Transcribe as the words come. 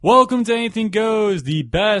Welcome to Anything Goes, the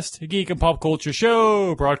best geek and pop culture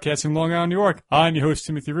show, broadcasting Long Island, New York. I'm your host,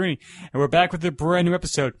 Timothy Rooney, and we're back with a brand new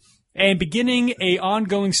episode. And beginning a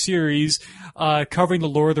ongoing series covering the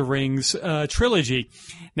Lord of the Rings trilogy.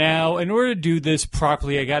 Now, in order to do this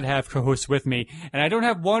properly, I gotta have co-hosts with me. And I don't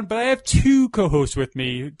have one, but I have two co-hosts with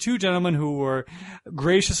me. Two gentlemen who were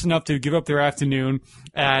gracious enough to give up their afternoon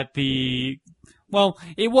at the... Well,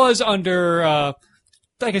 it was under...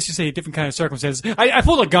 I guess you say different kind of circumstances. I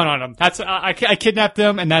pulled a gun on them. I kidnapped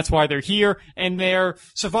them, and that's why they're here. And their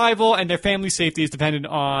survival and their family safety is dependent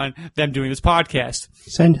on them doing this podcast.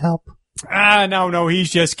 Send help. No,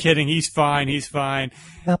 he's just kidding. He's fine.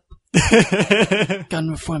 Help. Gun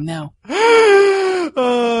reform now.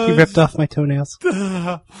 He ripped off my toenails.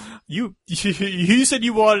 You said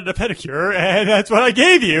you wanted a pedicure, and that's what I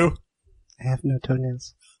gave you. I have no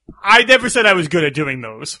toenails. I never said I was good at doing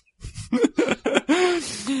those.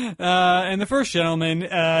 And the first gentleman,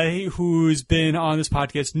 who's been on this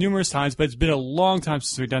podcast numerous times, but it's been a long time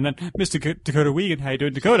since we've done that, Mr. Dakota Wiegand. How you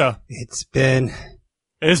doing, Dakota? It's been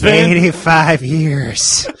 85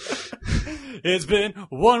 years. It's been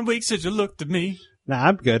 1 week since you looked at me. Nah,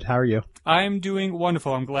 I'm good. How are you? I'm doing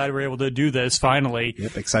wonderful. I'm glad we're able to do this finally.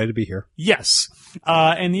 Yep, excited to be here. Yes.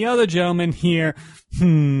 And the other gentleman here,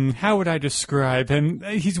 how would I describe him?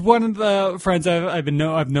 He's one of the friends I've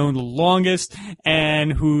known the longest,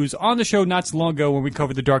 and who's on the show not so long ago when we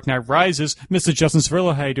covered The Dark Knight Rises, Mr. Justin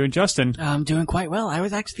Cirillo. How you doing, Justin? I'm doing quite well. I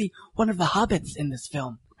was actually one of the hobbits in this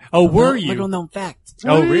film. Oh, were you? Little known fact.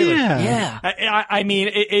 Oh, really? Yeah. I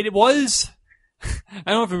mean, it was... I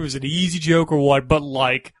don't know if it was an easy joke or what, but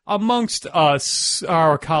like, amongst us,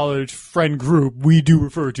 our college friend group, we do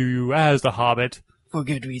refer to you as the Hobbit. For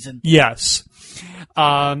good reason. Yes.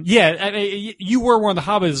 I mean, you were one of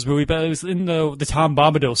the Hobbits in this movie, but it was in the Tom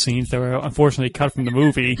Bombadil scenes that were unfortunately cut from the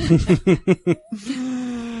movie.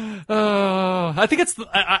 I think it's,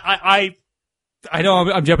 I know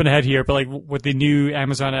I'm jumping ahead here, but like, with the new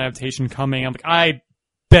Amazon adaptation coming, I'm like, I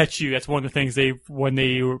bet you that's one of the things when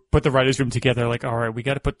they put the writers' room together, like, all right, we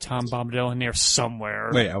got to put Tom Bombadil in there somewhere.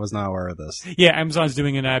 Wait, I was not aware of this. Yeah, Amazon's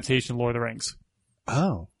doing an adaptation of Lord of the Rings.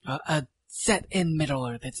 Oh. Set in Middle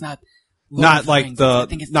Earth. It's not... Not like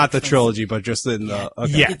not the trilogy, but just in the...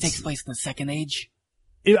 Okay. Yes. It takes place in the Second Age.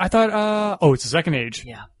 I thought, it's the Second Age.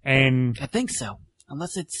 Yeah. And... I think so.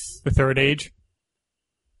 Unless it's... The Third Age?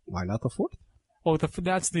 Why not the fourth? Well,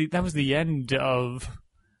 that was the end of...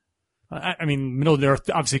 I mean, Middle Earth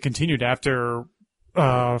obviously continued after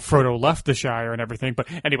Frodo left the Shire and everything. But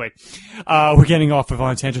anyway, we're getting off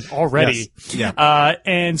on a tangent already. Yes. Yeah.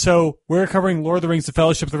 And so we're covering Lord of the Rings, The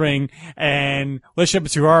Fellowship of the Ring, and let's jump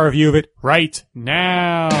into our review of it right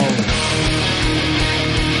now.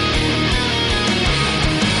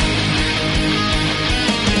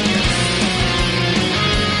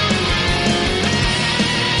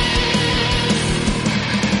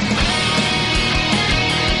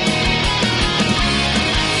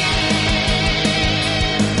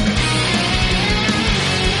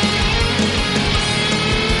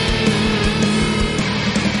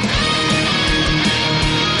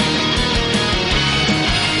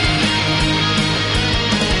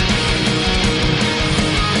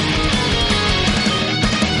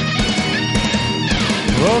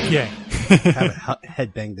 Okay. Haven't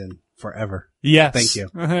headbanged in forever. Yes. Thank you.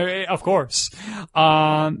 Of course.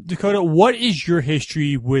 Dakota, what is your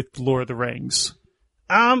history with Lord of the Rings?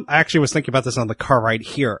 I actually was thinking about this on the car ride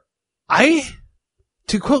here.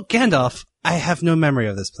 To quote Gandalf, I have no memory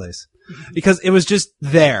of this place. Because it was just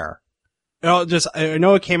there. I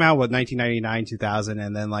know it came out, 1999, 2000,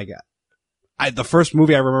 and then the first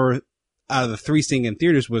movie I remember out of the three seeing in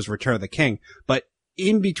theaters was Return of the King. But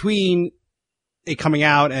in between it coming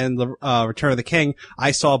out and the Return of the King,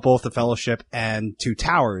 I saw both The Fellowship and Two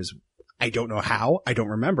Towers. I don't know how. I don't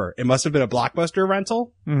remember. It must have been a Blockbuster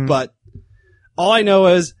rental, but all I know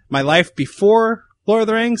is my life before Lord of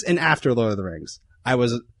the Rings and after Lord of the Rings. I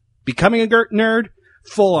was becoming a nerd,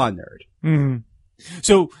 full-on nerd. Mm-hmm.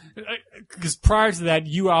 So, because prior to that,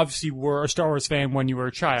 you obviously were a Star Wars fan when you were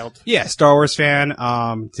a child. Yeah, Star Wars fan.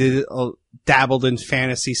 Dabbled in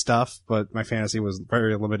fantasy stuff, but my fantasy was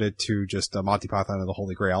very limited to just Monty Python and the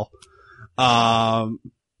Holy Grail.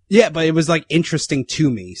 Yeah, but it was interesting to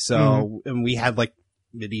me. So, and we had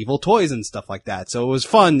medieval toys and stuff like that. So it was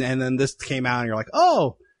fun. And then this came out and you're like,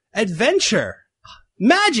 oh, adventure,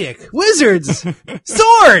 magic, wizards,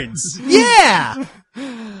 swords. Yeah.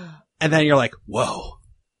 And then you're like, whoa.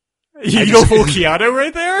 You go full Keanu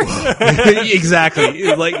right there? Exactly.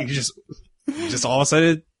 You just all of a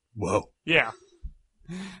sudden, whoa. Yeah.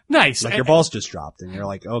 Nice. Your balls just dropped and you're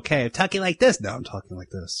like, okay, I'm talking like this. No, I'm talking like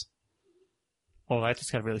this. Well, that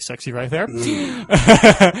just got really sexy right there.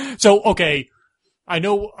 So, okay. I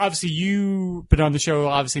know, obviously, you've been on the show,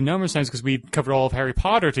 obviously, numerous times because we've covered all of Harry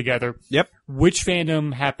Potter together. Yep. Which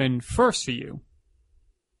fandom happened first for you?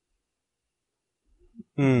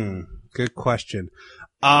 Good question.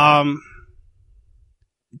 I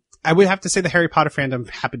would have to say the Harry Potter fandom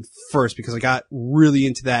happened first because I got really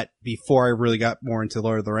into that before I really got more into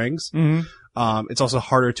Lord of the Rings. Mm-hmm. It's also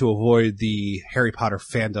harder to avoid the Harry Potter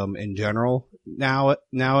fandom in general now,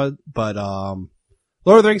 but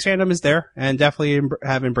Lord of the Rings fandom is there and definitely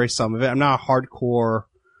have embraced some of it. I'm not a hardcore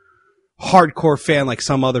fan like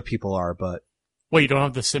some other people are, but. Wait, you don't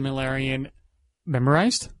have the Silmarillion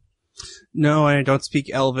memorized? No, I don't speak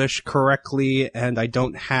Elvish correctly, and I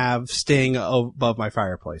don't have Sting above my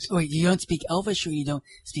fireplace. Wait, you don't speak Elvish, or you don't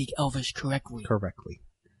speak Elvish correctly? Correctly.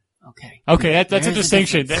 Okay. Okay, that's a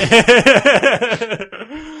distinction.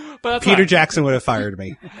 But that's Peter fine. Jackson would have fired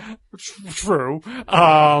me. True.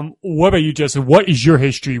 What about you, Justin? What is your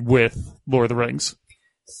history with Lord of the Rings?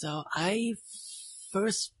 So I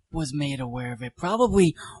first was made aware of it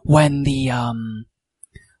probably when the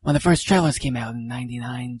first trailers came out in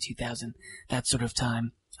 99, 2000, that sort of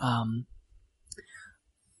time.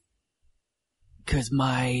 Cause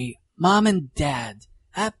my mom and dad,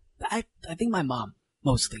 I think my mom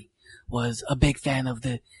mostly was a big fan of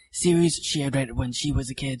the series. She had read it when she was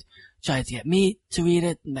a kid, tried to get me to read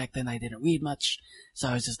it, and back then I didn't read much, so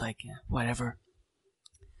I was just like, whatever.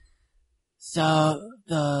 So,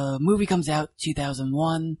 the movie comes out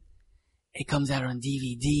 2001, it comes out on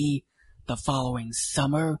DVD the following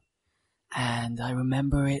summer, and I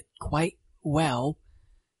remember it quite well,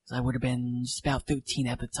 I would have been just about 13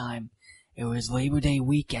 at the time. It was Labor Day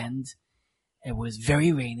weekend, it was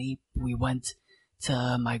very rainy, we went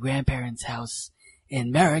to my grandparents' house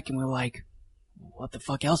in Merrick, and we were like, what the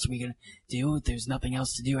fuck else are we gonna do? There's nothing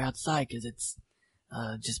else to do outside, cause it's,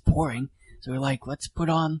 just pouring. So we're like, let's put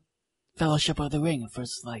on Fellowship of the Ring. And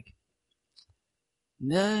first, like,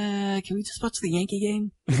 nah, can we just watch the Yankee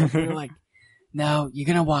game? We were like, no, you're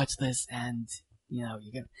gonna watch this, and, you're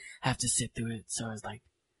gonna have to sit through it. So I was like,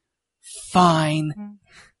 fine.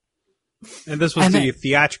 And this was And the then-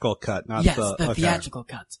 theatrical cut, not Yes, the... the okay. theatrical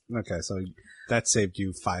cut. Okay, so that saved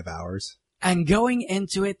you 5 hours. And going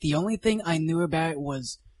into it, the only thing I knew about it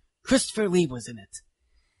was Christopher Lee was in it.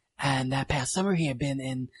 And that past summer, he had been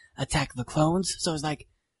in Attack of the Clones, so I was like,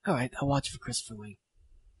 alright, I'll watch for Christopher Lee.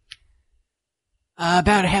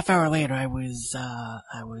 About a half hour later, I was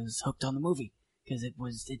hooked on the movie. Cause it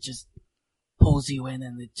just pulls you in,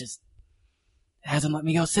 and it just hasn't let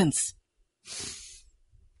me go since.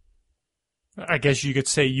 I guess you could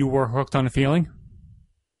say you were hooked on a feeling.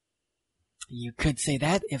 You could say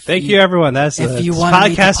that if Thank you, everyone. That's the if you wanted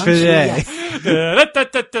me to podcast for punch you, today.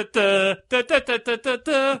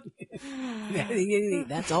 yes.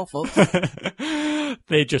 That's all, folks.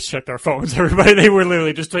 They just checked their phones, everybody. They were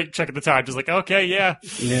literally just checking the time, just like, okay, yeah.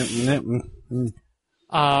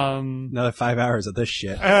 Another 5 hours of this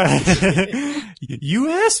shit. You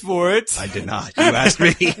asked for it. I did not. You asked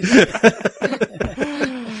me.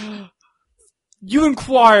 You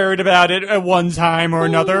inquired about it at one time or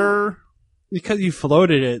another. Because you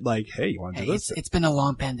floated it like, hey, you want to Hey, do this? it's been a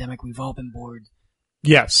long pandemic. We've all been bored.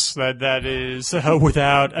 Yes, that is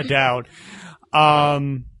without a doubt.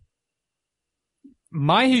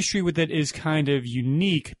 My history with it is kind of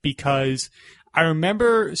unique because I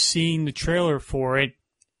remember seeing the trailer for it,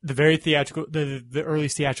 the very theatrical, the early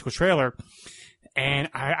theatrical trailer, and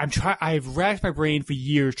I've racked my brain for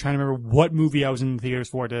years trying to remember what movie I was in the theaters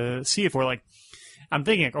for to see it for. Like, I'm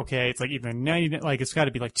thinking, okay, it's like either 90, like it's got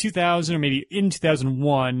to be like 2000 or maybe in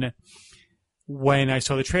 2001 when I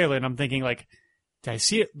saw the trailer, and I'm thinking like, did I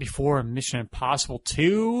see it before Mission Impossible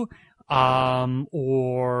 2?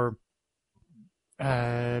 Or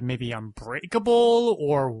maybe Unbreakable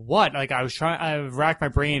or what? Like I've racked my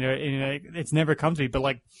brain and it's never come to me, but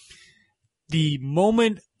like the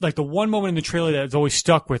one moment in the trailer that's always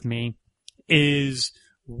stuck with me is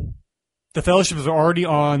the Fellowship is already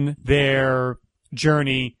on their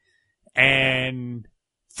journey and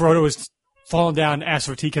Frodo is falling down, asked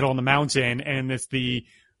for a tea kettle on the mountain, and it's the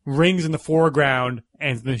rings in the foreground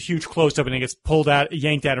and the huge close-up, and it gets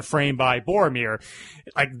yanked out of frame by Boromir.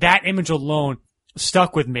 Like, that image alone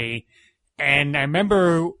stuck with me. And I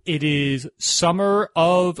remember it is summer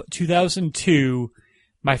of 2002.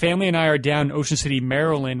 My family and I are down in Ocean City,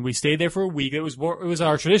 Maryland. We stayed there for a week. It was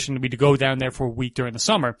our tradition. We'd go down there for a week during the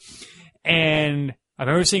summer. And I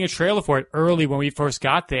remember seeing a trailer for it early when we first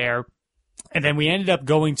got there. And then we ended up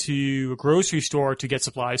going to a grocery store to get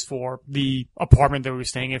supplies for the apartment that we were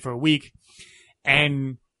staying in for a week.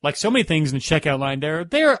 And like so many things in the checkout line,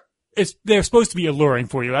 they're they're supposed to be alluring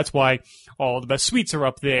for you. That's why all the best suites are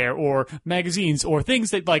up there, or magazines, or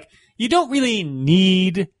things that like you don't really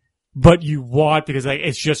need, but you want because like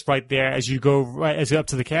it's just right there as you go up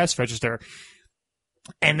to the cash register.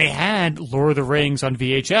 And they had Lord of the Rings on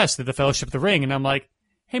VHS, the Fellowship of the Ring, and I'm like,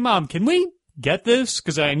 hey mom, can we get this?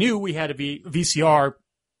 Because I knew we had a VCR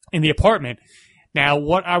in the apartment. Now,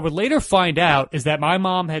 what I would later find out is that my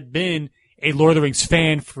mom had been a Lord of the Rings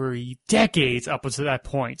fan for decades up until that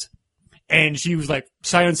point. And she was like,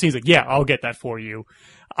 sight unseen, like, yeah, I'll get that for you.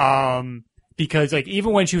 Because like,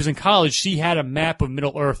 even when she was in college, she had a map of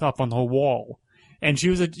Middle Earth up on her wall. And she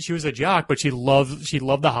was a jock, but she loved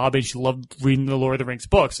The Hobbit, she loved reading the Lord of the Rings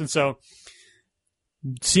books. And so,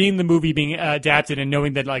 seeing the movie being adapted and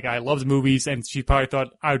knowing that like I loved movies, and she probably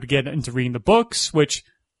thought I would get into reading the books, which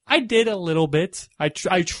I did a little bit. I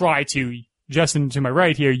try to. Justin, to my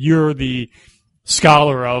right here, you're the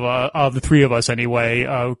scholar of the three of us anyway,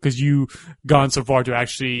 because you gone so far to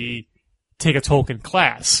actually take a Tolkien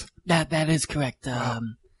class. That is correct.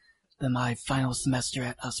 My final semester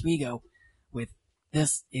at Oswego with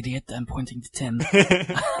this idiot. I'm pointing to Tim.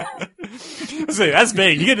 So that's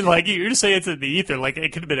big. You get like you're just saying it to the ether, like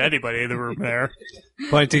it could have been anybody in the room there.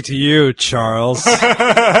 Pointing to you, Charles.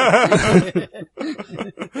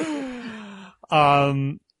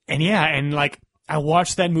 And yeah, and like I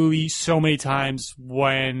watched that movie so many times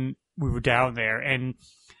when we were down there, and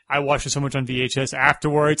I watched it so much on VHS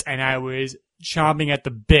afterwards, and I was chomping at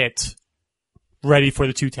the bit, ready for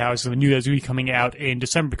the 2000s. I knew that was going to be coming out in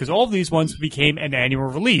December because all of these ones became an annual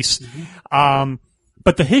release. Mm-hmm.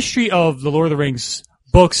 But the history of the Lord of the Rings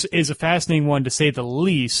books is a fascinating one to say the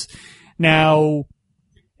least. Now,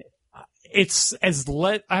 it's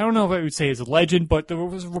I don't know if I would say it's a legend, but the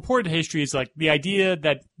reported history is like the idea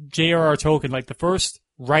that J.R.R. Tolkien, like the first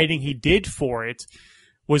writing he did for it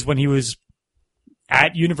was when he was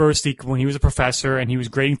at university, when he was a professor and he was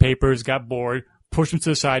grading papers, got bored, pushed him to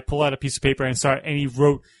the side, pulled out a piece of paper and he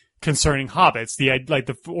wrote concerning hobbits,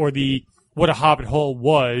 what a hobbit hole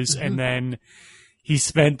was, mm-hmm. and then he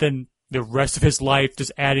spent the rest of his life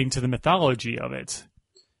just adding to the mythology of it.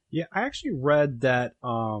 Yeah, I actually read that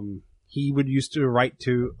he would used to write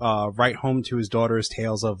home to his daughters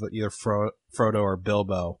tales of either Frodo or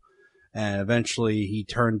Bilbo, and eventually he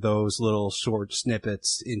turned those little short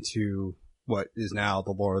snippets into what is now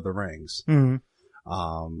the Lord of the Rings. Mm-hmm.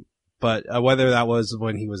 But whether that was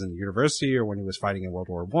when he was in university or when he was fighting in World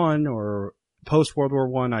War I or post World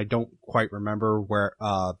War I, I don't quite remember where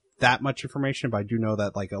that much information. But I do know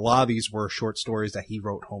that like a lot of these were short stories that he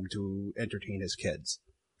wrote home to entertain his kids.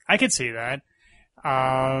 I could see that.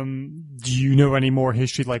 Do you know any more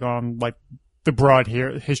history, like on like the broad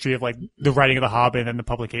history of like the writing of the Hobbit and the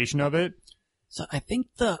publication of it? So I think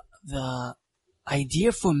the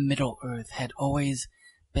idea for Middle Earth had always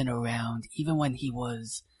been around, even when he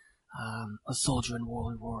was a soldier in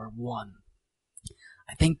World War I.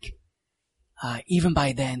 I think even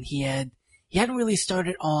by then he hadn't really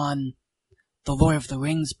started on the Lord of the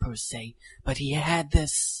Rings per se, but he had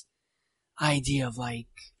this idea of like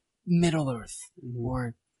Middle Earth, mm-hmm.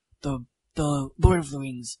 or the Lord of the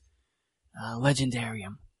Rings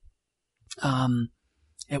legendarium.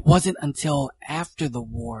 It wasn't until after the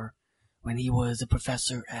war, when he was a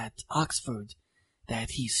professor at Oxford,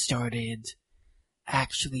 that he started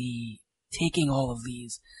actually taking all of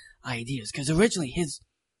these ideas. Because originally his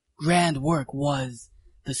grand work was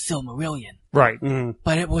the Silmarillion. Right. Mm-hmm.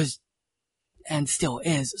 But it was, and still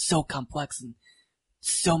is, so complex and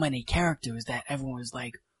so many characters that everyone was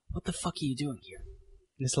like, what the fuck are you doing here?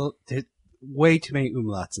 There's way too many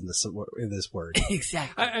umlauts in this word.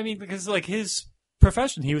 Exactly. I mean, because like his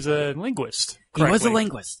profession, he was a linguist. He was a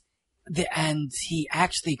linguist. And he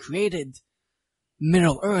actually created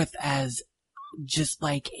Middle Earth as just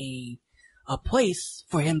like a place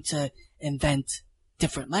for him to invent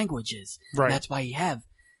different languages. Right. And that's why you have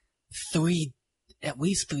at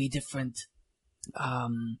least three different,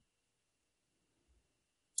 I'm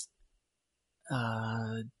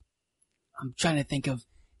trying to think of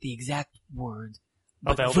the exact word,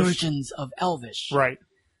 but versions of Elvish. Right.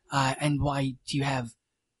 And why do you have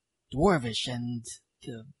Dwarvish and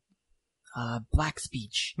the Black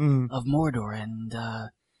speech of Mordor and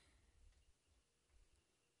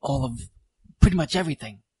all of pretty much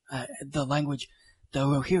everything. The language the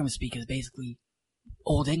Rohirrim speak is basically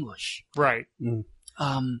Old English. Right.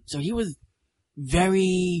 So he was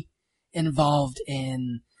very involved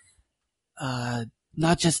in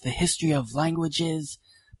not just the history of languages,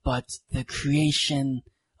 but the creation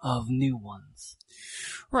of new ones.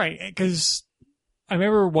 Right, because I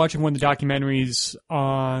remember watching one of the documentaries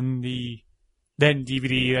on the then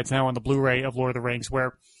DVD that's now on the Blu-ray of Lord of the Rings,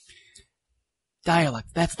 where Dialect.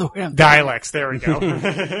 That's the word I'm Dialects. There we go.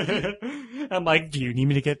 I'm like, do you need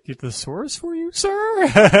me to get the source for you, sir?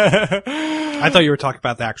 I thought you were talking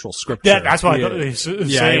about the actual scripture. Yeah, that's what I thought.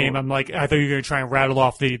 Yeah, Same. I'm like, I thought you were going to try and rattle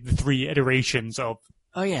off the 3 iterations of.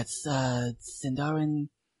 Oh yeah, it's Sindarin,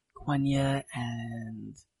 Quenya,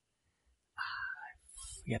 and I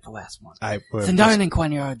forget the last one. Sindarin and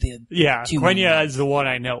Quenya are the two Quenya main is the one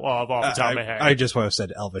I know of off the top of my head. I just would have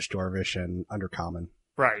said Elvish, Dwarvish, and Undercommon.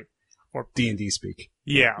 Right. Or D&D speak.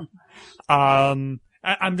 Yeah. I'm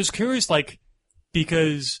just curious, like,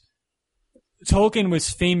 because Tolkien was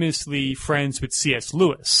famously friends with C.S.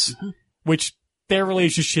 Lewis, which their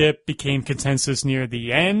relationship became consensus near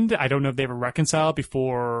the end. I don't know if they ever reconciled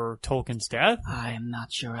before Tolkien's death. I am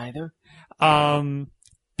not sure either.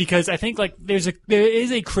 Because I think, like, there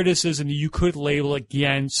is a criticism that you could label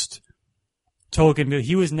against Tolkien that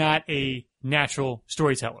he was not a natural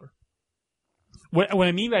storyteller. What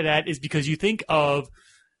I mean by that is because you think of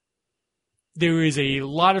there is a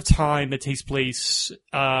lot of time that takes place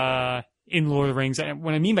in Lord of the Rings, and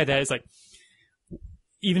what I mean by that is like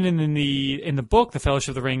even in the book, The Fellowship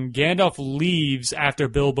of the Ring, Gandalf leaves after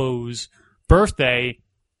Bilbo's birthday,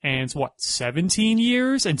 and it's 17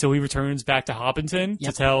 years until he returns back to Hobbiton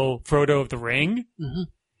to tell Frodo of the Ring,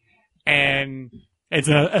 and it's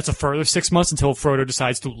a further 6 months until Frodo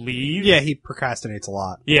decides to leave. Yeah, he procrastinates a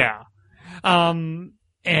lot. Yeah. And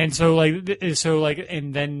and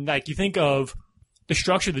then like you think of the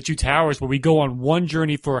structure of the Two Towers where we go on one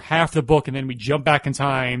journey for half the book and then we jump back in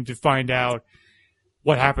time to find out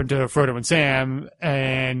what happened to Frodo and Sam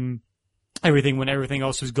and everything when everything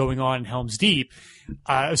else was going on in Helm's Deep.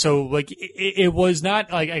 So like it was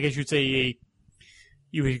not like, I guess you'd say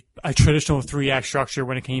a traditional 3-act structure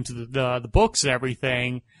when it came to the books and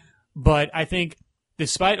everything. But I think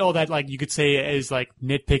despite all that, like you could say as like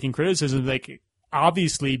nitpicking criticism, like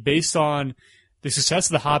obviously based on the success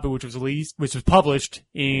of The Hobbit, which was published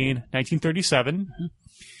in 1937,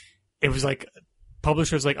 it was like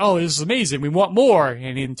publishers like, oh, this is amazing, we want more,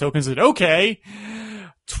 and then Tolkien said, okay.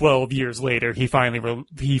 12 years later, he finally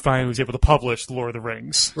was able to publish The Lord of the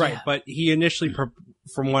Rings. Right, but he initially,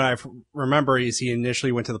 from what I remember, is he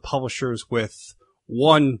initially went to the publishers with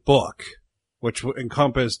one book, which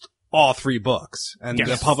encompassed all 3 books. And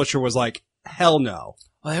the publisher was like, hell no.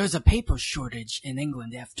 Well, there was a paper shortage in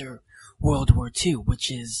England after World War II, which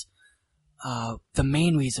is the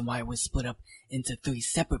main reason why it was split up into 3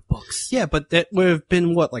 separate books. Yeah, but that would have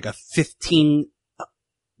been like a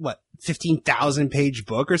 15,000 page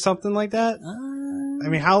book or something like that?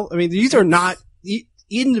 These are not,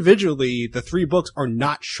 individually, the 3 books are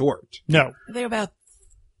not short. No. They're about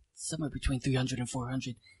somewhere between 300 and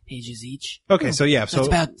 400 pages each. Okay, so yeah, so it's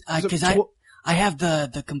about, cause I have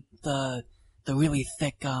the really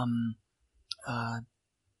thick,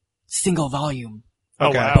 single volume.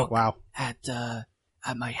 Wow. At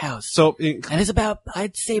my house. So, and it's about,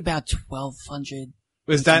 I'd say about 1,200.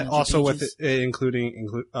 Is that also pages. With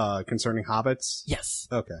including concerning hobbits? Yes.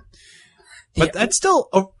 Okay. But that's still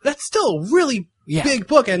a really big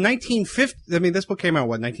book. And 1950, I mean, this book came out,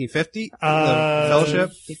 1950? The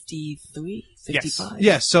Fellowship? 53? 55? Yes.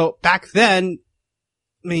 Yeah, so back then,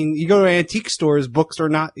 I mean, you go to antique stores, books are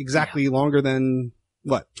not exactly longer than,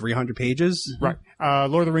 300 pages? Right.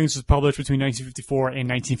 Lord of the Rings was published between 1954 and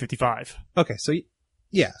 1955. Okay, so,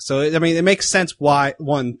 yeah. So, I mean, it makes sense why,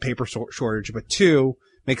 1, paper shortage, but 2,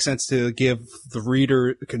 makes sense to give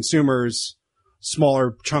the consumers,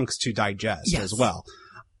 smaller chunks to digest as well.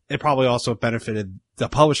 It probably also benefited the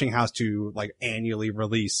publishing house to annually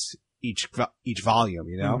release each volume,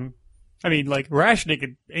 you know? Mm-hmm. I mean, rationing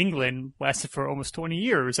in England lasted for almost 20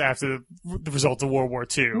 years after the results of World War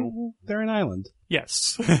II. They're an island.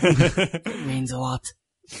 Yes. It means a lot.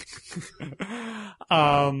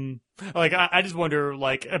 I just wonder,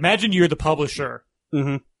 imagine you're the publisher,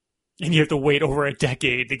 and you have to wait over a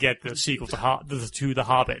decade to get the sequel to The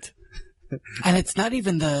Hobbit. And it's not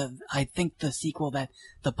even the sequel that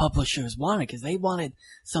the publishers wanted, because they wanted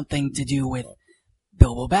something to do with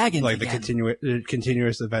Bilbo Baggins the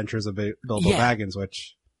continuous adventures of Bilbo Baggins,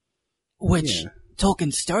 which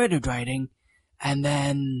Tolkien started writing, and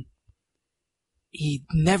then he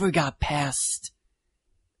never got past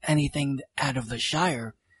anything out of the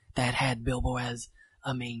Shire that had Bilbo as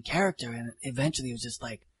a main character, and eventually it was just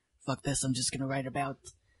like, fuck this, I'm just gonna write about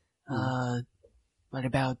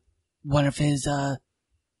one of his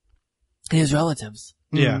relatives.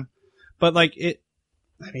 Yeah. But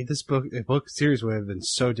this book series would have been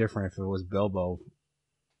so different if it was Bilbo.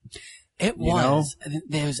 It was.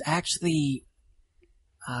 There's actually,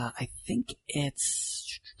 I think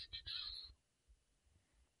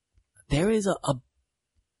there is a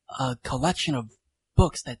a collection of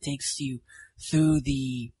books that takes you through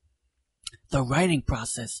the writing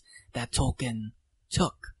process that Tolkien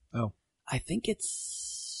took. Oh. I think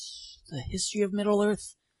it's the History of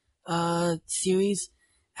Middle-earth series,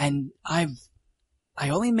 and I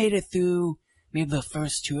only made it through maybe the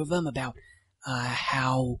first two of them about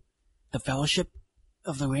how the Fellowship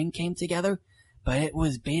of the Ring came together, but it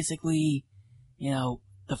was basically,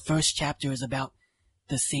 the first chapter is about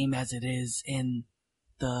the same as it is in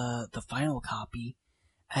the final copy,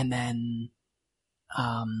 and then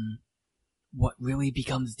what really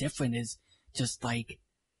becomes different is just like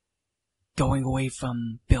going away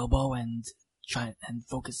from Bilbo and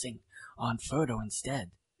focusing on Frodo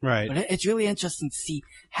instead. Right. But it's really interesting to see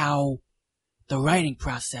how the writing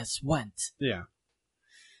process went. Yeah.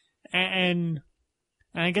 And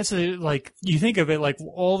I guess like you think of it like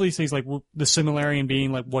all these things, like the Silmarillion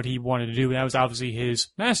being like what he wanted to do. That was obviously his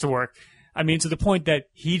masterwork. I mean, to the point that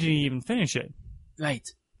he didn't even finish it. Right.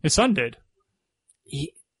 His son did.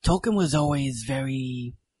 Tolkien was always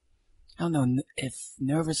very, I don't know if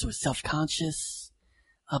nervous or self-conscious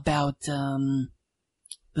about the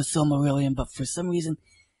Silmarillion, but for some reason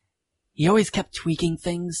he always kept tweaking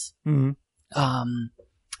things. Mm-hmm.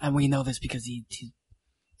 And we know this because he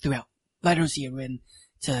throughout letters he had written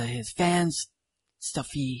to his fans, stuff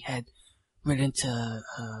he had written to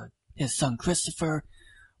his son Christopher.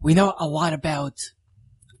 We know a lot about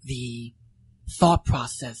the thought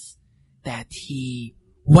process that he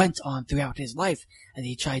went on throughout his life, and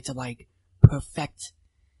he tried to perfect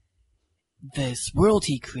this world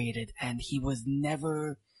he created, and he was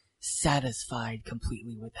never satisfied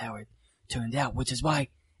completely with how it turned out, which is why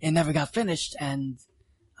it never got finished, and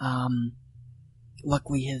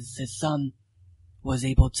luckily his son was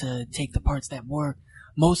able to take the parts that were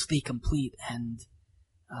mostly complete and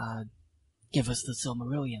give us the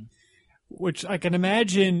Silmarillion. Which I can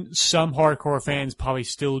imagine some hardcore fans probably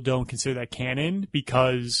still don't consider that canon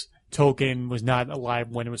because Tolkien was not alive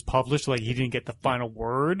when it was published. Like, he didn't get the final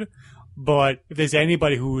word. But if there's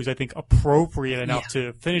anybody who is, I think, appropriate enough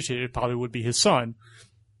to finish it, it probably would be his son.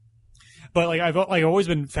 But I've always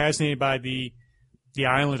been fascinated by the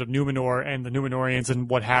island of Numenor and the Numenorians and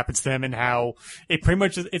what happens to them and how it pretty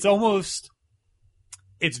much it's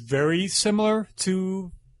very similar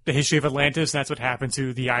to the history of Atlantis, and that's what happened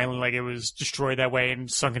to the island. Like, it was destroyed that way and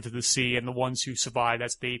sunk into the sea, and the ones who survived,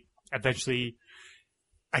 they eventually,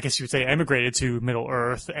 I guess you would say, emigrated to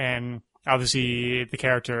Middle-earth, and obviously the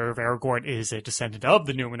character of Aragorn is a descendant of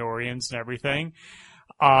the Numenorians and everything.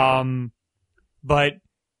 But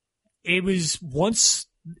it was, once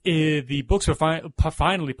the books were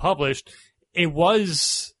finally published, it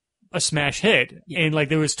was a smash hit. Yeah. And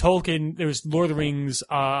there was Lord of the Rings,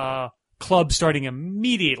 club starting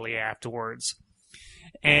immediately afterwards,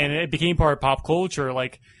 and it became part of pop culture.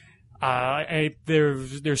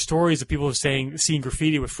 There's stories of people seeing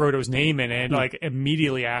graffiti with Frodo's name in it,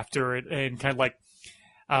 immediately after it, and kind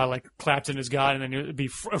of Clapton is God, and then it'd be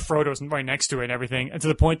Frodo's right next to it and everything, and to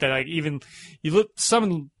the point that even you look,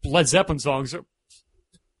 some Led Zeppelin songs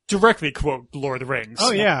directly quote Lord of the Rings.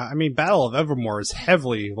 Oh yeah, I mean, Battle of Evermore is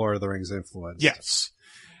heavily Lord of the Rings influence. Yes.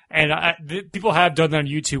 And people have done that on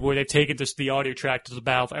YouTube where they've taken just the audio track to the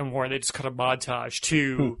Battle of Evermore and they just cut a montage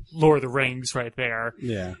to Lord of the Rings right there.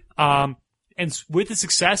 Yeah. And with the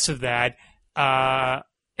success of that, an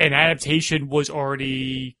adaptation was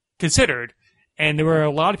already considered. And there were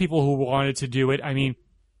a lot of people who wanted to do it. I mean,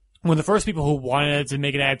 one of the first people who wanted to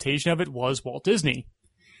make an adaptation of it was Walt Disney.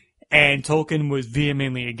 And Tolkien was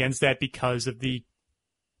vehemently against that because of the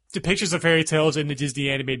depictions of fairy tales in the Disney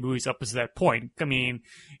animated movies up to that point. I mean,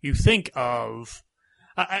 you think of,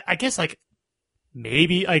 I guess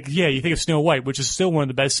maybe you think of Snow White, which is still one of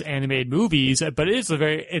the best animated movies, but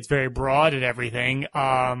it's very broad and everything,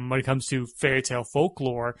 when it comes to fairy tale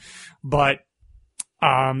folklore. But,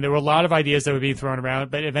 there were a lot of ideas that were being thrown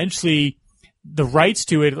around, but eventually the rights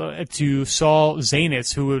to it, to Saul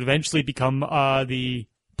Zaentz, who would eventually become, the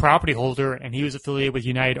property holder, and he was affiliated with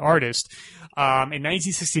United Artists. In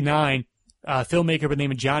 1969, a filmmaker by the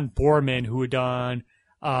name of John Boorman, who had done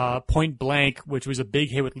Point Blank, which was a big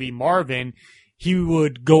hit with Lee Marvin, he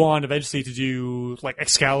would go on eventually to do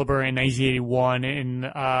Excalibur in 1981 in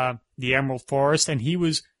the Emerald Forest, and he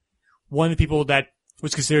was one of the people that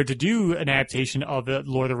was considered to do an adaptation of the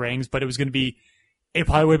Lord of the Rings, but it was going to be, it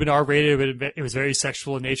probably would have been R-rated, but it was very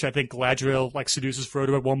sexual in nature. I think Galadriel seduces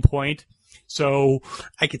Frodo at one point. So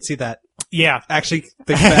I could see that. Yeah. Actually,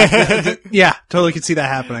 yeah, totally could see that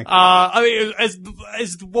happening. I mean, as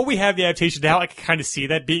what we have the adaptation now, I can kind of see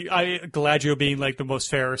that Galadriel being the most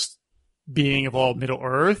fairest being of all Middle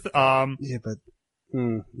Earth. Yeah, but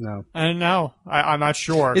No. I don't know. I'm not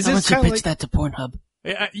sure. Is Someone this should kind of pitch like... that to Pornhub.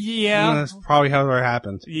 Yeah. That's probably how it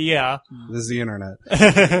happened. Yeah. This is the internet.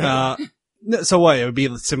 So what? It would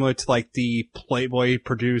be similar to like the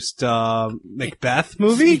Playboy-produced Macbeth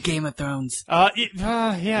movie? Game of Thrones. Yeah,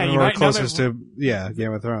 you or might closest to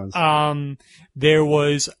Game of Thrones. There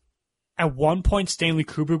was at one point Stanley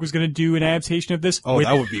Kubrick was going to do an adaptation of this.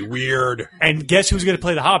 That would be weird. And guess who was going to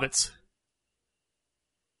play the Hobbits?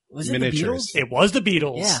 Was it the Miniatures. Beatles? It was the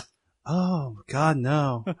Beatles. Yeah. Oh God,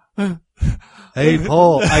 no! Hey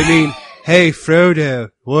Paul, hey Frodo,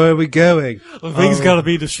 where are we going? The thing's got to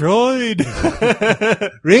be destroyed.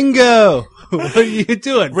 Ringo, what are you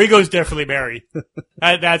doing? Ringo's definitely Mary.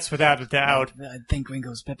 That's without a doubt. I think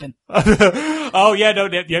Ringo's Pippin. Oh yeah, no,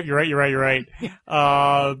 yep, you're right.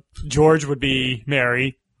 George would be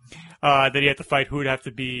Mary. Then you have to fight who would have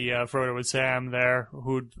to be Frodo and Sam there.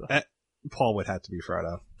 Paul would have to be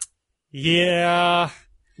Frodo. Yeah.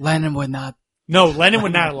 Lennon would not. No, Lennon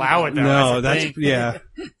would not allow it though. No, that's yeah.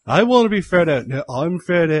 I want to be Frodo. No, I'm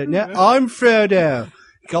Frodo. No, I'm Frodo.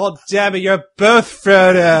 God damn it, you're both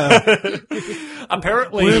Frodo.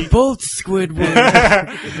 Apparently, We're both Squidward.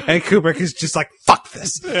 And Kubrick is just like, fuck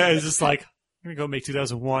this. It's just like, I'm gonna go make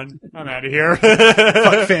 2001. I'm out of here.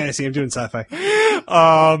 Fuck fantasy. I'm doing sci-fi.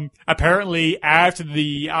 Apparently, after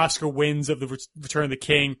the Oscar wins of the Return of the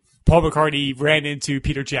King, Paul McCartney ran into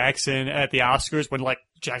Peter Jackson at the Oscars when, like,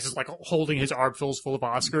 Jackson's, like, holding his armfuls full of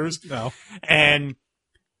Oscars. No. And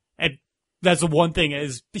that's the one thing,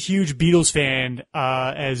 as a huge Beatles fan,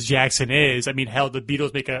 as Jackson is, I mean, hell, the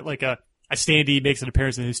Beatles make a standee makes an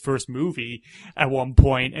appearance in his first movie at one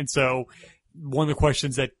point. And so, one of the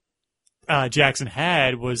questions that Jackson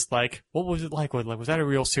had was like, what was it like? Was that a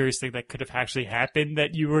real serious thing that could have actually happened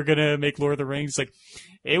that you were gonna make Lord of the Rings? Like,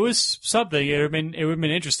 it was something. It would have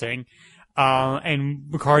been interesting. And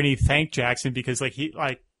McCartney thanked Jackson because he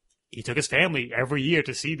took his family every year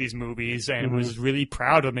to see these movies and was really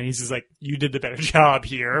proud of him. And he's just like, you did the better job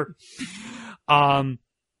here.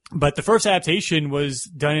 But the first adaptation was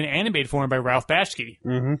done in animated form by Ralph Bakshi.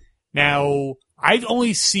 Mm-hmm. Now, I've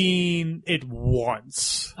only seen it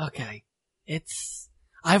once. Okay.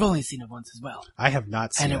 I've only seen it once as well. I have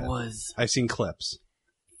not seen it. And it was... I've seen clips.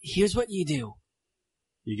 Here's what you do.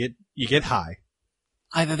 You get high.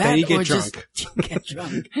 Either that Then you get or drunk. just get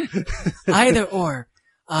drunk. Either or.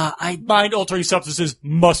 Mind-altering substances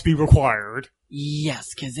must be required.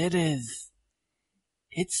 Yes, because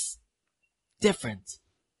it's different.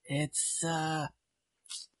 It's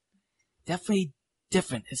definitely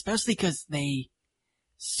different, especially because they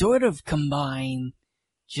sort of combine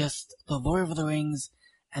just the Lord of the Rings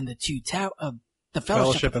and the the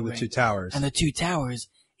Fellowship of the and the Two Towers. And the Two Towers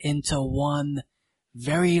into one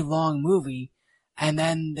very long movie. And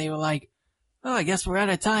then they were like, oh, I guess we're out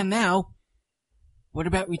of time now. What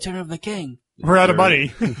about Return of the King? We're out of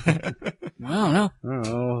money. I don't know.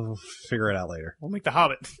 We'll figure it out later. We'll make The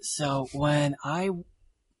Hobbit. So when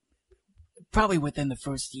probably within the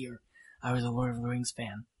first year, I was a Lord of the Rings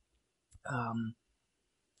fan.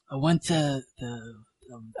 I went to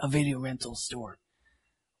a video rental store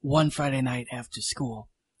one Friday night after school.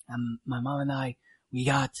 And my mom and I, we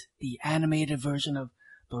got the animated version of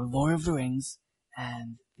The Lord of the Rings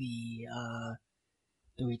and the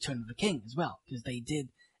Return of the King as well, because they did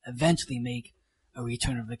eventually make a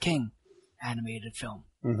Return of the King animated film.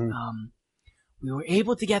 Mm-hmm. We were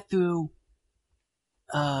able to get through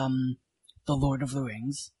The Lord of the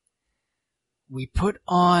Rings. We put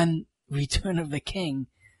on Return of the King,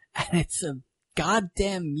 and it's a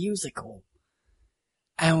goddamn musical.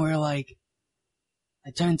 And we're like,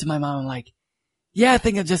 I turned to my mom and like, yeah, I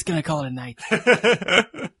think I'm just gonna call it a night.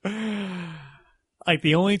 Like,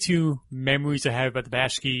 the only two memories I have about the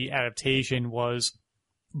Bakshi adaptation was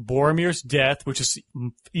Boromir's death, which is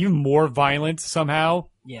even more violent somehow.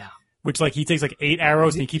 Yeah. Which, like, he takes, 8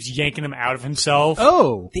 arrows and he keeps yanking them out of himself.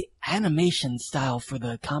 Oh! The animation style for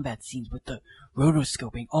the combat scenes with the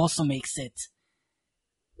rotoscoping also makes it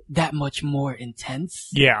that much more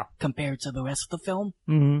intense. Yeah. Compared to the rest of the film.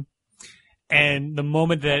 Mm-hmm. And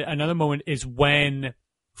another moment is when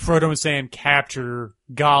Frodo and Sam capture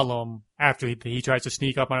Gollum after he tries to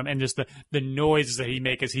sneak up on him, and just the noises that he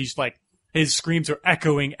makes as he's like, his screams are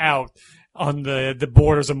echoing out on the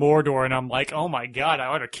borders of Mordor, and I'm like, oh my god,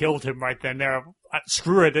 I would have killed him right then there.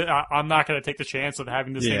 Screw it, I'm not going to take the chance of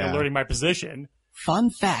having this thing alerting my position.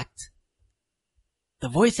 Fun fact, the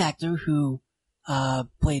voice actor who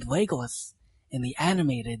played Legolas in the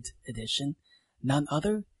animated edition, none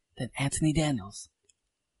other than Anthony Daniels.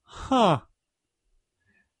 Huh.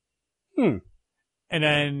 And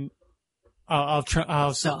then I'll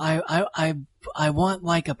try. So I want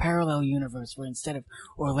like a parallel universe where instead of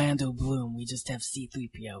Orlando Bloom, we just have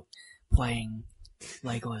C-3PO playing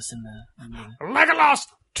Legolas in the Legolas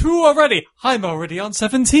 2 already. I'm already on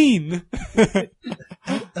 17.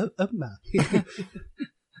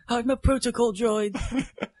 I'm a protocol droid.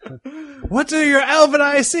 What do your elven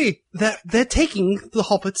eyes see? That they're taking the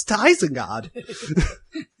hobbits to Isengard.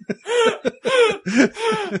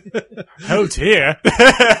 Oh dear.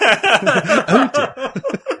 Oh dear.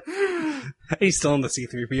 He's still in the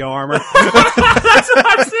C-3PO armor. That's what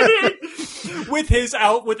I'm saying. With his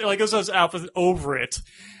Legolas outfit over it.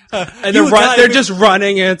 And they're just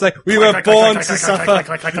running, and it's like, we were born to suffer.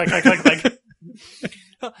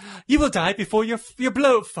 You will die before your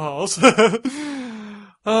bloat falls.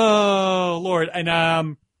 Oh, Lord. And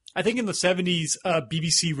I think in the 70s,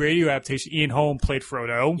 BBC radio adaptation, Ian Holm played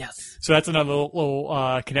Frodo. Yes. So that's another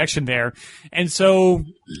little connection there. And so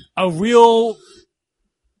a real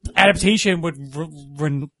adaptation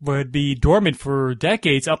would be dormant for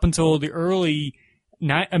decades up until the early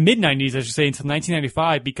mid-90s, I should say, until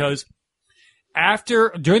 1995, because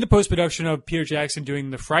during the post-production of Peter Jackson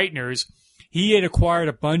doing The Frighteners, he had acquired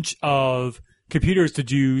a bunch of computers to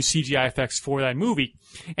do CGI effects for that movie.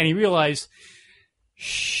 And he realized,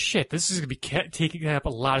 shit, this is going to be taking up a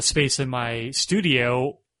lot of space in my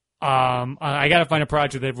studio. I got to find a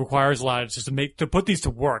project that requires a lot of just to put these to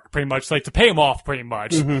work, pretty much, like to pay them off, pretty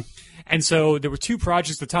much. Mm-hmm. And so there were two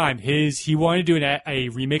projects at the time. He wanted to do a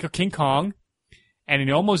remake of King Kong, and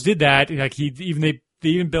he almost did that. Like they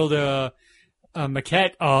even built a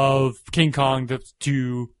maquette of King Kong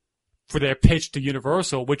for their pitch to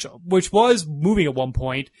Universal, which was moving at one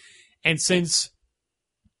point. And since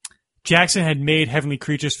Jackson had made Heavenly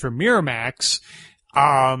Creatures for Miramax,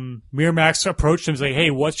 Miramax approached him and was like,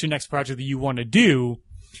 hey, what's your next project that you want to do?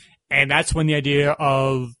 And that's when the idea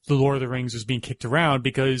of The Lord of the Rings was being kicked around,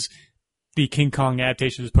 because the King Kong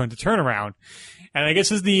adaptation was put into turnaround. And I guess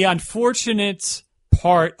this is the unfortunate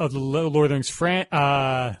part of the Lord of the Rings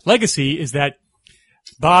legacy, is that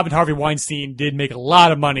Bob and Harvey Weinstein did make a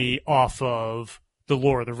lot of money off of The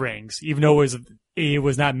Lord of the Rings. Even though it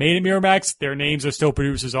was not made at Miramax, their names are still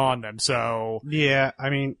producers on them. So yeah, I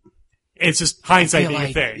mean, it's just hindsight being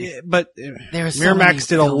a thing. Yeah, but Miramax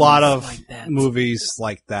did a lot of movies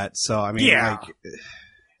like that. So I mean, yeah.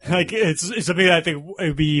 Like it's something that I think it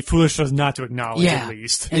would be foolish for us not to acknowledge, at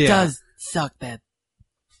least. It does suck that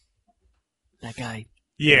guy.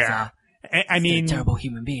 Yeah. I mean, a terrible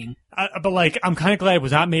human being. But like, I'm kind of glad it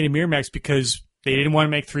was not made in Miramax, because they didn't want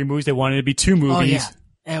to make 3 movies. They wanted it to be 2 movies. Oh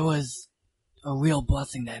yeah. It was a real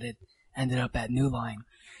blessing that it ended up at New Line.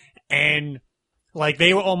 And like,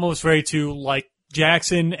 they were almost ready to, like,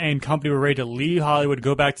 Jackson and company were ready to leave Hollywood,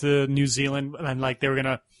 go back to New Zealand, and like, they were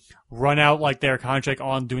gonna run out like their contract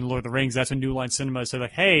on doing Lord of the Rings. That's when New Line Cinema said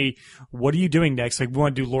like, hey, what are you doing next? Like, we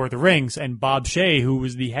want to do Lord of the Rings. And Bob Shea, who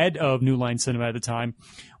was the head of New Line Cinema at the time,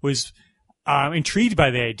 was intrigued by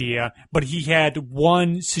the idea, but he had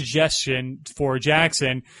one suggestion for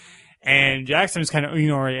Jackson, and Jackson was kind of,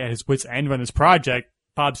 at his wit's end on this project.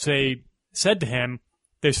 Bob Shea said to him,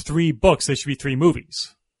 there's 3 books, there should be 3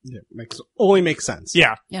 movies. Yeah, only makes sense.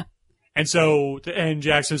 Yeah. Yeah. And so, and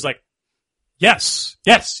Jackson was like, yes,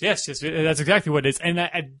 that's exactly what it is. And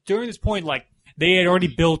during this point, like, they had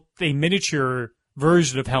already built a miniature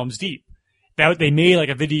version of Helm's Deep. They made like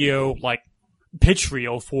a video, like, pitch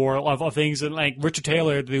reel of things, and like Richard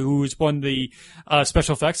Taylor, who's one of the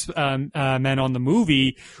special effects men on the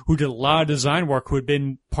movie, who did a lot of design work, who had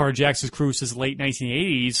been part of Jackson's crew since the late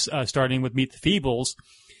 1980s, starting with Meet the Feebles.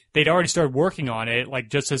 They'd already started working on it, like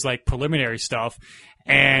just as like preliminary stuff,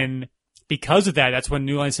 and because of that, that's when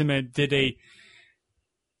New Line Cinema did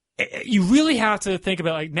you really have to think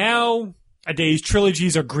about, like, nowadays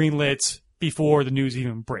trilogies are greenlit before the news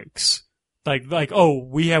even breaks. Like, oh,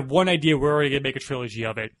 we have one idea, we're already going to make a trilogy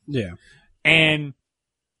of it. Yeah. And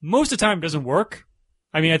most of the time it doesn't work.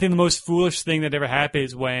 I mean, I think the most foolish thing that ever happened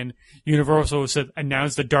is when Universal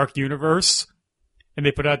announced the Dark Universe, and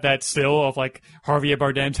they put out that still of, like, Javier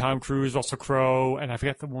Bardem, Tom Cruise, Russell Crowe, and I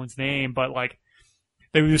forget the one's name, but, like,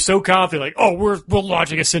 they were so confident, like, oh, we're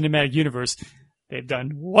launching a cinematic universe. They've done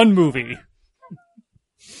 1 movie.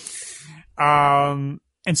 And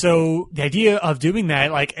so the idea of doing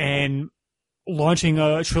that, like, and launching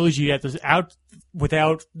a trilogy out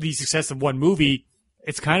without the success of 1 movie,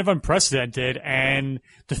 it's kind of unprecedented. And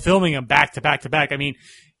the filming them back to back to back. I mean,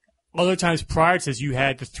 other times prior to this, you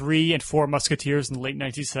had the 3 and 4 Musketeers in the late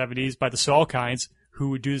 1970s by the Salkinds, who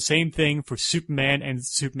would do the same thing for Superman and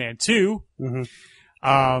Superman 2.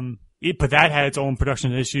 Mm-hmm. But that had its own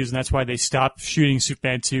production issues, and that's why they stopped shooting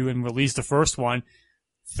Superman 2 and released the first one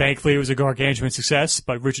Thankfully, it was a gargantuan success,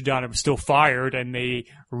 but Richard Donner was still fired, and they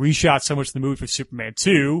reshot so much of the movie for Superman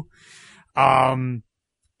 2. And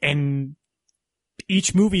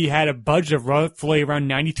each movie had a budget of roughly around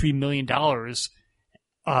 $93 million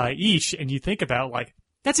each, and you think about, like,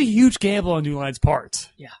 that's a huge gamble on New Line's part.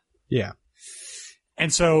 Yeah.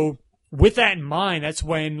 And so, with that in mind, that's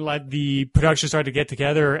when, like, the production started to get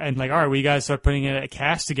together and, like, all right, we gotta start putting a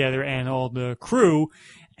cast together and all the crew,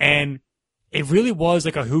 and it really was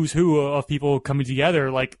like a who's who of people coming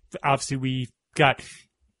together. Like, obviously, we got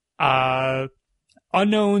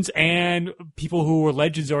unknowns and people who were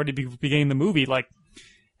legends already beginning the movie. Like,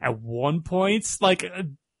 at one point, like, we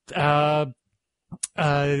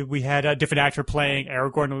had a different actor playing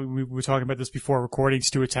Aragorn. We were talking about this before recording.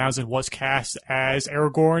 Stuart Townsend was cast as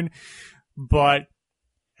Aragorn, but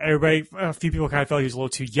a few people kind of felt he was a little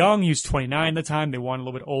too young. He was 29 at the time. They wanted a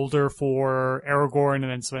little bit older for Aragorn,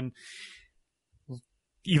 and then so when,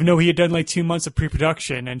 even though he had done like 2 months of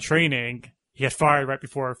pre-production and training, he got fired right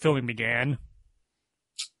before filming began.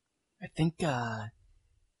 I think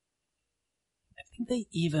they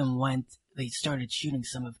started shooting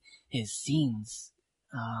some of his scenes,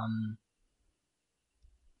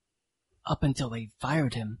 up until they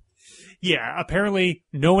fired him. Yeah, apparently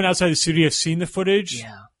no one outside the studio has seen the footage.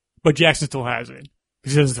 Yeah. But Jackson still has it,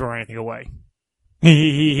 because he doesn't throw anything away.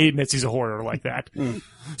 He admits he's a hoarder like that.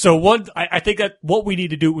 So I think that what we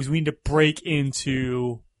need to do is we need to break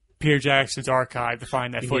into Peter Jackson's archive to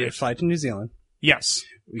find that We need footage. to fly to New Zealand. Yes.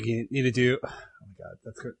 We need to do... Oh my god,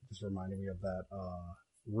 that's just reminding me of that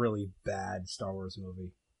really bad Star Wars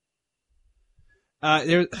movie.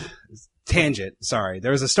 Tangent, sorry.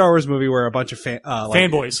 There was a Star Wars movie where a bunch of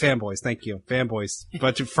fanboys, thank you. Fanboys. A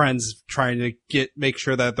bunch of friends trying to make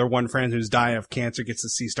sure that their one friend who's dying of cancer gets to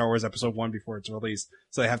see Star Wars Episode 1 before it's released.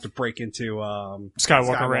 So they have to break into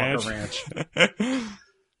Skywalker Ranch.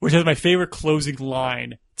 Which has my favorite closing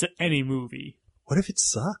line to any movie. What if it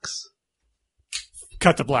sucks?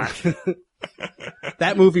 Cut to black.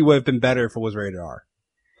 That movie would have been better if it was rated R.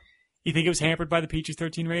 You think it was hampered by the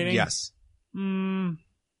PG-13 rating? Yes.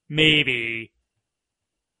 Maybe.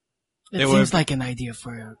 It seems like an idea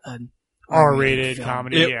for an R-rated film.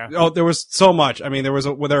 comedy, yeah. Oh, there was so much. I mean,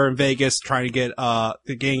 when they were in Vegas trying to get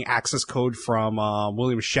getting access code from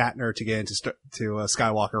William Shatner to get into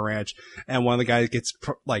Skywalker Ranch, and one of the guys gets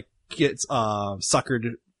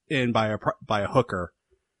suckered in by a hooker.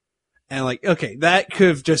 And like, okay, that could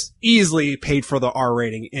have just easily paid for the R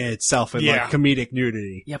rating in itself and like comedic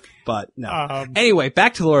nudity. Yep. But no. Anyway,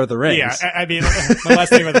 back to Lord of the Rings. Yeah, I mean, my last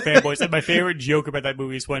thing about the fanboys, my favorite joke about that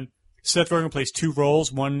movie is when Seth Rogen plays two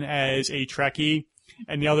roles, one as a Trekkie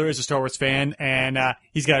and the other as a Star Wars fan, and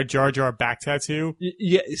he's got a Jar Jar back tattoo.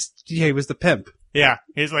 Yeah, he was the pimp. Yeah,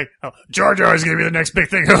 he's like, oh, Jar Jar is going to be the next big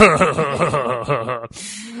thing.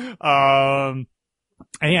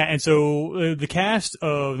 And so the cast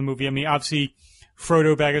of the movie, I mean, obviously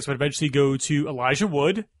Frodo Baggins would eventually go to Elijah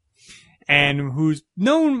Wood, and who's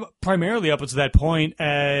known primarily up until that point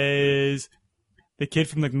as the kid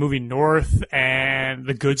from the movie North and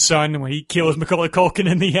The Good Son, when he kills Macaulay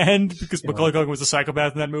Culkin in the end, because Macaulay Culkin was a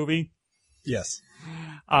psychopath in that movie. Yes.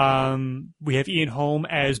 We have Ian Holm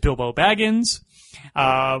as Bilbo Baggins.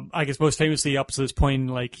 I guess most famously up to this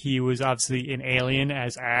point, like, he was obviously in Alien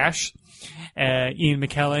as Ash. Ian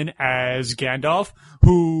McKellen as Gandalf,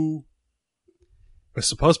 who was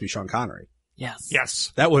supposed to be Sean Connery.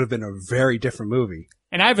 Yes. That would have been a very different movie.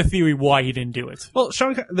 And I have a theory why he didn't do it. Well,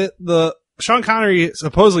 Sean Connery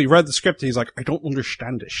supposedly read the script and he's like, I don't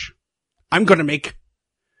understand this. I'm gonna make,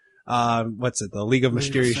 The League of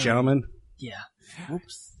Mysterious Gentlemen? Yeah.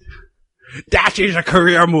 Oops. That is a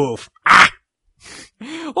career move. Ah!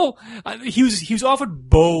 Well, he was offered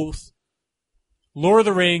both Lord of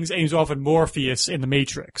the Rings, and he was offered Morpheus in The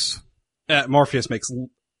Matrix. Morpheus makes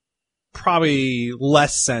probably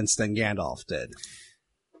less sense than Gandalf did.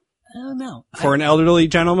 I don't know. For an elderly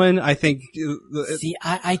gentleman, I think... See,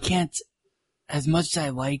 I can't... As much as I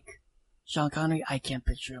like Sean Connery, I can't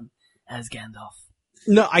picture him as Gandalf.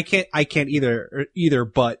 No, I can't either,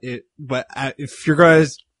 but if you're gonna...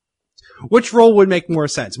 Which role would make more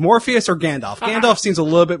sense? Morpheus or Gandalf? Gandalf seems a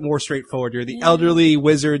little bit more straightforward. You're the elderly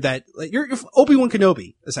wizard that, like, you're Obi-Wan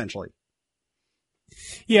Kenobi, essentially.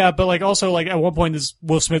 Yeah, but like also like at one point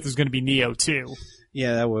Will Smith is going to be Neo too.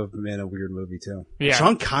 Yeah, that would have been a weird movie too. Yeah.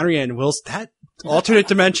 Sean Connery and that alternate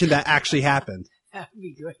dimension that actually happened. That'd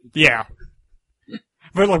be great. Yeah.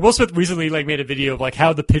 But like Will Smith recently like made a video of like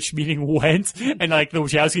how the pitch meeting went, and like the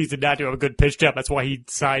Wachowskis did not do a good pitch job. That's why he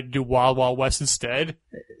decided to do Wild Wild West instead.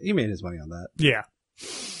 He made his money on that. Yeah.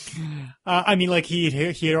 I mean, like he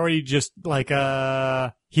had already just like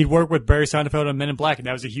he'd worked with Barry Sonnenfeld on Men in Black, and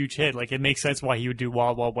that was a huge hit. Like it makes sense why he would do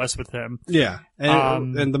Wild Wild West with him. Yeah,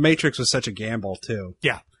 and The Matrix was such a gamble too.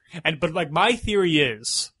 Yeah, but like my theory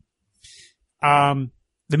is, The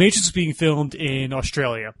Matrix was being filmed in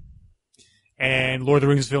Australia, and Lord of the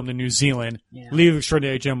Rings was filmed in New Zealand. Yeah. League of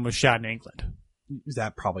Extraordinary Gentlemen was shot in England.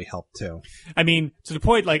 That probably helped too. I mean, to the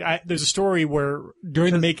point, like there's a story where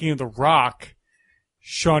during the making of The Rock,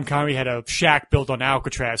 Sean Connery had a shack built on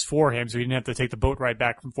Alcatraz for him, so he didn't have to take the boat ride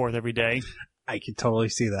back and forth every day. I could totally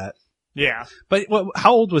see that. Yeah. But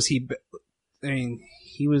how old was he? I mean,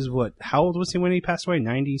 he was what? How old was he when he passed away?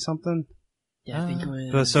 90 something. Yeah, I think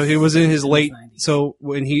it was. So he was in his late. 90s. So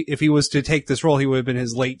if he was to take this role, he would have been in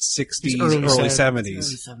his late 60s, early 70s.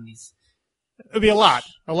 Early 70s. It'd be a lot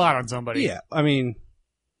on somebody. Yeah, I mean,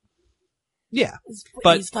 yeah, He's,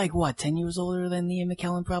 But- he's like, what, 10 years older than Ian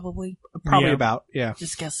McKellen, probably? probably Yeah. about, yeah.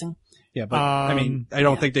 Just guessing. Yeah, but I mean, I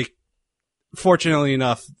don't yeah. think fortunately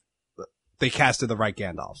enough, they casted the right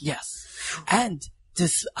Gandalf. Yes. And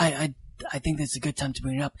I think this is a good time to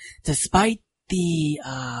bring it up. Despite the,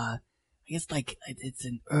 I guess like it's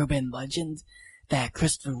an urban legend that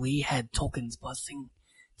Christopher Lee had Tolkien's blessing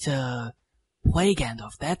to play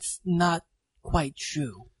Gandalf. That's not quite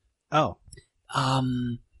true. Oh,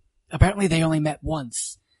 Apparently they only met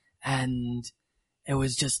once, and it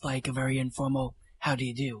was just like a very informal, how do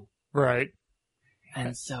you do? Right.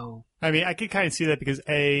 And so, I mean, I could kind of see that because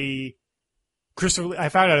Christopher Lee, I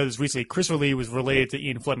found out this recently. Christopher Lee was related to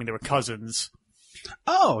Ian Fleming. They were cousins.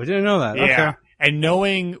 oh, I didn't know that. Yeah. Okay. And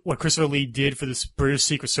knowing what Christopher Lee did for the British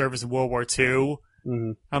Secret Service in World War II,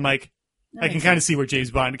 Mhm. I'm like, I can kind of see where James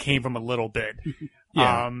Bond came from a little bit.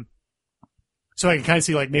 Yeah. So I can kind of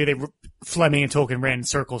see like maybe Fleming and Tolkien ran in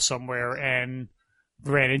circles somewhere and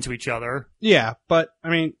ran into each other. Yeah, but I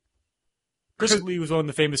mean, Christopher Lee was one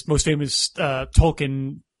of the most famous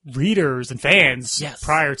Tolkien readers and fans Yes.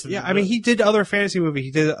 prior to yeah, I mean, he did other fantasy movies.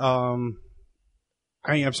 He did, I mean,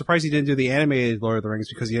 I'm surprised he didn't do the animated Lord of the Rings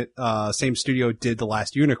because he, same studio did The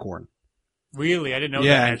Last Unicorn. Really? I didn't know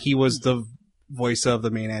Yeah, that. and he was the voice of the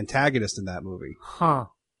main antagonist in that movie. Huh.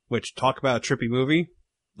 Which, talk about a trippy movie.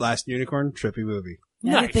 Last Unicorn, trippy movie.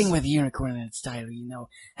 Nice. anything with unicorn in its title,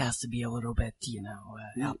 has to be a little bit,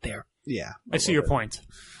 out there. Yeah. I see your point.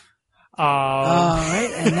 Alright,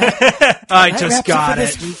 and that, I that just wraps it got for it.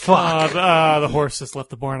 this week. Fuck. The horse just left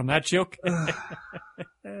the barn on that joke.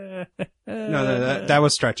 No, that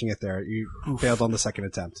was stretching it there. You failed on the second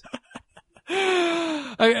attempt.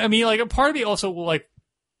 I mean, like, a part of me also, like,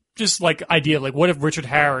 just, like, idea, like, what if Richard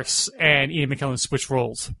Harris and Ian McKellen switched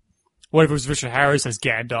roles? What if it was Richard Harris as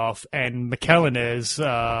Gandalf and McKellen as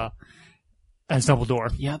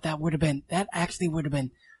Dumbledore? Yeah, that actually would have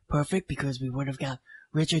been perfect because we would have got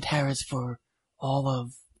Richard Harris for all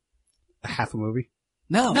of, Half a movie.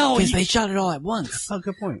 no, because they shot it all at once. Oh,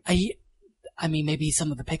 good point. I mean, maybe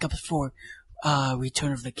some of the pickups for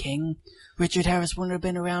Return of the King, Richard Harris wouldn't have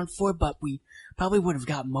been around for, but we probably would have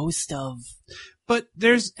got most of But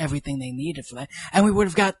there's, everything they needed for that, and we would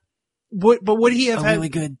have got but would he have a had? really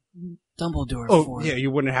good Dumbledore. Oh, for yeah,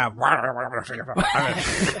 you wouldn't have. I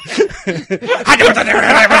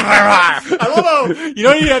love how you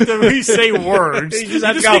don't even have to really say words. You just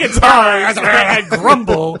have to sing go, guitars and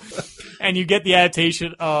grumble, and you get the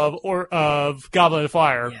adaptation of Goblet of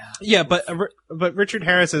Fire. Yeah. Yeah, but Richard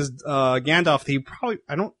Harris as Gandalf,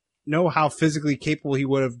 I don't know how physically capable he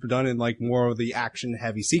would have done in like more of the action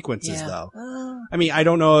heavy sequences Yeah. though. I mean, I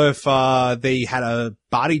don't know if they had a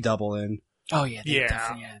body double in. Oh yeah. They Yeah.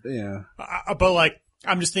 definitely had. Yeah. But like,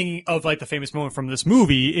 I'm just thinking of like the famous moment from this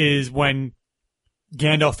movie is when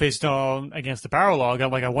Gandalf faced on against the Barrowlog.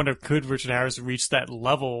 I'm like, I wonder, could Richard Harris reach that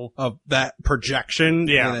level? Of that projection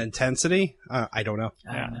Yeah. and intensity? I don't know.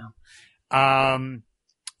 I don't know.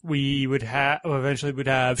 We would eventually would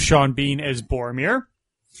have Sean Bean as Boromir.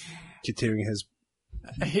 Continuing his.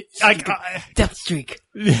 Death streak.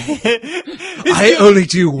 I only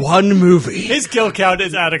do one movie. His kill count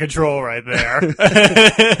is out of control right there.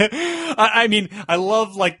 I mean, I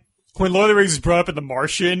love, like, when Lord of the Rings is brought up in The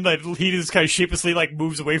Martian, like, he just kind of shapelessly, like,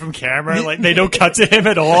 moves away from camera, like, they don't cut to him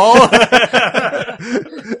at all.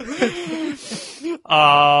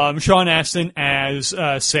 Sean Astin as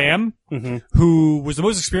Sam, who was the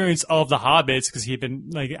most experienced of the Hobbits, because he'd been,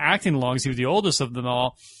 like, acting long, as he was the oldest of them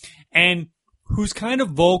all, and who's kind of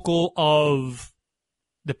vocal of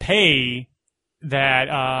the pay that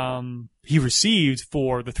he received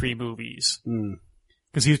for the 3 movies.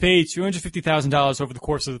 Because he was paid $250,000 over the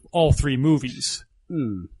course of all 3 movies.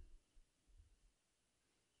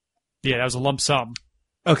 Yeah, that was a lump sum.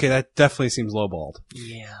 Okay, that definitely seems lowballed.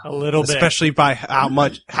 Yeah. A little bit. Especially by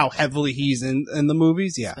how heavily he's in the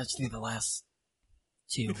movies, yeah. Especially the last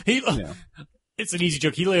two. Yeah. It's an easy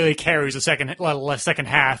joke. He literally carries the second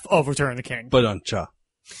half of Return of the King. But uncha.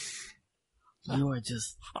 You are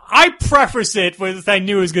just... I preface it with I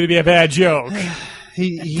knew it was going to be a bad joke.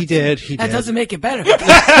 He did. That doesn't make it better.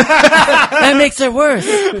 That makes it worse.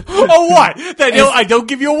 Oh, what? That I don't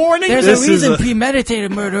give you a warning? There's This a is reason a-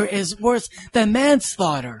 premeditated murder is worse than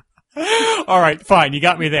manslaughter. All right, fine. You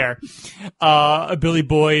got me there. Billy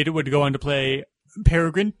Boyd would go on to play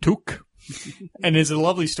Peregrine Took. And there's a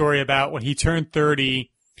lovely story about when he turned 30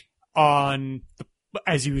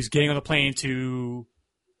 as he was getting on the plane to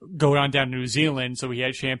go down to New Zealand. So he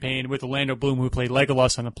had champagne with Orlando Bloom, who played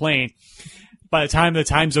Legolas on the plane. By the time the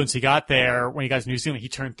time zones he got there, when he got to New Zealand, he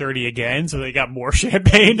turned 30 again, so they got more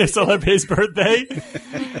champagne to celebrate his birthday.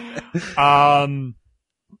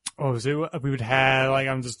 What was it? We would have,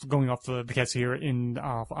 I'm just going off the cast here in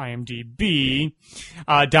IMDb.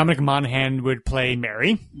 Dominic Monaghan would play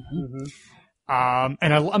Mary. Mm-hmm.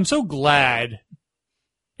 And I'm so glad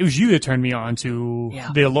it was you that turned me on to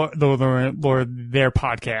their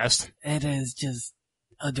podcast. It is just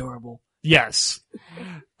adorable. Yes.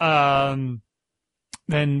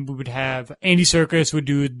 Then we would have Andy Serkis would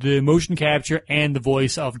do the motion capture and the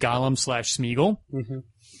voice of Gollum / Smeagol. Mm-hmm.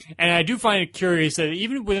 And I do find it curious that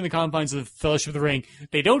even within the confines of the Fellowship of the Ring,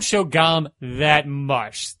 they don't show Gollum that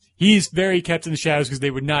much. He's very kept in the shadows because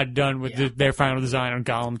they were not done with their final design on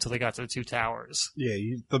Gollum until they got to the Two Towers.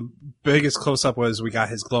 Yeah, the biggest close-up was we got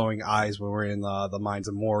his glowing eyes when we're in the Mines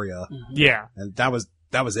of Moria. Mm-hmm. Yeah. And that was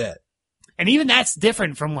it. And even that's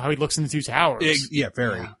different from how he looks in the Two Towers. Yeah,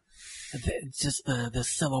 very. Yeah. It's just the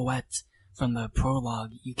silhouette from the prologue.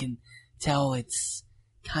 You can tell it's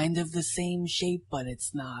kind of the same shape, but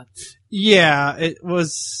it's not. Yeah, it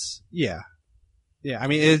was. Yeah. I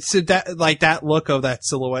mean, it's that look of that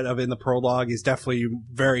silhouette of in the prologue is definitely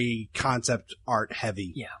very concept art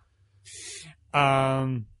heavy. Yeah.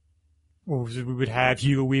 What was it? We would have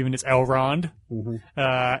Hugo Weaving as Elrond. Mm-hmm.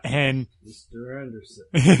 And Mr.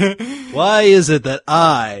 Anderson. Why is it that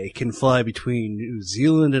I can fly between New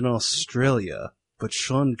Zealand and Australia, but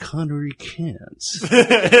Sean Connery can't?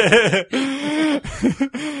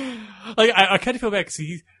 I kind of feel bad because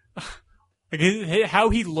he's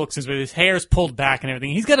how he looks is with his hair's pulled back and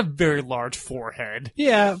everything. He's got a very large forehead.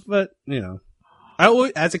 Yeah, but I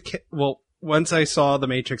always, as a kid, once I saw The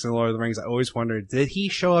Matrix and Lord of the Rings, I always wondered, did he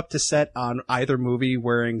show up to set on either movie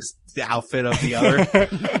wearing the outfit of the other?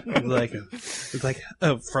 It's like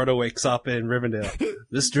Frodo wakes up in Rivendell.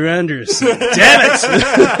 Mr. Anderson. Damn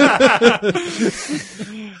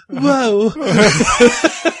it! Whoa.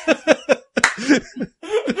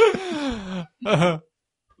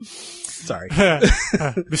 Sorry.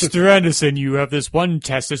 Mr. Anderson, you have this one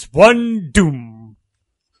test, this one doom.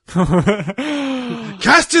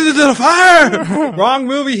 Cast it into the fire! Wrong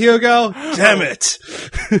movie, Hugo. Damn it.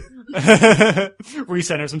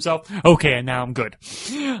 Recenters himself. Okay, and now I'm good.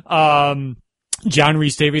 John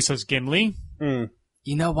Rhys Davies as Gimli. Mm.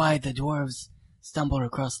 You know why the dwarves stumbled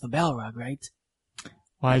across the Balrog, right?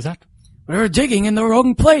 Why is that? We were digging in the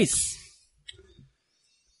wrong place.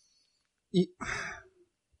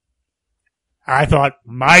 I thought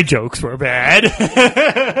my jokes were bad.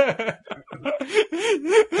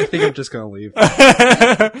 I think I'm just gonna leave.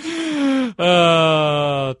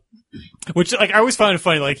 Which, I always find it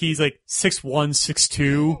funny, he's 6'1",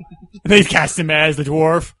 6'2", and they cast him as the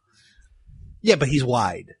dwarf. Yeah, but he's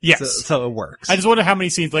wide. Yes. So it works. I just wonder how many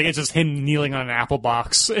scenes, it's just him kneeling on an apple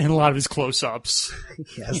box in a lot of his close-ups.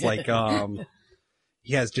 He has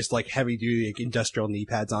he has just heavy duty industrial knee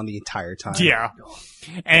pads on the entire time. Yeah.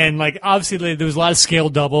 And obviously there was a lot of scale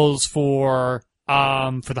doubles for the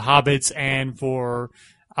Hobbits and for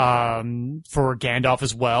Gandalf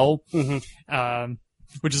as well. Mm-hmm.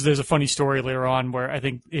 There's a funny story later on where I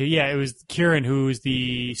think, it was Kieran who's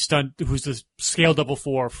the scale double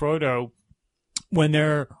for Frodo when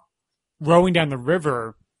they're rowing down the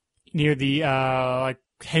river near the,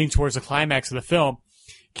 heading towards the climax of the film.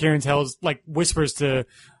 Kieran whispers to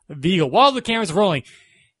Viggo while the camera's rolling,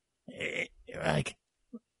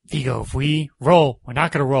 Viggo, if we roll, we're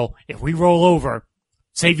not gonna roll. If we roll over,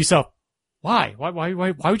 save yourself. Why?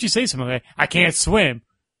 Why would you say something like that? I can't swim.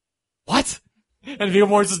 What? And Viggo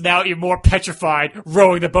Mortensen's now even more petrified,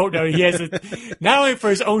 rowing the boat now. He has it, not only for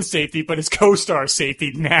his own safety, but his co-star's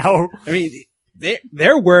safety now. I mean,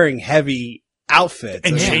 they're wearing heavy outfits.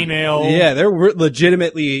 And chainmail. Yeah, they're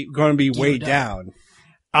legitimately going to be weighed down.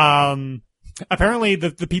 Apparently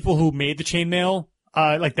the people who made the chainmail,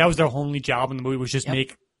 that was their only job in the movie was just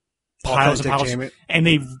make piles and piles. Chainmail. And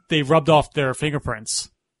they rubbed off their fingerprints.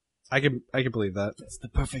 I can believe that. It's the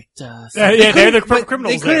perfect. They're the perfect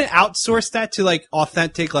criminals. They couldn't outsource that to like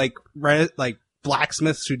authentic like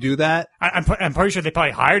blacksmiths who do that. I'm pretty sure they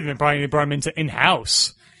probably hired them and probably brought them into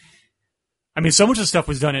in-house. I mean, so much of the stuff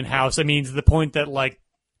was done in-house. I mean, to the point that like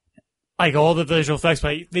all the visual effects,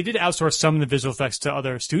 but they did outsource some of the visual effects to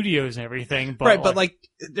other studios and everything. But right, but like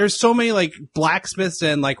there's so many like blacksmiths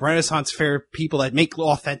and like Renaissance fair people that make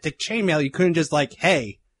authentic chainmail. You couldn't just like,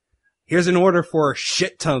 hey, here's an order for a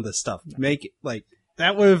shit ton of this stuff. Make it like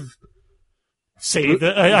that would have saved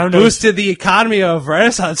I don't know, boosted the economy of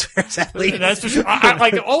Renaissance fairs at least. That's for sure.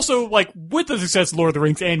 Also with the success of Lord of the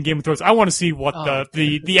Rings and Game of Thrones, I want to see what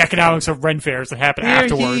the economics of Ren fairs that happen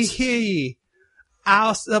afterwards. Hear ye.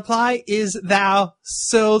 Our supply is thou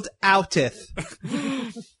sold outeth.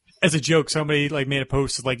 As a joke, somebody like made a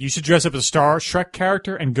post like you should dress up as a Star Trek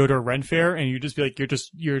character and go to a Ren fair, and you just be like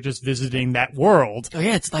you're just visiting that world. Oh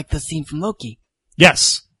yeah, it's like the scene from Loki.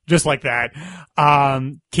 Yes, just like that.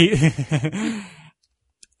 And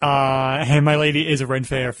my lady is a Ren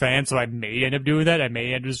fair fan, so I may end up doing that. I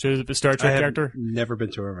may end up just dress up as a Star Trek character. Never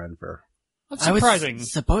been to a Ren fair. That's surprising. I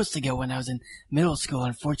was supposed to go when I was in middle school.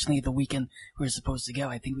 Unfortunately, the weekend we were supposed to go,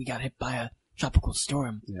 I think we got hit by a tropical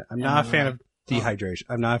storm. Yeah, I'm not a fan of dehydration.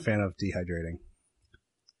 I'm not a fan of dehydrating.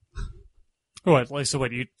 What? So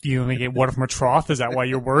what? You only get water from a trough? Is that why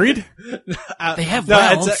you're worried? They have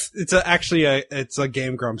wells. It's actually a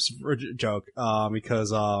Game Grumps joke.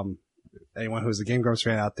 Because anyone who's a Game Grumps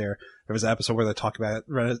fan out there was an episode where they talk about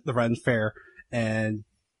the Ren Fair, and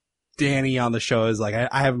Danny on the show is like,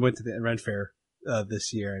 I haven't went to the Ren Fair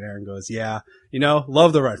this year, and Aaron goes, yeah,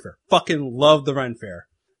 love the Ren Fair, fucking love the Ren Fair.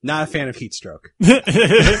 Not a fan of heat stroke.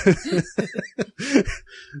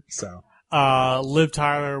 So, Liv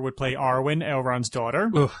Tyler would play Arwen, Elrond's daughter.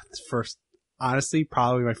 Ooh, honestly,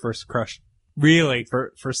 probably my first crush. Really?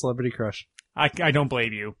 First celebrity crush. I don't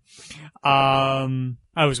blame you. We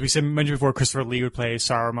mentioned before, Christopher Lee would play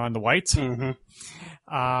Saruman the White.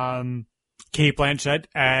 Mm-hmm. Kate Blanchett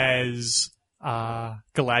as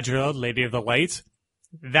Galadriel, Lady of the Light.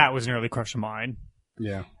 That was an early crush of mine.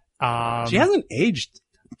 Yeah. She hasn't aged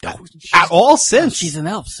at all since. She's an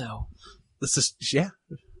elf, so this is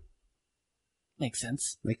makes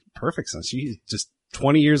sense. Makes perfect sense. She just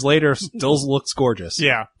 20 years later still looks gorgeous.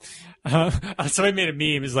 Yeah. Somebody made a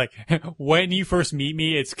meme. It's like, when you first meet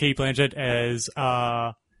me, it's Kate Blanchett as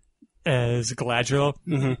Galadriel,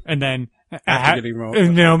 mm-hmm. and then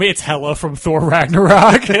it's Hela from Thor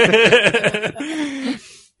Ragnarok.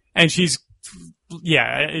 And she's,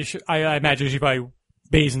 I imagine she probably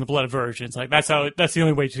bathes in the blood of virgins. Like that's the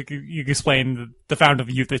only way you can explain the fountain of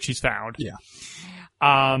youth that she's found. Yeah.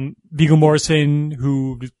 Viggo Mortensen,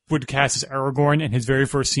 who would cast as Aragorn, and his very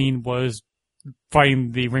first scene was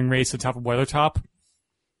fighting the ring race at the top of Weathertop.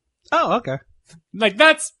 Oh, okay. Like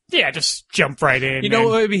just jump right in. You know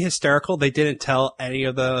what would be hysterical? They didn't tell any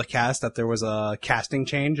of the cast that there was a casting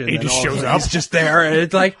change, and he just shows up. He's just there, and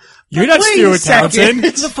it's like, you're not Stuart Townsend.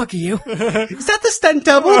 Who the fuck are you? Is that the stunt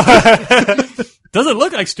double? Doesn't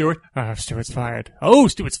look like Stuart. Stuart's fired. Oh,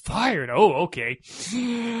 Stuart's fired. Oh, okay.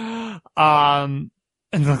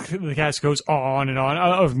 And the cast goes on and on.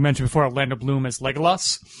 I've mentioned before Orlando Bloom as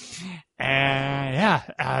Legolas. And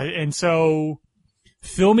and so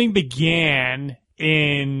filming began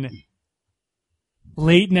in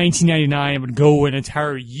late 1999 and would go an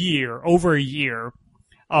entire year, over a year,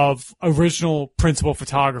 of original principal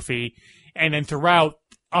photography. And then throughout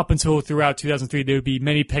 2003, there would be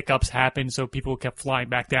many pickups happen, so people kept flying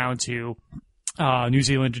back down to New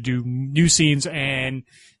Zealand to do new scenes and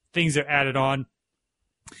things that added on.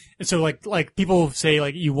 And so, like people say,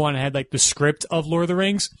 like, you want to have like the script of Lord of the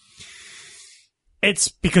Rings. It's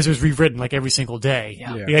because it was rewritten like every single day.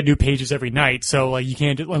 Yeah. You had new pages every night, so like you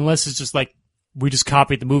can't unless it's just like we just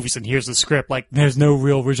copied the movies and here's the script. Like there's no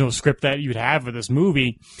real original script that you'd have for this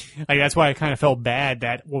movie. Like that's why I kind of felt bad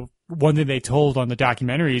that one thing they told on the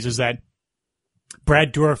documentaries is that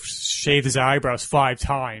Brad Dourif shaved his eyebrows 5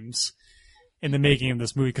 times in the making of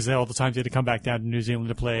this movie because all the times he had to come back down to New Zealand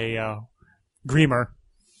to play Grimmer.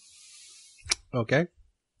 Okay.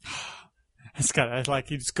 It's kind of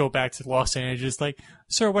like you just go back to Los Angeles, like,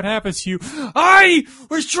 sir, what happens to you? I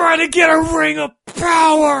was trying to get a ring of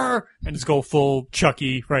power! And just go full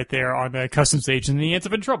Chucky right there on the customs agent, and he ends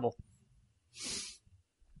up in trouble.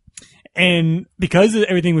 And because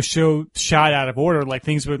everything was shot out of order, like,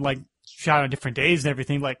 things were, like, shot on different days and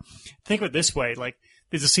everything, like, think of it this way, like,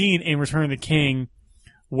 there's a scene in Return of the King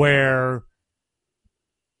where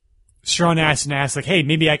Sean Astin asks, like, hey,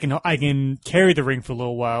 maybe I can carry the ring for a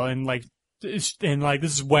little while, and, like, this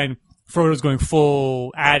is when Frodo's going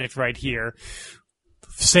full addict right here.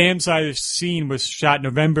 Sam's side of the scene was shot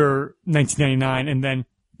November 1999, and then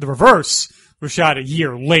the reverse was shot a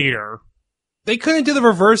year later. They couldn't do the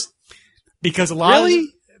reverse. Because a lot Really?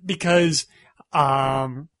 Because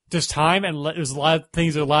there's time, and there's a lot of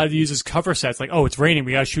things that a lot of use as cover sets. Like, oh, it's raining,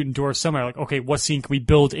 we gotta shoot indoors somewhere. Like, okay, what scene can we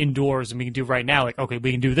build indoors and we can do right now? Like, okay,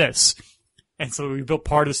 we can do this. And so we built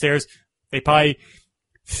part of the stairs. They probably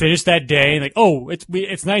finished that day and like, oh,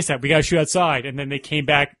 it's nice that we gotta shoot outside. And then they came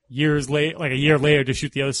back years late, like a year later, to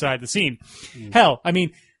shoot the other side of the scene. Hell, I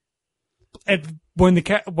mean,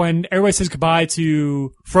 when everybody says goodbye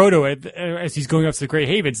to Frodo as he's going up to the Grey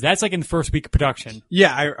Havens, that's like in the first week of production.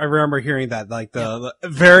 Yeah, I remember hearing that. Like the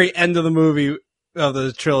very end of the movie of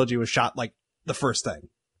the trilogy was shot like the first thing.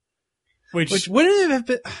 Which wouldn't it have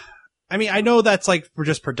been? I mean, I know that's like for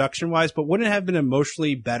just production wise, but wouldn't it have been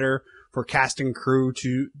emotionally better for cast and crew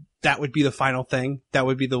that would be the final thing? That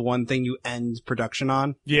would be the one thing you end production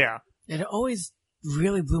on? Yeah. It always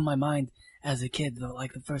really blew my mind as a kid, though,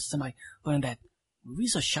 like the first time I learned that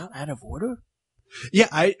movies are shot out of order.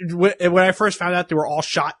 Yeah, when I first found out they were all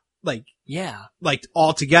shot like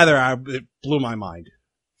all together, it blew my mind.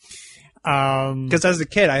 Because as a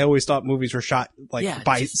kid, I always thought movies were shot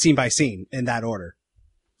scene by scene in that order.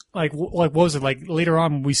 Like what was it? Like later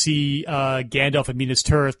on, when we see Gandalf and Minas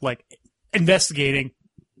Tirith like investigating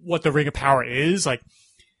what the Ring of Power is, like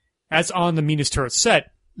that's on the Minas Tirith set.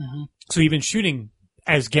 Mm-hmm. So he's been shooting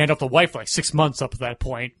as Gandalf the White for like 6 months up to that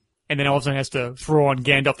point, and then all of a sudden has to throw on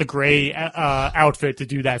Gandalf the Grey outfit to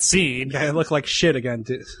do that scene. Yeah, it looked like shit again.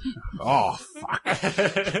 Oh fuck.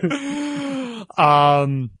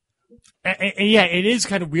 And yeah, it is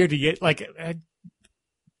kind of weird to get like.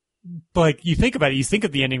 But like, you think about it, you think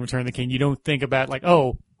of the ending Return of the King, you don't think about like,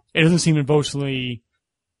 oh, it doesn't seem emotionally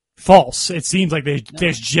false. It seems like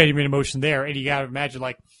there's genuine emotion there, and you gotta imagine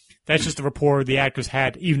like that's just the rapport the actors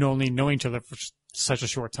had, even only knowing each other for such a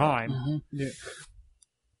short time. Mm-hmm. Yeah.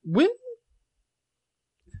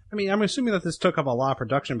 I'm assuming that this took up a lot of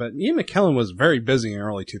production, but Ian McKellen was very busy in the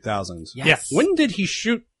early 2000s. Yes. When did he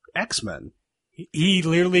shoot X-Men? He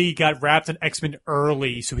literally got wrapped in X-Men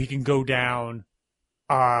early so he can go down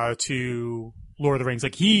to Lord of the Rings.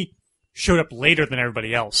 Like, he showed up later than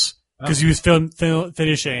everybody else because he was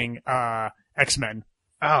finishing X-Men.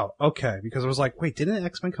 Oh, okay. Because I was like, wait, didn't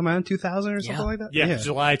X-Men come out in 2000 or something like that? Yeah,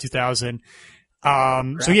 July 2000.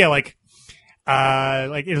 So yeah, like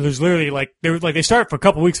it was literally like they started for a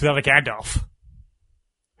couple weeks without a Gandalf.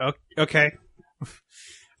 Okay.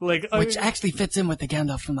 Like, which actually fits in with the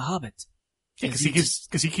Gandalf from The Hobbit. Because he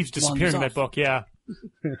keeps disappearing in that book. Yeah.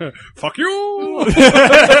 Fuck you!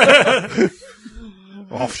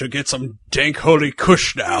 Off to get some dank holy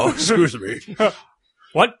kush now. Excuse me.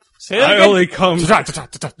 What? Say that I again? I only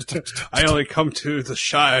come to the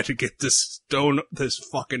Shire to get this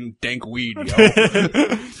fucking dank weed, yo.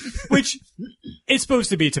 Which is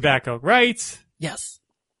supposed to be tobacco, right? Yes.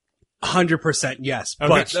 100% yes.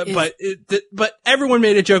 Okay. But everyone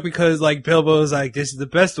made a joke because like Bilbo's like, this is the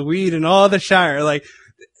best weed in all the Shire. Like,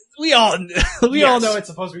 we all know it's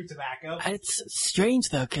supposed to be tobacco. It's strange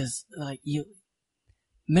though, cause like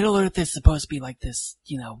Middle Earth is supposed to be like this,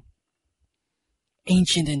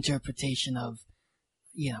 ancient interpretation of,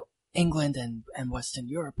 England and Western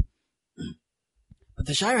Europe. But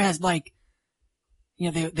the Shire has like,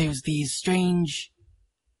 there's these strange,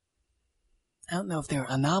 I don't know if they're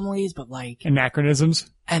anomalies, but like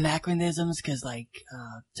Anachronisms, cause like,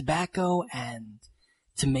 tobacco and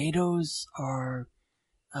tomatoes are,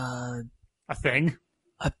 a thing.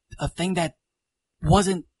 A thing that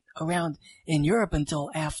wasn't around in Europe until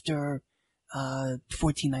after,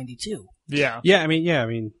 1492. Yeah. Yeah, I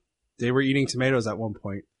mean, they were eating tomatoes at one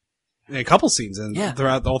point. In a couple scenes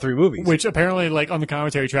throughout all three movies. Which apparently, like, on the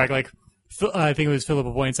commentary track, like, I think it was Philip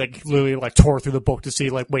Points, like, literally, like, tore through the book to see,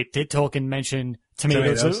 like, wait, did Tolkien mention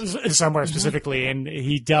tomatoes? Somewhere specifically? And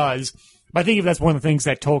he does. But I think if that's one of the things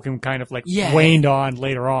that Tolkien kind of, like, waned on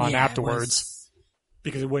later on afterwards.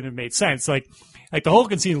 Because it wouldn't have made sense. Like the whole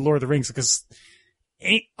conceit of Lord of the Rings, because,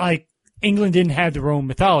 like, England didn't have their own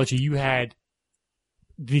mythology. You had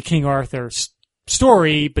the King Arthur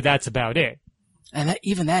story, but that's about it. And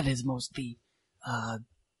even that is mostly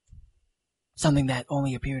something that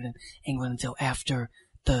only appeared in England until after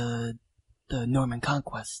the Norman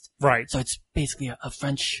conquest. Right. So it's basically a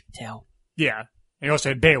French tale. Yeah. And you also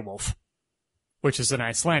had Beowulf, which is an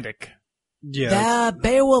Icelandic. Yeah.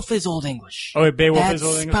 Beowulf is Old English. Oh, Beowulf is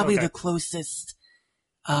Old English? That's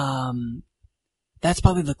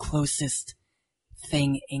probably the closest,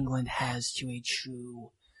 thing England has to a true,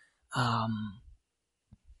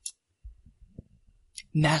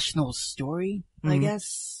 national story, I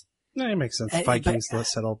guess. No, it makes sense. Vikings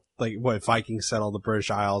settled, Vikings settled the British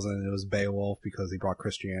Isles, and it was Beowulf because he brought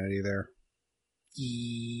Christianity there.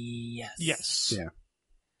 Yes. Yes. Yeah.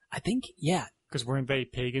 I think, yeah. Because weren't they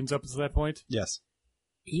pagans up to that point? Yes.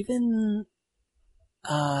 Even,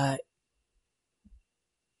 I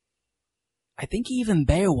think even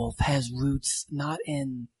Beowulf has roots not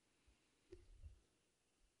in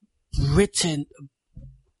Britain.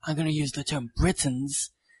 I'm going to use the term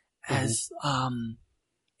Britons as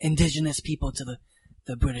indigenous people to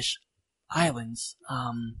the British Islands.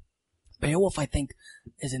 Beowulf, I think,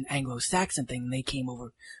 is an Anglo-Saxon thing. They came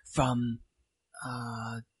over from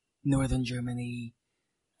northern Germany,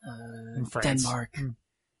 Denmark,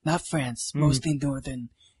 not France, mostly northern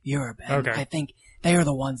Europe. And I think they are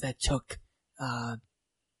the ones that took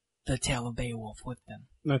the tale of Beowulf with them.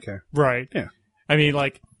 Okay. Right. Yeah. I mean,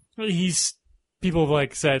 people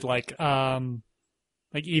have said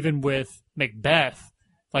even with Macbeth,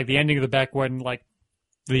 the ending of the Beck when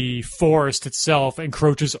the forest itself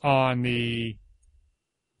encroaches on the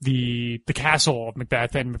castle of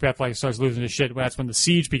Macbeth, and Macbeth starts losing his shit. That's when the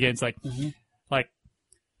siege begins.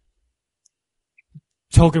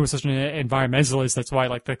 Tolkien was such an environmentalist. That's why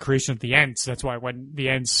the creation of the Ents. That's why when the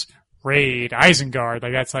Ents raid Isengard,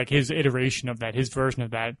 that's his iteration of that, his version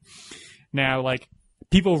of that. Now,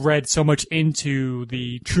 people read so much into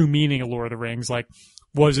the true meaning of Lord of the Rings.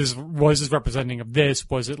 Was this representing of this?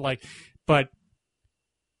 Was it but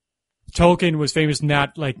Tolkien was famous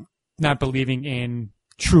not believing in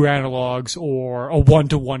true analogs or a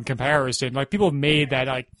one-to-one comparison. People have made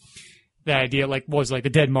that that idea was the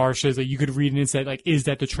dead marshes that you could read and say is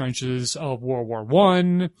that the trenches of World War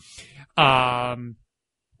I?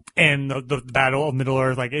 And the Battle of Middle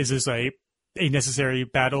Earth, is this a necessary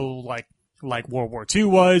battle like World War II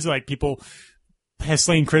was? People has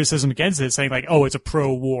slain criticism against it, saying oh, it's a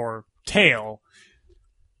pro-war tale.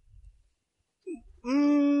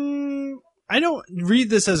 I don't read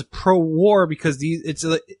this as pro-war because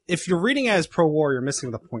if you're reading it as pro-war, you're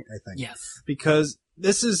missing the point, I think. Yes. Because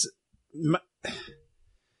this is,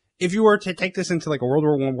 if you were to take this into a World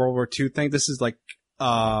War I, World War II thing, this is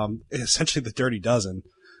essentially the Dirty Dozen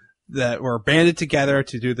that were banded together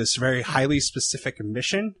to do this very highly specific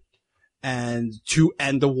mission and to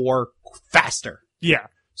end the war faster. Yeah.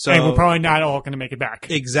 So, and we're probably not all going to make it back.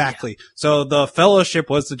 Exactly. Yeah. So the Fellowship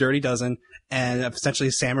was the Dirty Dozen, and essentially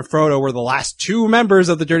Sam and Frodo were the last two members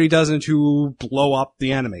of the Dirty Dozen to blow up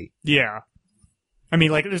the enemy. Yeah. I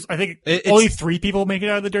mean, I think only 3 people make it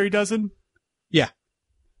out of the Dirty Dozen. Yeah.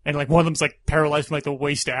 And one of them's paralyzed from the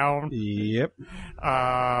waist down. Yep.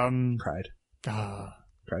 Pride.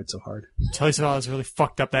 Cried so hard. Telly Savalas really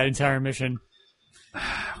fucked up that entire mission.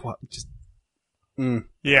 What? Just.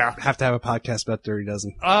 Yeah. Have to have a podcast about Dirty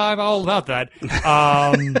Dozen. I'm all about that.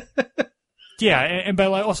 Yeah,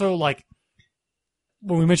 but also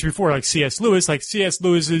when we mentioned before, C.S. Lewis, C.S.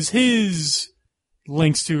 Lewis's his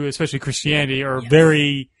links to especially Christianity are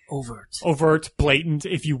very overt, blatant,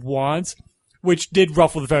 if you want, which did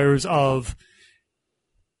ruffle the feathers of,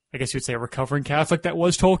 I guess you would say, a recovering Catholic that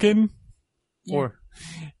was Tolkien. Yeah. Or,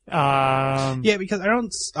 yeah, because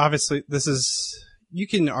obviously you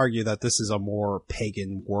can argue that this is a more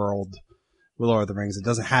pagan world with Lord of the Rings. It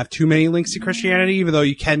doesn't have too many links to Christianity, even though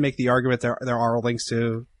you can make the argument there are links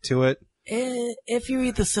to it. If you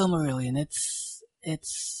read the Silmarillion,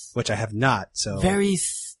 it's which I have not, so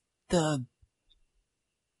the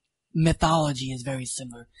mythology is very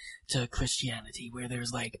similar to Christianity, where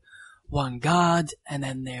there's one god, and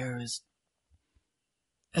then there's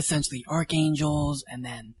essentially archangels, and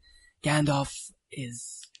then Gandalf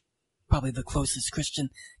is probably the closest Christian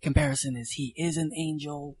comparison is he is an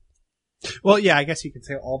angel. Well, yeah, I guess you could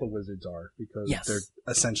say all the wizards are because they're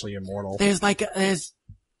essentially immortal. There's there's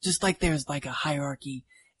a hierarchy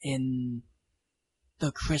in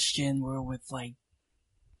the Christian world with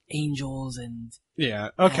angels and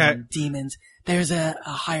and demons. There's a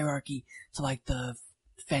hierarchy to the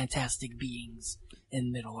fantastic beings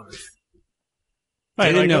in Middle Earth.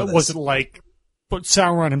 Right, was it but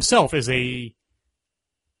Sauron himself is a...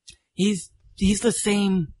 He's the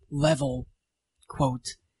same level,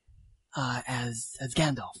 quote, as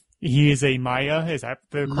Gandalf. He is a Maya, is that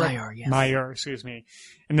the correct? Maiar, yes. Maiar, excuse me.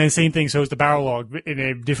 And then same thing, so is the Balrog in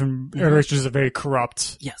a different, it's just a very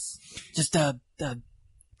corrupt. Yes. Just a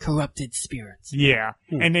corrupted spirit. Yeah.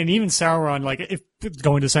 And then even Sauron, if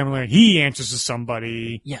going to Silmarillion, he answers to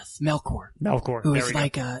somebody. Yes, Melkor. Who is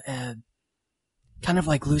a kind of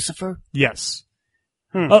like Lucifer. Yes.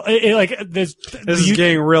 This is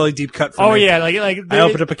getting really deep cut for me. Oh yeah, I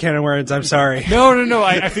opened up a can of worms. I'm sorry. No.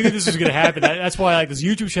 I figured this was going to happen. That's why I like this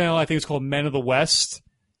YouTube channel. I think it's called Men of the West,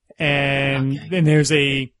 and then there's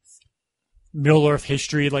a Middle Earth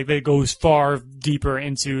history, like that goes far deeper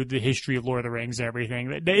into the history of Lord of the Rings and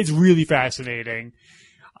everything. It's really fascinating.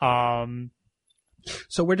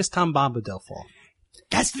 So where does Tom Bombadil fall?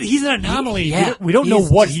 He's an anomaly. Yeah. We don't know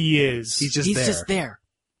what he is. He's He's just there.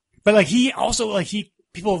 But like he also like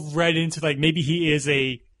people have read into like maybe he is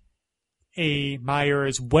a Meyer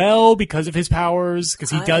as well because of his powers, because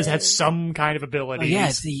he does have some kind of abilities. Oh, yeah,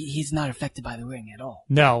 he's not affected by the ring at all.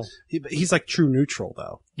 No. He's like true neutral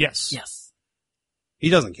though. Yes. Yes. He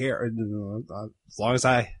doesn't care. As long as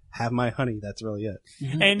I have my honey, that's really it.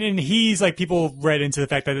 Mm-hmm. And he's like people have read into the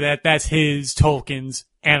fact that's his Tolkien's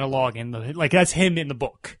analog in the like that's him in the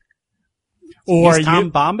book. Or He's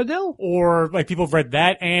Tom Bombadil? Or like people have read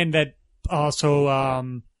that and that also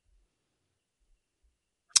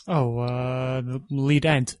the lead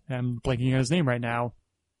ent. I'm blanking on his name right now.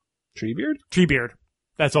 Treebeard? Treebeard.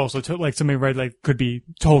 That's also like somebody read like could be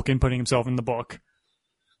Tolkien putting himself in the book.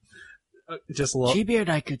 Just a little, Treebeard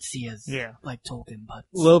I could see as Yeah. like Tolkien, but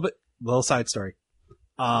little side story.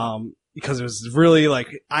 Because it was really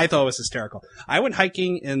like, I thought it was hysterical. I went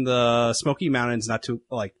hiking in the Smoky Mountains a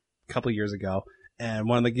couple years ago, and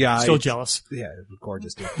one of the guys... Still jealous. Yeah,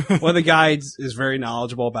 gorgeous dude. One of the guides is very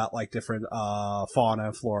knowledgeable about like different, fauna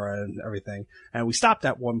and flora and everything. And we stopped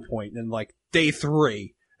at one point and like day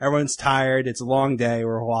 3, everyone's tired, it's a long day,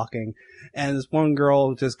 we're walking, and this one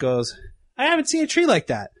girl just goes, I haven't seen a tree like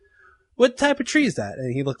that. What type of tree is that?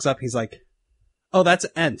 And he looks up, he's like, oh, that's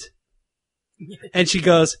an ent. And she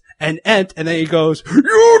goes, an ent, and then he goes,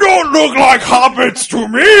 you don't look like hobbits to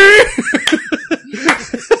me!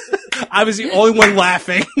 I was the only one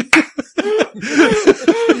laughing.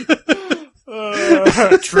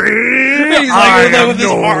 Tree? He's like with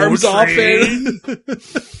his arms off it.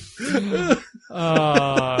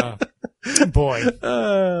 Boy.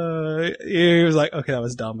 He was like, okay, that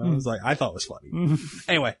was dumb. I was like, I thought it was funny.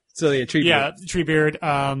 Anyway, so yeah, Treebeard. Yeah, Treebeard.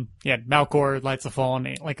 Malcor lights a fallen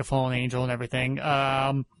angel and everything.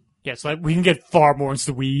 So we can get far more into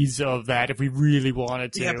the weeds of that if we really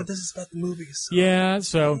wanted to. Yeah, but this is about the movie. So. Yeah,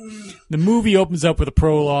 so the movie opens up with a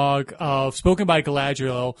prologue spoken by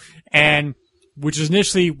Galadriel, and which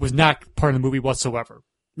initially was not part of the movie whatsoever.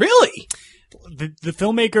 Really? The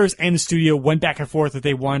filmmakers and the studio went back and forth if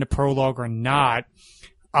they wanted a prologue or not.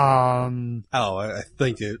 I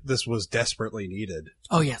think this was desperately needed.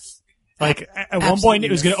 oh yes. Like, at one point,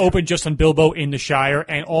 it was going to open just on Bilbo in the Shire,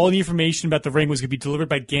 and all the information about the ring was going to be delivered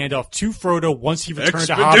by Gandalf to Frodo once he returned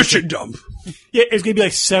to Hobbit. Expedition dump. Yeah, it was going to be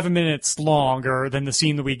like 7 minutes longer than the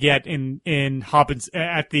scene that we get in Hobbit's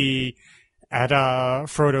at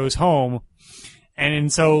Frodo's home.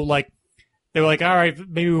 And so, like, they were like, all right,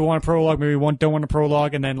 maybe we want a prologue, maybe we don't want a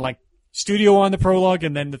prologue, and then, like, studio on the prologue,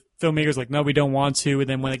 and then the filmmakers like, no, we don't want to. And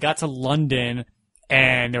then when it got to London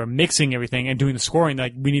and they were mixing everything and doing the scoring,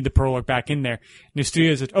 like, we need the prologue back in there. And the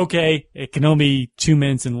studio said, okay, it can only be 2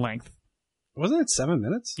 minutes in length. Wasn't it 7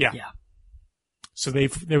 minutes? Yeah. Yeah. So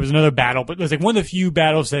there was another battle, but it was like one of the few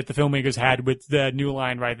battles that the filmmakers had with the New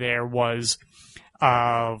Line right there was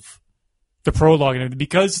of the prologue, and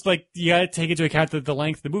because like you got to take into account the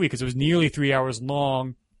length of the movie because it was nearly 3 hours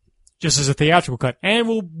long, just as a theatrical cut, and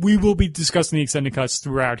we will be discussing the extended cuts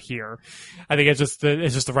throughout here. I think it's just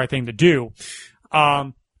the right thing to do.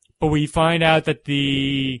 But we find out that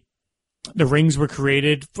the rings were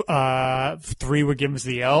created. 3 were given to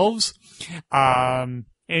the elves, and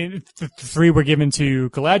the 3 were given to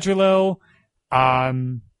Galadriel. I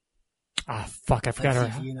forgot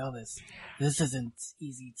her. If you know this. This isn't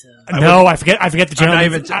easy to... I forget the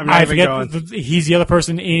gentleman. I forget. He's the other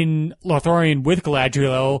person in Lothlorien with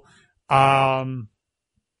Galadriel. Teleborn?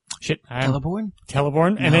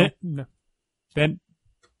 Teleborn, No. and then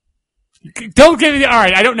don't give me. All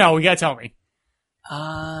right, I don't know. You gotta tell me.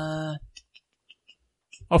 Uh,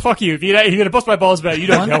 Oh, fuck you! If you're gonna bust my balls about it, you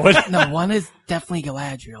don't know it. No, one is definitely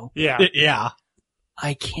Galadriel. Yeah. Yeah.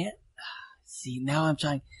 I can't see. Now I'm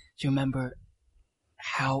trying to remember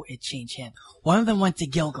how it changed hands. One of them went to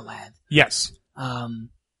Gilgalad, Yes.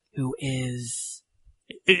 who is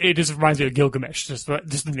It just reminds me of Gilgamesh, just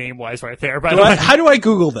the name wise, right there. But How do I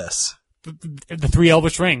Google this? the 3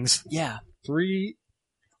 Elvish rings. yeah. 3.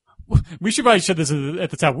 We should probably show this at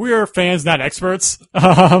the top. We're fans, not experts.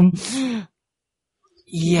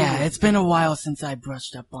 Yeah, it's been a while since I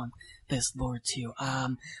brushed up on this lore too.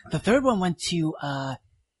 The third one went to,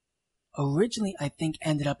 originally I think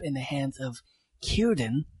ended up in the hands of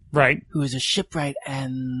Círdan, Right. who is a shipwright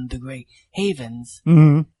in the Grey Havens.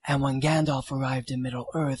 Mm-hmm. And when Gandalf arrived in Middle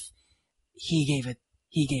Earth, he gave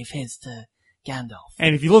his to Gandalf.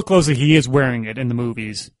 And if you look closely, he is wearing it in the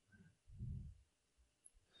movies.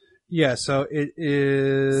 Yeah, so it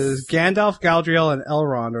is Gandalf, Galadriel, and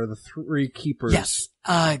Elrond are the three keepers. Yes.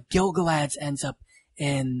 Gil-galad's ends up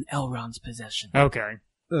in Elrond's possession. Okay.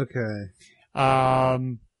 Okay.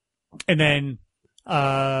 And then,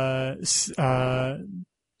 7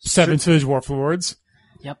 to the Dwarf Lords.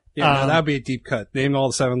 Yep. Yeah, no, that would be a deep cut. Name all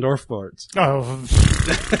the 7 dwarf lords. Oh.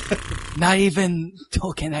 Not even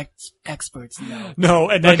Tolkien experts know. No,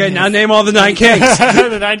 and then... Okay, now name all the 9 kings.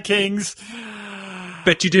 The 9 kings.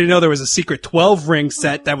 Bet you didn't know there was a secret 12 ring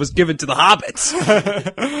set that was given to the hobbits.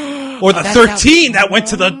 Or the 13 that went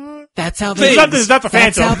to the... That's how they... It's not the That's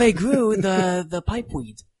Phantom. how they grew the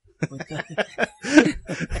pipeweed. With the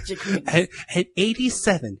magic ring. And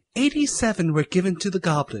 87 were given to the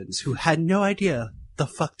goblins who had no idea the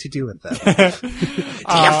fuck to do with them.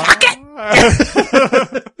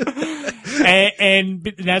 and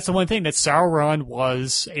that's the one thing, that Sauron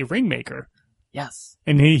was a ring maker. Yes.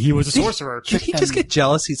 And he was a sorcerer. Did he just get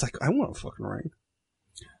jealous? He's like, I want a fucking ring.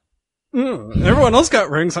 Everyone else got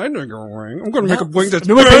rings. I didn't get a ring. I'm going to make a ring that's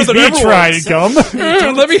No one better pays than me a everyone. try to come.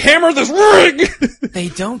 Let me hammer this ring. They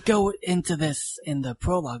don't go into this in the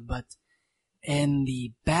prologue, but in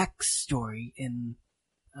the backstory in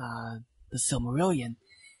the Silmarillion,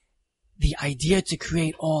 the idea to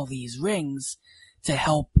create all these rings to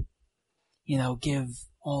help, give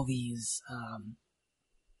all these,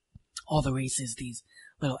 all the races these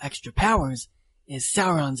little extra powers is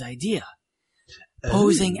Sauron's idea.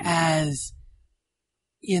 Posing as,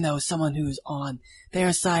 someone who's on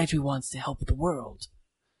their side who wants to help the world.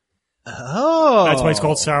 Oh. That's why he's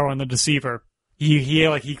called Sauron the Deceiver. He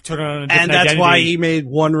took on a different And that's identity. why he made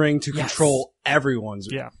one ring to Yes. control everyone's.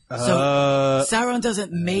 Yeah. So Sauron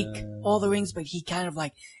doesn't make all the rings, but he kind of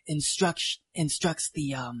instructs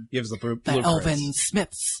the gives the the elven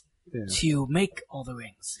smiths to make all the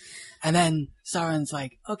rings. And then Sauron's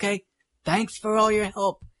like, okay, thanks for all your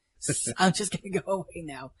help. I'm just gonna go away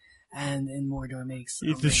now. And in Mordor makes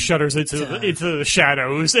He a just ring shudders into to- the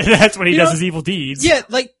shadows, and that's when he does his evil deeds. Yeah,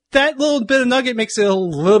 that little bit of nugget makes it a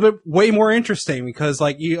little bit way more interesting because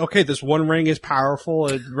this one ring is powerful.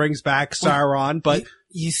 It brings back Sauron, but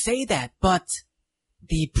You say that, but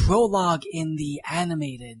the prologue in the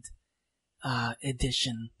animated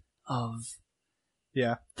edition of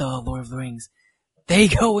yeah. the Lord of the Rings, they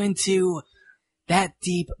go into that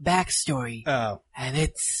deep backstory, Oh. and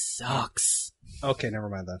it sucks. Okay, never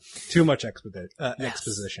mind then. Too much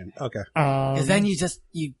exposition. Okay. Because then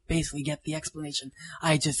you basically get the explanation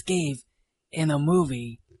I just gave in a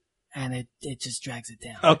movie, and it just drags it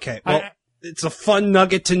down. Okay. Well, it's a fun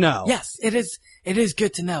nugget to know. Yes, it is. It is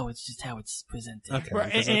good to know. It's just how it's presented. Okay.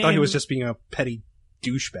 Right, Because I thought he was just being a petty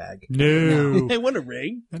douchebag. No. I want a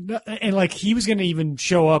ring. And he was going to even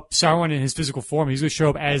show up, Sauron in his physical form, he was going to show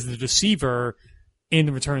up as the Deceiver in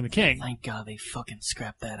the Return of the King. Thank God they fucking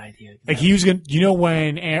scrapped that idea. He was going to,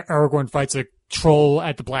 when Aragorn fights a troll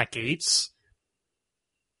at the Black Gates?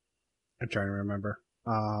 I'm trying to remember.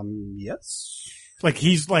 Yes.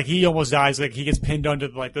 He almost dies, he gets pinned under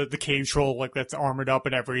the cave troll, that's armored up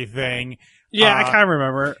and everything. Yeah, I kind of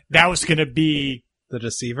remember. That was going to be, The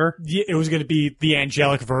Deceiver? it was going to be the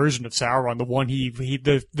angelic version of Sauron, the one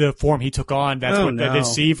the form he took on, that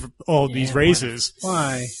deceived all these races.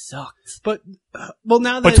 Why? Sucked. But,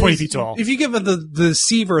 now that But 20 feet tall. If you give it the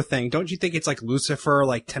Deceiver thing, don't you think it's like Lucifer,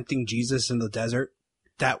 tempting Jesus in the desert?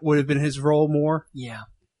 That would have been his role more? Yeah.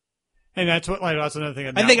 And that's another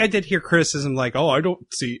thing. I think I did hear criticism I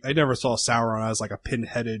never saw Sauron as a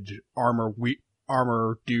pin-headed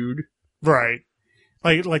armor dude. Right.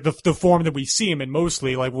 The form that we see him in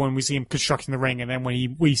mostly, when we see him constructing the ring, and then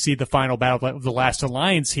when we see the final battle of the Last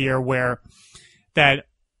Alliance here, where that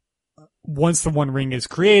once the One Ring is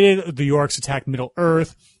created, the Orcs attack Middle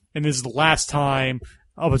Earth, and this is the last time,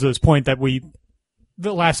 up until this point, that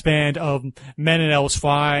the last band of men and elves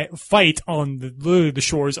fight on the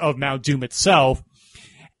shores of Mount Doom itself,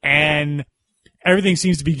 and everything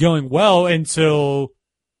seems to be going well until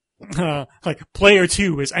player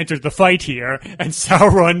 2 has entered the fight here, and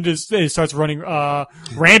Sauron just starts running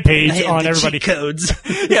rampage on everybody. Cheat codes.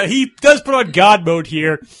 Yeah, he does put on God mode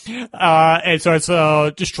here, and starts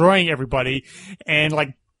destroying everybody. And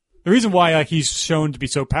the reason why he's shown to be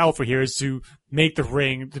so powerful here is to make the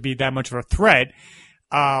ring to be that much of a threat.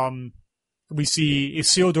 We see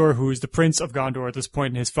Isildur, who is the Prince of Gondor at this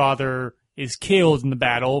point, and his father is killed in the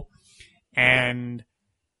battle. And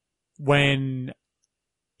when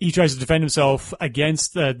he tries to defend himself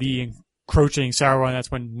against the encroaching Sauron,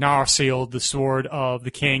 that's when Narsil, the sword of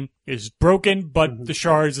the king, is broken, but the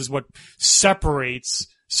shards is what separates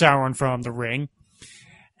Sauron from the ring.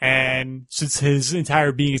 And since his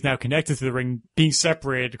entire being is now connected to the ring, being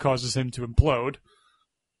separated causes him to implode.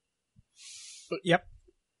 Yep.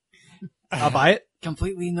 I'll buy it.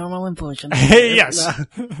 Completely normal implosion. Yes.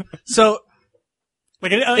 So,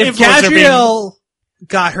 Like an if influencer being- Gadriel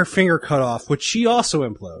got her finger cut off, would she also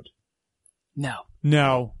implode? No.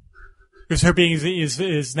 No. Because her being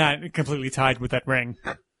is not completely tied with that ring.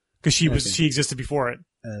 Because she existed before it.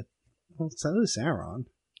 Well, so is Sauron.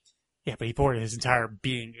 Yeah, but he poured his entire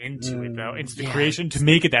being into it, though, into the Yeah. creation to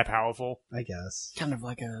make it that powerful. I guess. Kind of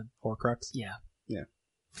like a, Horcrux. yeah.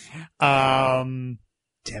 Damn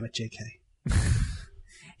it, JK.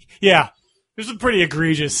 Yeah. There's some pretty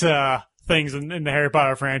egregious things in the Harry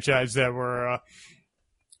Potter franchise that were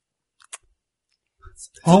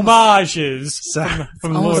homages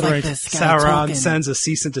from the Lord almost of the like Rings. this guy Sauron talking. sends a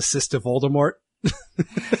cease and desist to Voldemort.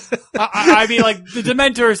 I mean, like, the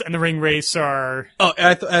Dementors and the Ring Wraiths are... Oh,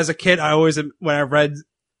 as a kid, I always, when I read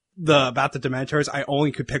about the Dementors, I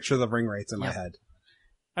only could picture the ring wraiths in my head.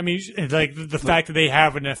 I mean, like, the fact that they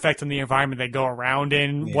have an effect on the environment they go around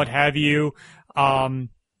in, what have you.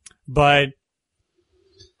 But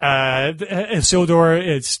Isildur,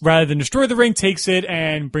 it's rather than destroy the ring, takes it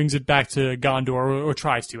and brings it back to Gondor, or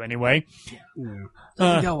tries to anyway. Yeah.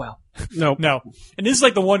 Doesn't go well. Nope. No. And this is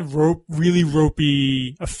like the one really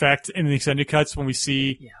ropey effect in the extended cuts when we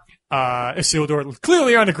see Isildur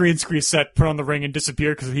clearly on a green screen set, put on the ring and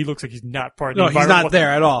disappear because he looks like he's not part of the No, he's environment. not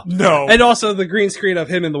there at all. No. And also the green screen of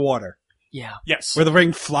him in the water, Yeah. Yes. where the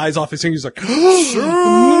ring flies off his finger. He's like,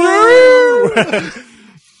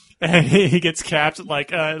 And he gets capped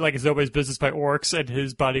like it's nobody's business by orcs, and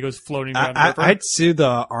his body goes floating down the river. I'd sue the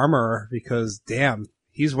armorer because, damn,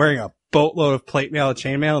 he's wearing a boatload of plate mail and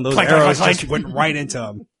chainmail, and those Clank, arrows clank, just clank. went right into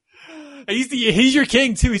him. He's your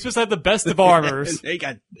king too. He's supposed to have the best of armors.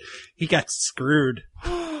 And he got screwed.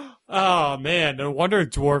 Oh man, no wonder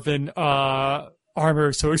dwarven armor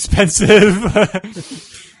is so expensive.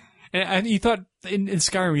 and you thought in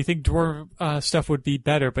Skyrim you think dwarf stuff would be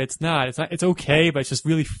better, but it's not. It's not. It's okay, but it's just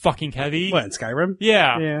really fucking heavy. What, in Skyrim?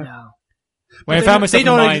 Yeah. No. When I found myself in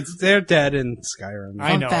mines, they're dead in Skyrim.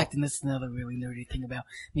 I Fun know. fact, and this is another really nerdy thing about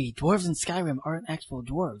me, dwarves in Skyrim aren't actual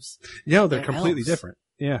dwarves. No, they're They're completely elves. different.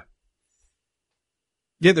 Yeah.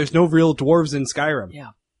 Yeah, there's no real dwarves in Skyrim. Yeah.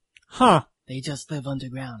 huh? They just live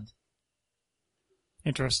underground.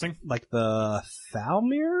 Interesting. Like the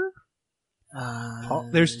Thalmir? Uh,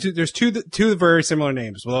 There's two very similar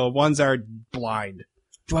names. Well, ones are blind.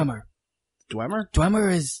 Dwemer. Dwemer?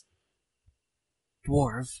 Dwemer is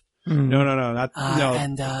dwarf. No, not no.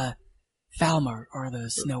 And, Falmer are the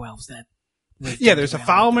snow elves that live Yeah, there's a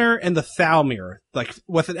underground. Falmer and the Thalmir, like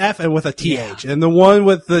with an F and with a TH. And the one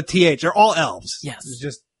with the TH, they're all elves. Yes. It's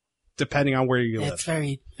just depending on where you live. It's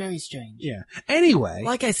very, very strange. Yeah. Anyway.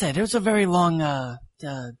 Like I said, it was a very long,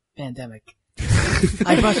 pandemic.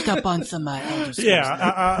 I brushed up on some, elder scrolls.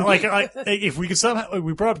 Yeah, like if we could somehow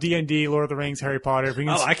we brought up D&D, Lord of the Rings, Harry Potter. If we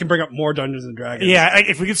can, I can bring up more Dungeons and Dragons. yeah,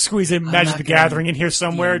 if we could squeeze in Magic not the gonna- Gathering in here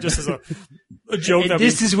somewhere, Yeah. just as a joke. And That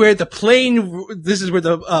this is where the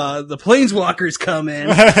planeswalkers come in.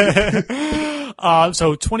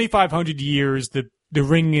 So 2,500 years, the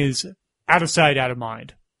ring is out of sight, out of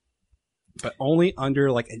mind. But only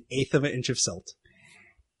under like an eighth of an inch of silt.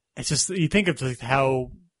 It's just you think of like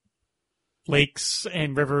how lakes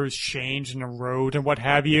and rivers change and erode and what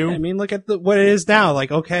have you. I mean, look at what it is now.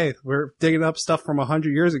 Like, okay, we're digging up stuff from 100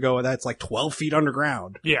 years ago that's like 12 feet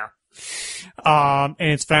underground. Yeah. And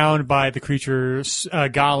it's found by the creature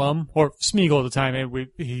Gollum or Smeagol at the time. And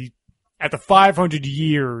he at the 500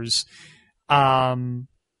 years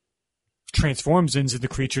transforms into the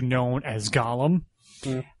creature known as Gollum.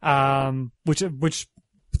 Which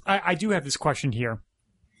I do have this question here.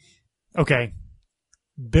 Okay.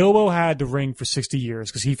 Bilbo had the ring for 60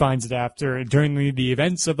 years because he finds it during the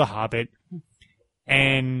events of The Hobbit,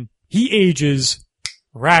 and he ages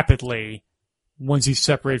rapidly once he's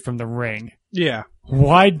separated from the ring. Yeah.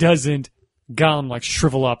 Why doesn't Gollum like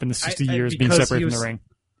shrivel up in the 60 years being because separated he from was- the ring?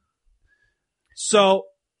 So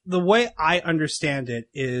the way I understand it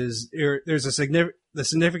is there's the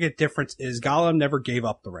significant difference is Gollum never gave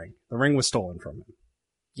up the ring. The ring was stolen from him.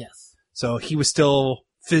 Yes. So he was still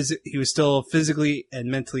physically and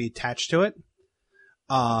mentally attached to it.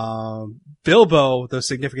 Bilbo, the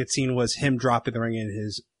significant scene was him dropping the ring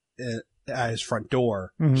in at his front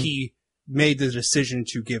door. Mhm. He made the decision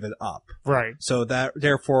to give it up. Right. So that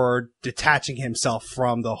therefore detaching himself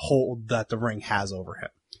from the hold that the ring has over him.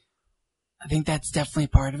 I think that's definitely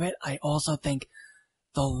part of it. I also think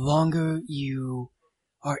the longer you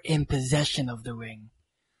are in possession of the ring,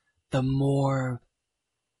 the more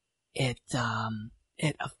it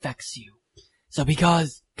affects you. So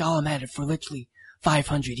because Gollum had it for literally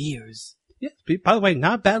 500 years, Yeah. By the way,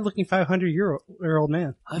 not a bad looking 500-year-old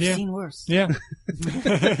man. I've Yeah. seen worse. Yeah.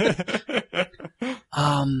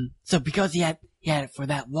 So because he had it for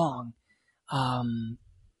that long,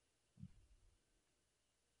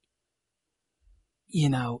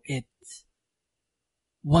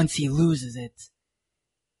 once he loses it,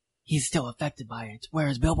 he's still affected by it.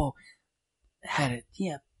 Whereas Bilbo had it,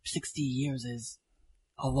 60 years is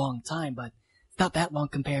a long time, but it's not that long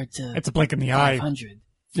compared to It's a blink in the eye 500.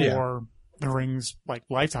 for the Ring's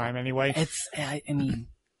lifetime anyway. I mean,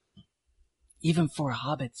 even for a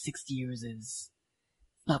Hobbit, 60 years is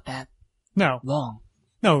not that No. long.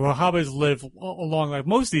 No, well, hobbits live a long life.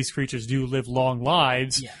 Most of these creatures do live long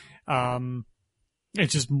lives. Yeah.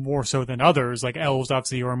 It's just more so than others. Like elves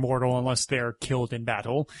obviously are immortal unless they're killed in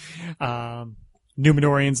battle.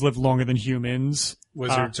 Numenorians live longer than humans.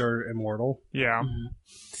 Wizards are immortal. Yeah. Mm-hmm.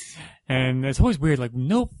 And it's always weird.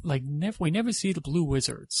 We never see the blue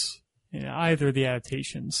wizards in either of the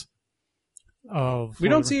adaptations. We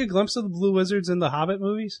don't see a glimpse of the blue wizards in the Hobbit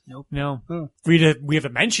movies? Nope. No. Huh. We have a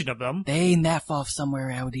mention of them. They naff off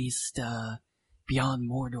somewhere out east, beyond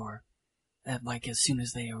Mordor, as soon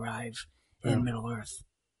as they arrive in Middle Earth.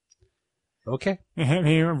 Okay.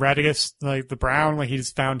 Radagast, the Brown, he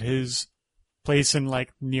just found his place in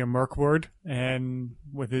near Mirkwood, and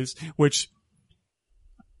with his, which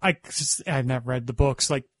I've never read the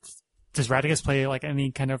books. Does Radagast play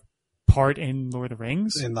any kind of part in Lord of the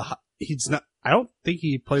Rings? He's not. I don't think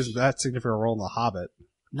he plays that significant role in The Hobbit.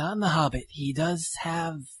 Not in The Hobbit. He does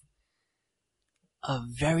have a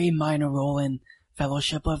very minor role in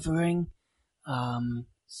Fellowship of the Ring.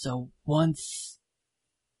 So once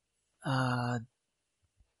Gandalf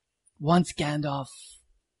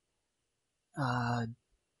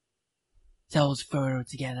tells Frodo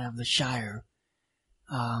to get out of the Shire,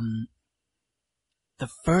 the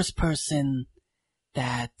first person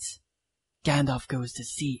that Gandalf goes to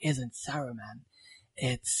see isn't Saruman.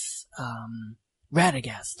 It's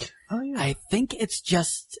Radagast. Oh yeah. I think it's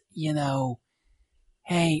just,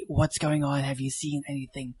 hey, what's going on? Have you seen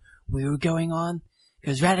anything weird going on?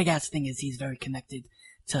 Because Radagast's thing is he's very connected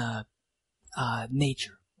to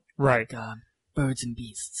nature, Right. birds and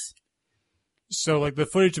beasts. So, the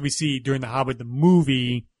footage that we see during The Hobbit, the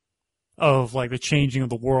movie, of, the changing of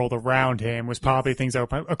the world around him was probably things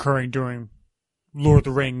that were occurring during Lord of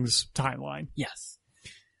the Rings timeline. Yes.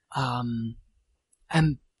 And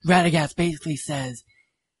Radagast basically says,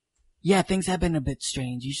 yeah, things have been a bit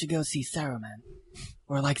strange. You should go see Saruman.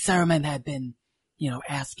 Or Saruman had been,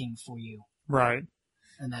 asking for you. Right.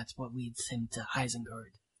 And that's what leads him to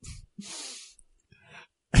Isengard.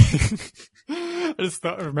 I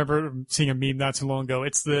remember seeing a meme not too long ago.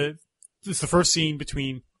 It's the first scene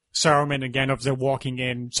between Saruman and Gandalf as they're walking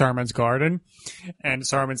in Saruman's garden, and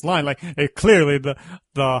Saruman's line, clearly the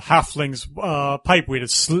halfling's pipe weed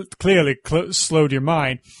has clearly slowed your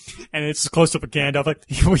mind, and it's close up of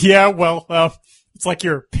Gandalf, yeah, well, it's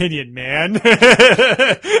your opinion, man.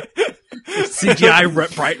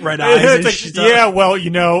 CGI bright red eyes. And stuff. Yeah, well,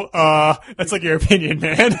 that's your opinion,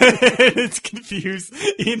 man. It's confused.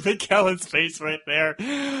 Ian McKellen's face right there.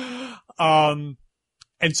 And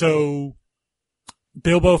so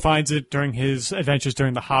Bilbo finds it during his adventures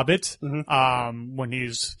during The Hobbit, when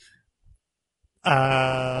he's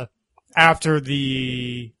after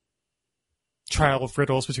the trial of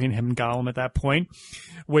riddles between him and Gollum at that point,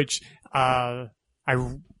 which I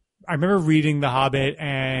remember reading The Hobbit,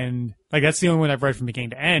 and that's the only one I've read from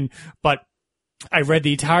beginning to end, but I read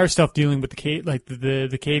the entire stuff dealing with the cave,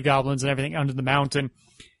 the cave goblins and everything under the mountain.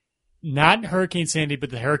 Not Hurricane Sandy, but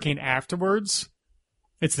the hurricane afterwards.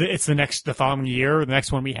 It's the following year, the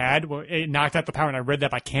next one we had. Well, it knocked out the power, and I read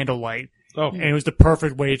that by candlelight. Oh. And it was the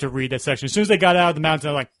perfect way to read that section. As soon as they got out of the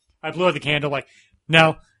mountain, I blew out the candle,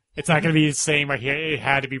 no, it's not going to be the same right here. It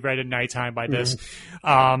had to be read at nighttime by this.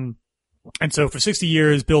 And so for 60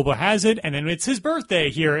 years, Bilbo has it, and then it's his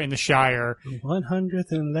birthday here in the Shire.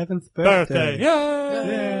 111th birthday.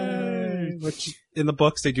 Yay! Which, in the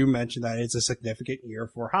books, they do mention that it's a significant year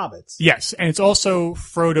for hobbits. Yes, and it's also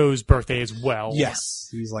Frodo's birthday as well. Yes.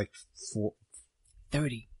 He's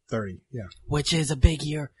 30. 30, yeah. Which is a big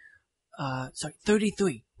year.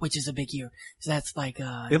 33, which is a big year. So that's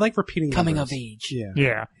They like repeating coming numbers. of age. Yeah.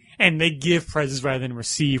 Yeah. And they give presents rather than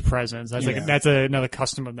receive presents. That's that's another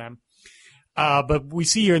custom of them. But we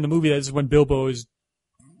see here in the movie that this is when Bilbo is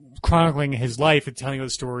chronicling his life and telling the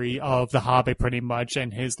story of the Hobbit pretty much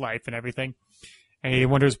and his life and everything. And he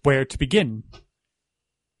wonders where to begin.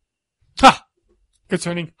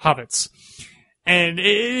 Concerning hobbits. And it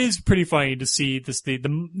is pretty funny to see this the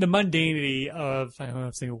mundanity of, I don't know if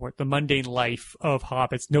I'm saying a word, the mundane life of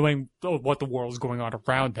hobbits, knowing what the world is going on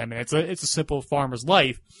around them, and it's a simple farmer's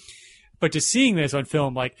life. But just seeing this on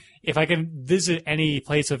film, like, if I can visit any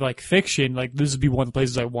place of like fiction, like this would be one of the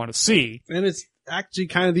places I want to see. And it's actually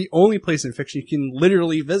kind of the only place in fiction you can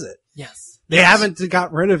literally visit. Yes. They haven't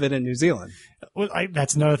got rid of it in New Zealand. Well,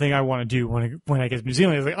 that's another thing I want to do when I get to New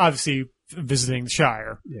Zealand. Is like obviously visiting the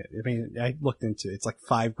Shire. Yeah, I mean, I looked into it. It's like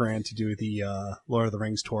 $5,000 to do the Lord of the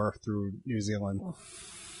Rings tour through New Zealand.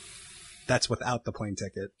 That's without the plane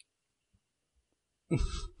ticket.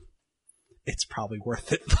 It's probably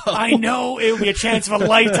worth it, though. I know it would be a chance of a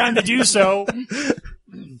lifetime to do so.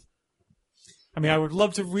 I mean, I would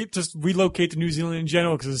love to just relocate to New Zealand in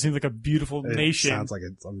general because it seems like a beautiful nation. Sounds like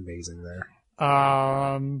it's amazing there.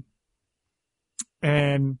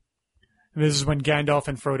 And this is when Gandalf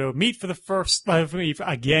and Frodo meet for the first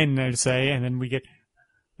again, I'd say, and then we get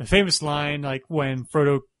the famous line, like when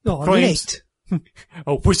Frodo claims,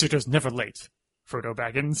 "Oh, visitors never late." Frodo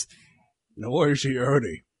Baggins. Nor is he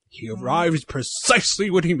early. He arrives precisely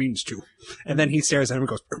when he means to. And then he stares at him and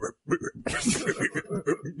goes,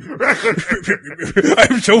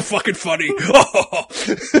 I'm so fucking funny.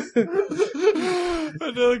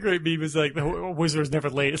 Another great meme is like, the wizard is never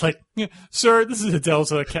late. It's like, sir, this is a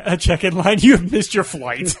Delta check-in line. You have missed your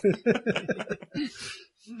flight.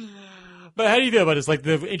 But how do you feel about this? Like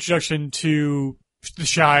the introduction to the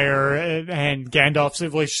Shire and Gandalf's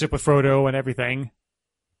relationship with Frodo and everything.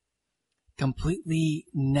 Completely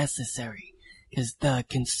necessary, because the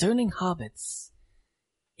Concerning Hobbits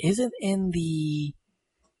isn't in the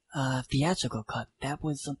theatrical cut. That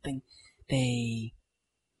was something they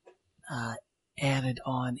added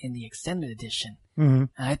on in the extended edition. Mm-hmm.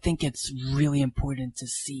 And I think it's really important to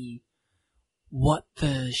see what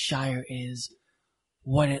the Shire is,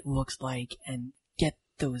 what it looks like, and get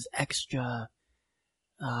those extra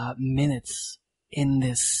minutes in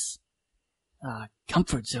this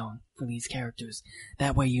comfort zone for these characters.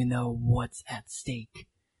 That way you know what's at stake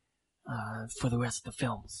for the rest of the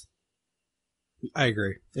films. I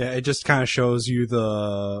agree. Yeah, it just kind of shows you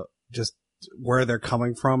just where they're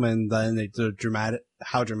coming from, and then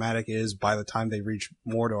how dramatic it is by the time they reach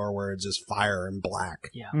Mordor, where it's just fire and black.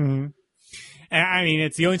 Yeah. Mm-hmm. And I mean,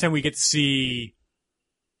 it's the only time we get to see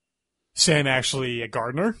Sam actually a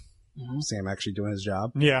gardener. Mm-hmm. Sam actually doing his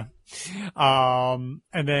job. Yeah. And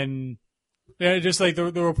then, yeah, just like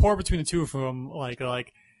the rapport between the two of them, like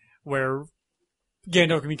where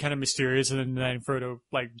Gandalf can be kind of mysterious, and then Frodo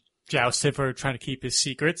like jousts him for trying to keep his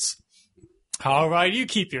secrets. All right, you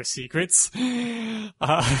keep your secrets. Or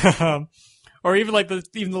even like the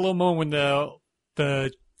little moment when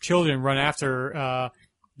the children run after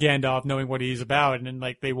Gandalf, knowing what he's about, and then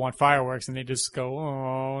like they want fireworks, and they just go,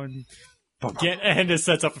 oh, and just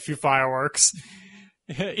sets up a few fireworks,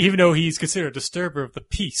 even though he's considered a disturber of the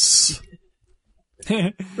peace.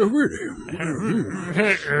 And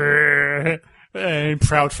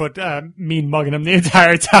Proudfoot mean mugging him the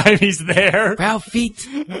entire time he's there. Proud feet.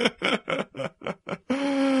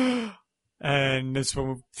 And this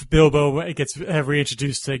when Bilbo gets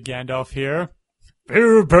reintroduced to Gandalf here.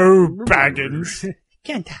 Bilbo Baggins.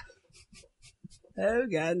 Gandalf. Oh,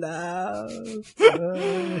 Gandalf.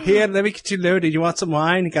 Here, let me get you loaded. You want some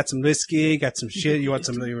wine? You got some whiskey? Got some shit? You got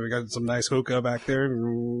some nice hookah back there?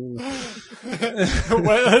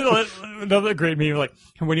 Another great meme, like,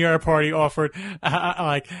 when you're at a party offered,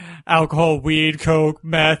 like, alcohol, weed, coke,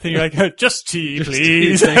 meth, and you're like, just tea,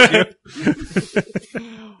 please. Thank you.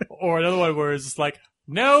 Or another one where it's just like,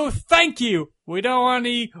 no, thank you. We don't want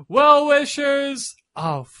any well-wishers.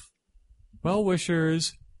 Oh,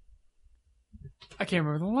 well-wishers. I can't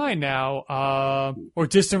remember the line now. Or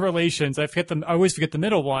distant relations. I always forget the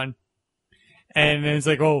middle one. And then it's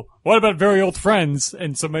like, oh, what about very old friends?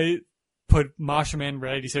 And somebody put Macho Man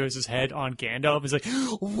Red, he says his head on Gandalf. He's like,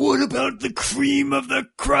 what about the cream of the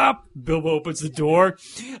crop? Bilbo opens the door.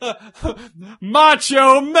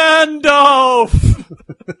 Macho Mandolf!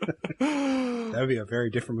 That would be a very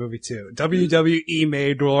different movie, too. WWE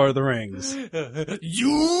made Lord of the Rings.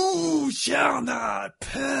 You shall not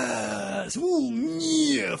pass. Ooh,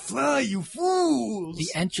 yeah, fly, you fools.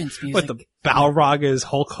 The entrance music. What, the Balrog is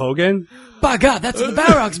Hulk Hogan? By God, that's the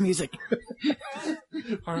Balrog's music.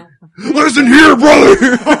 Listen here,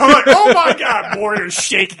 brother! Oh my God! Warrior's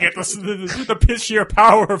shaking at the sheer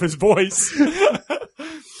power of his voice.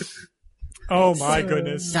 Oh my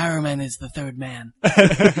goodness. Saruman is the third man.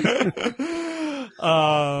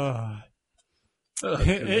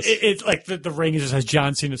 It's like the ring just has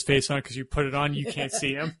John Cena's face on it because you put it on, you can't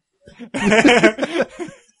see him.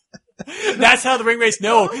 That's how the ringmates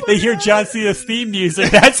know. They hear John Cena's theme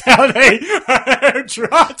music. That's how they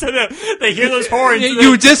draw to them. They hear those horns.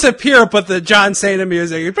 You disappear, but the John Cena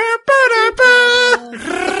music.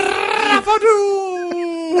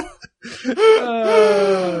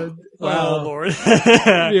 Oh, Lord.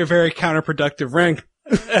 Be a very counterproductive ring.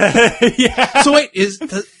 Yeah. So wait, does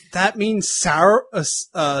that mean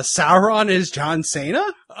Sauron is John Cena?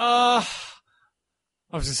 I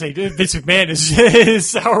was gonna say Vince McMahon is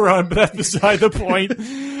Sauron, but that's beside the point.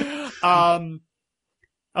 I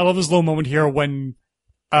love this little moment here when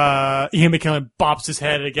Ian McKellen bops his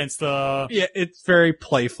head against the. Yeah, it's very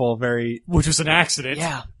playful, which was an accident.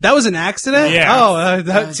 Yeah. That was an accident? Yeah. Oh,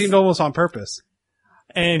 that seemed almost on purpose.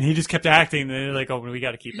 And he just kept acting, and they're like, oh, we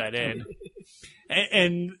gotta keep that in.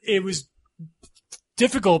 And it was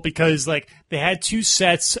difficult because, like, they had two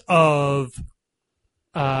sets of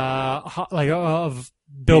Bilbo's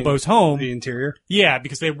home. The interior? Yeah,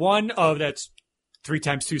 because they had one that's 3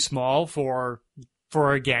 times too small for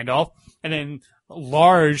Gandalf, and then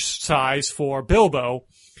large size for Bilbo.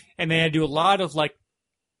 And they had to do a lot of, like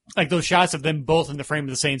those shots of them both in the frame at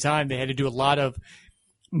the same time. They had to do a lot of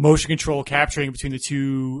motion control capturing between the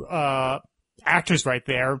two actors right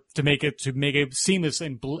there to make it seamless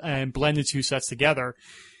and blend the two sets together.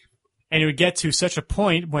 And it would get to such a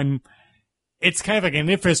point when it's kind of like an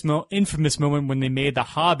infamous moment when they made The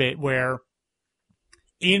Hobbit, where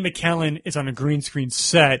Ian McKellen is on a green screen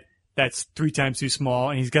set that's 3 times too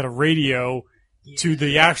small, and he's got a radio to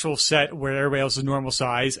the actual set where everybody else is normal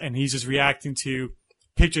size, and he's just reacting to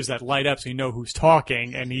pictures that light up so you know who's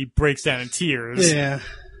talking, and he breaks down in tears. Yeah.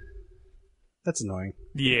 That's annoying.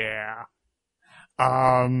 Yeah.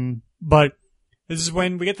 But this is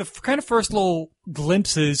when we get the kind of first little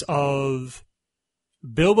glimpses of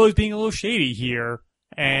Bilbo's being a little shady here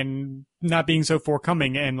and not being so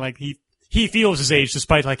forthcoming, and like he feels his age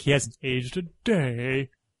despite like he hasn't aged a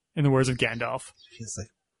day, in the words of Gandalf. Feels like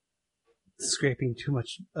scraping too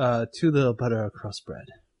little butter across bread.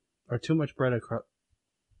 Or too much bread across...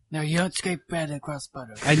 No, you don't scrape bread across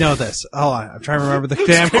butter. I know this. Hold on, I'm trying to remember the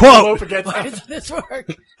damn quote. Why does this work?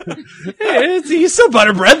 You still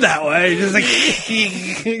butter bread that way. Just like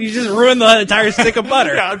you just ruined the entire stick of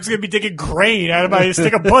butter. Yeah, I'm just gonna be digging grain out of my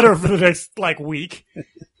stick of butter for the next week.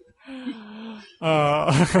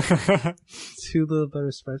 2 little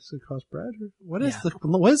butter spreads across bread. What is the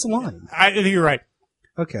line? I think you're right.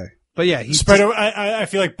 Okay, but yeah, he spread. I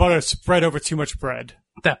feel like butter spread over too much bread.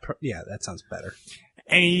 That sounds better.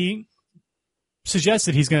 And he suggests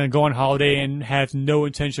that he's going to go on holiday and have no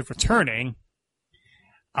intention of returning.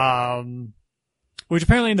 Which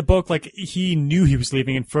apparently in the book, like, he knew he was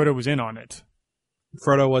leaving and Frodo was in on it.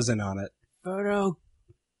 Frodo was in on it. Frodo,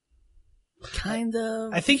 kind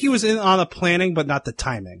of. I think he was in on the planning, but not the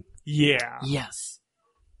timing. Yeah. Yes.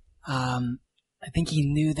 I think he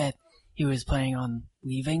knew that he was planning on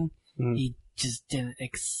leaving. Mm. He just didn't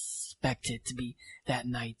expect it to be that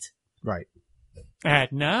night. Right.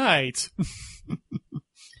 At night.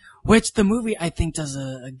 Which the movie, I think, does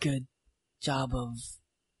a good job of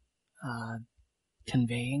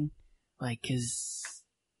conveying. Like,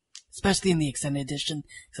 especially in the extended edition,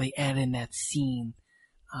 so they add in that scene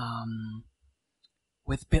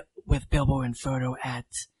with Bilbo and Frodo at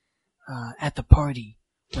the party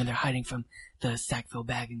when they're hiding from the Sackville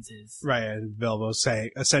Bagginses. Right, and Bilbo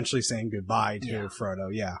essentially saying goodbye to Frodo,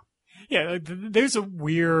 yeah. Yeah, there's a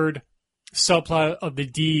weird subplot of the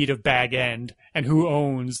deed of Bag End and who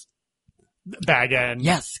owns Bag End.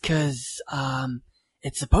 Yes, because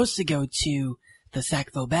it's supposed to go to the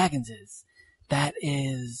Sackville Bagginses. That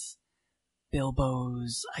is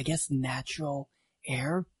Bilbo's, I guess, natural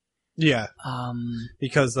heir. Yeah.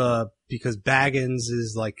 Because Baggins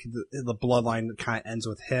is like the bloodline that kind of ends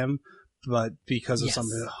with him, but because of some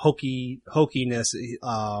hokiness,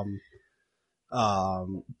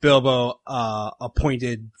 Bilbo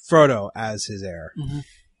appointed Frodo as his heir. Mm-hmm.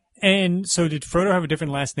 And so did Frodo have a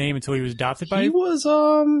different last name until he was adopted by He was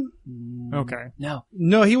Okay. No,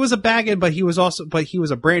 he was a Baggin, but he was a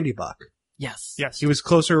Brandybuck. Yes. Yes. He was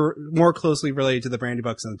more closely related to the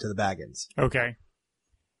Brandybucks than to the Baggins. Okay.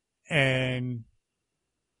 And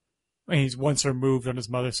he's once removed on his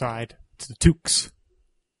mother's side to the Tukes.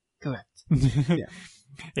 Correct. Yeah.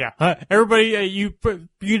 Yeah. Everybody, you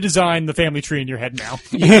design the family tree in your head now.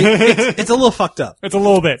 It's a little fucked up. It's a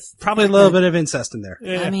little bit. Probably a little bit of incest in there.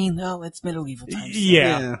 I mean, it's medieval times.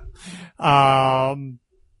 Yeah. And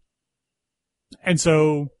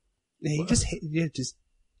so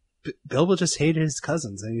Bilbo just hated his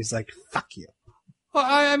cousins, and he's like, "Fuck you." Well,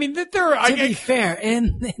 I mean, To be fair,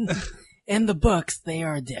 in the books, they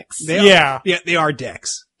are dicks. They are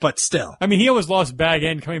dicks. but still. I mean, he almost lost Bag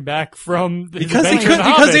End coming back from his Because adventure in the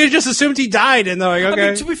Hobbit. they just assumed he died, and they're like, okay. I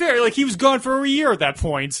mean, to be fair, like he was gone for a year at that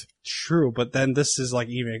point. True, but then this is like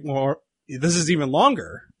even more. This is even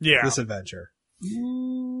longer. Yeah, this adventure.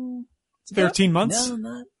 13 months.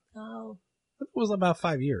 No. It was about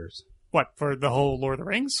 5 years. What, for the whole Lord of the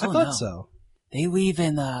Rings? I thought so. They leave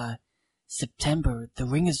in September. The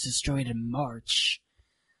ring is destroyed in March.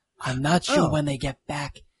 I'm not sure when they get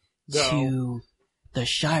back to the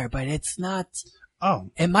Shire, but it's not.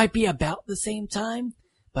 Oh, it might be about the same time,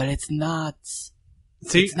 but it's not.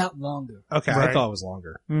 See, it's not longer. Okay, Right. I thought it was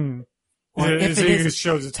longer. Mm. Or if it is,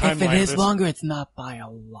 shows the timeline. if it of is this. longer, it's not by a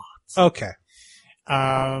lot. Okay.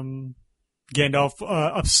 Gandalf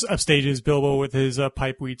upstages Bilbo with his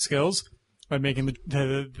pipeweed skills by making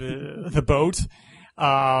the boat.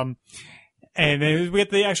 And then we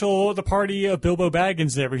get the party of Bilbo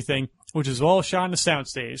Baggins and everything, which is all shot on the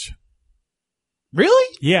soundstage.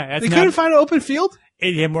 Really? Yeah, that's They couldn't find an open field?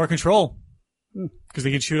 It had more control because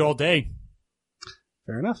they could shoot all day.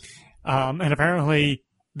 Fair enough. And apparently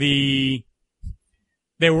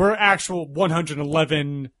there were actual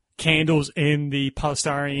 111 candles in the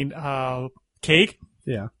polystyrene cake.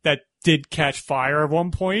 Yeah. That did catch fire at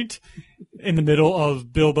one point in the middle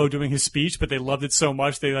of Bilbo doing his speech, but they loved it so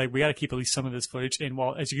much we got to keep at least some of this footage. And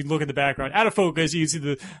while, as you can look at the background, out of focus, you can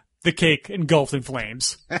see the cake engulfed in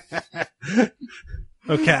flames.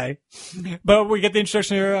 Okay. But we get the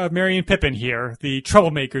introduction of Merry and Pippin here, the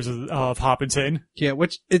troublemakers of Hobbiton. Yeah,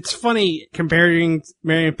 which it's funny comparing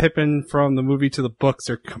Merry and Pippin from the movie to the books.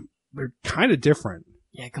 They're kind of different.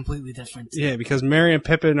 Yeah, completely different. Yeah, because Merry and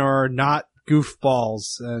Pippin are not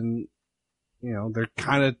goofballs, and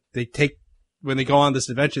when they go on this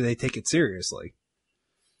adventure, they take it seriously.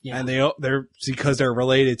 Yeah. And they're because they're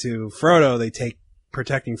related to Frodo, they take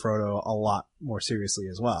protecting Frodo a lot more seriously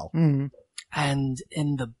as well. Mm-hmm. And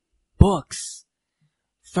in the books,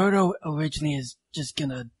 Frodo originally is just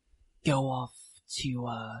gonna go off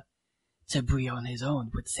to Bree on his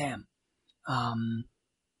own with Sam. And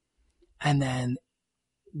then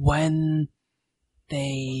when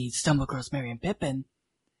they stumble across Merry and Pippin,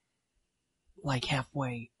 like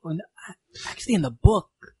halfway, actually in the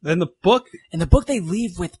book they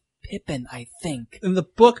leave with Pippin, I think. In the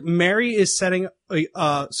book, Merry is setting,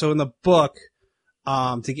 so in the book,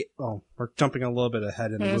 we're jumping a little bit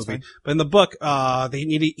ahead in the movie, fine. but in the book,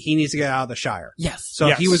 he needs to get out of the Shire. Yes. So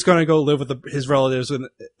Yes. he was going to go live with his relatives with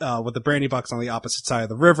the Brandy Bucks on the opposite side of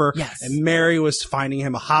the river. Yes. And Merry was finding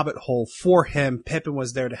him a hobbit hole for him. Pippin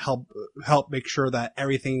was there to help make sure that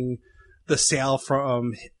everything, the sail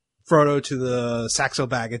from Frodo to the Saxo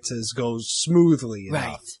Bagginses goes smoothly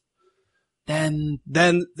enough. Right.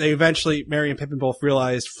 Then they eventually, Merry and Pippin both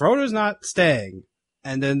realized Frodo's not staying.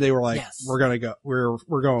 And then they were like, Yes. we're gonna go, we're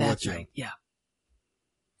going that's with right. you. Yeah.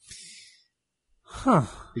 Huh.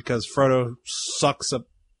 Because Frodo sucks at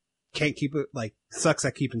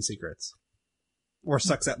keeping secrets. Or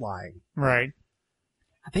sucks at lying. Right.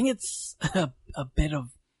 I think it's a bit of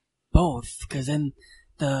both, because in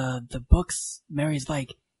the books, Mary's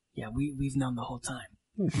like, yeah, we've known the whole time.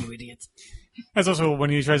 You idiots. That's also when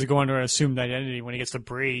he tries to go under an assumed identity when he gets to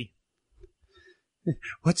Bree.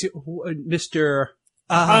 What's your, Mr.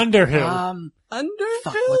 Underhill. Underhill?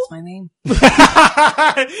 Fuck, what's my name? Give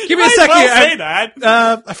me a second. Well say that.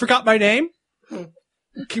 I forgot my name.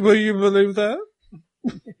 Will you believe that?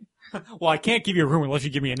 Well, I can't give you a room unless you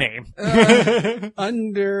give me a name.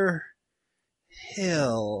 Underhill.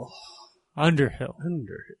 Underhill.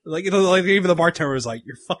 Like even the bartender was like,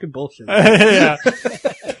 "You're fucking bullshit." Yeah.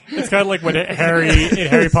 It's kind of like when Harry in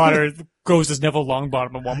Harry Potter goes as Neville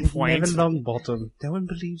Longbottom at one point. Neville Longbottom. No one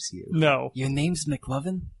believes you. No. Your name's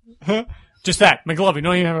McLovin? Just that. McLovin. You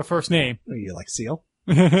don't even have a first name. Oh, you like Seal?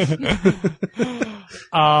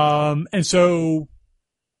 And so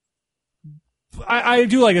I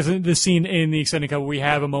do like this scene in the extended cut where we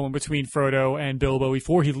have a moment between Frodo and Bilbo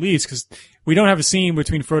before he leaves, because we don't have a scene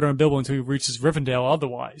between Frodo and Bilbo until he reaches Rivendell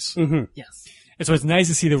otherwise. Mm-hmm. Yes. And so it's nice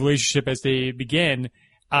to see the relationship as they begin.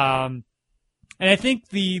 And I think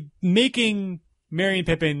the making Merry and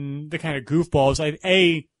Pippin the kind of goofballs,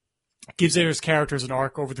 gives their characters an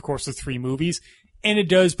arc over the course of 3 movies, and it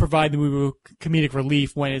does provide the movie comedic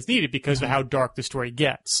relief when it's needed because of how dark the story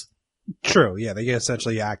gets. True. Yeah, they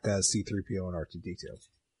essentially act as C-3PO and R2-D2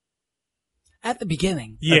 At the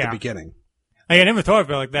beginning. Yeah. at the begining. I never thought of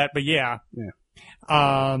it like that, but yeah. Yeah.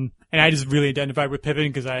 And I just really identified with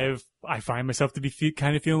Pippin because I find myself to be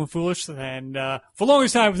kind of feeling foolish, and for the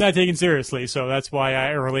longest time I was not taken seriously, so that's why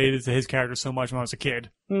I related to his character so much when I was a kid.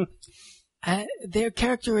 Their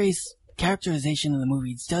characterization in the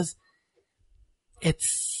movies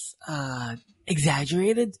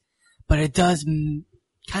exaggerated, but it does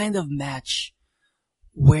kind of match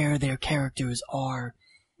where their characters are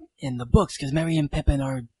in the books, because Merry and Pippin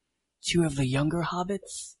are two of the younger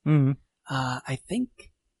hobbits. Mm-hmm. I think.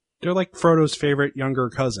 They're like Frodo's favorite younger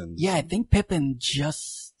cousins. Yeah, I think Pippin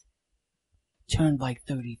just turned like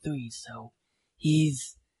 33, so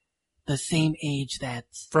he's the same age that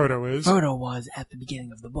Frodo was at the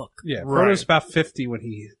beginning of the book. Yeah, Right. Frodo's about 50 when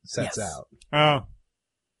he sets Yes. out. Oh,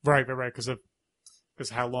 right, because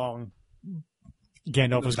how long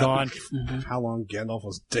Gandalf was gone. Mhm. How long Gandalf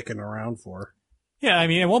was dicking around for. Yeah, I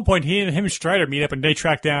mean, at one point, him and Strider meet up and they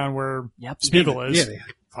track down where Yep. Smeagol is. Yeah, they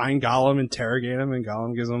find Gollum, interrogate him, and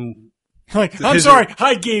Gollum gives him... Like, I'm sorry,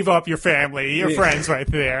 I gave up your family, your Yeah. friends right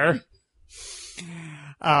there.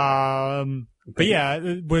 But yeah,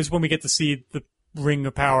 it was when we get to see the Ring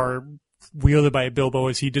of Power wielded by Bilbo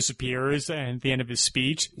as he disappears and at the end of his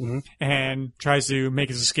speech Mhm. and tries to make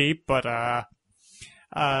his escape, but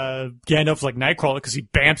Gandalf's like Nightcrawler because he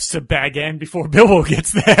bamps to Bag End before Bilbo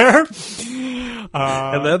gets there.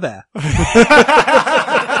 Hello there.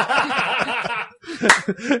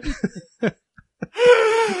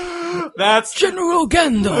 That's General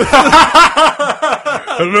Gandalf!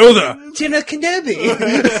 Hello there. General Kenobi.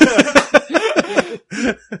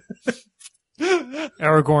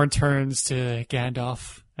 Aragorn turns to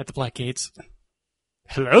Gandalf at the Black Gates.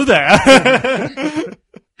 Hello there.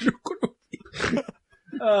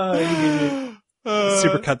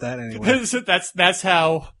 Supercut that anyway.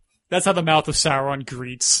 That's how the mouth of Sauron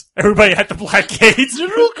greets everybody at the Black Gates.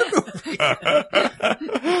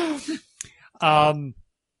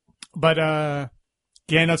 But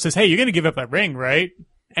Gandalf says, "Hey, you're gonna give up that ring, right?"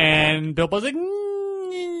 And Bilbo's like,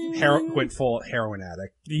 Went full heroin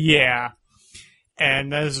addict. "Yeah."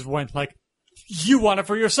 And this is when, like, you want it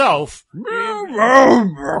for yourself.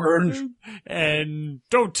 And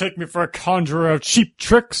don't take me for a conjurer of cheap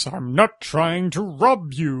tricks. I'm not trying to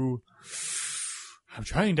rob you. I'm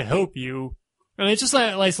trying to help you. And it's just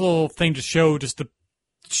a nice little thing to show just the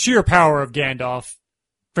sheer power of Gandalf.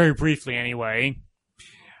 Very briefly, anyway.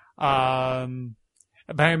 But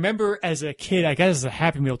I remember as a kid, I got it as a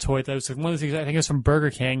Happy Meal toy. That was one of the things, I think it was from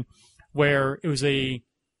Burger King, where it was like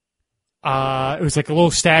a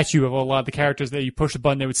little statue of a lot of the characters that you push a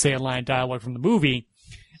button, they would say a line of dialogue from the movie.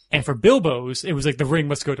 And for Bilbo's, it was like the ring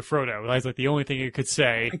must go to Frodo. That was like the only thing it could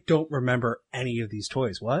say. I don't remember any of these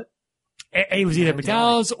toys. What? It was either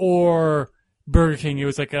McDonald's or Burger King. It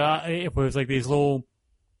was like these little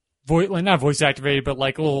not voice activated, but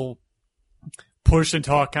like little push and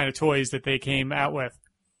talk kind of toys that they came out with.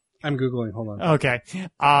 I'm Googling. Hold on. Okay.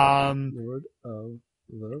 Lord of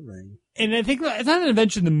the Ring. And I think it's not an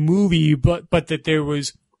invention in the movie, but that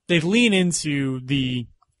they lean into the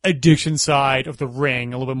addiction side of the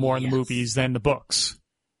ring a little bit more in the movies than the books.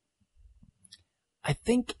 I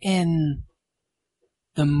think in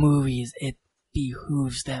the movies, it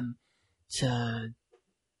behooves them to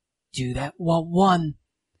do that. Well, one,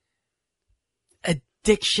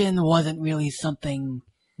 addiction wasn't really something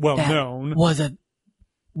Well that known. was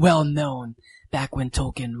well known back when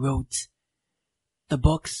Tolkien wrote the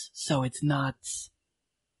books, so it's not,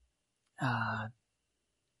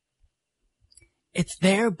 it's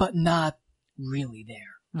there, but not really there.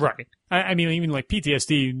 Right. I mean, even like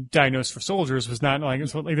PTSD diagnosed for soldiers was not like,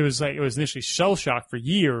 it was initially shell shock for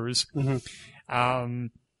years. Mm-hmm.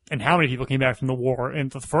 And how many people came back from the war, in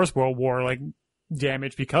the First World War, like,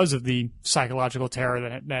 damaged because of the psychological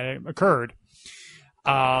terror that occurred.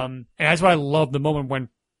 And that's why I love the moment when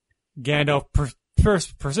Gandalf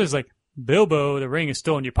first persists, like, Bilbo, the ring is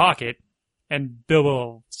still in your pocket. And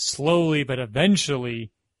Bilbo slowly but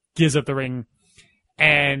eventually gives up the ring.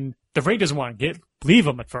 And the ring doesn't want to leave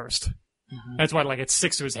him at first. Mm-hmm. That's why, like, it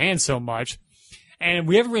sticks to his hand so much. And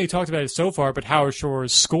we haven't really talked about it so far, but Howard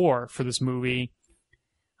Shore's score for this movie,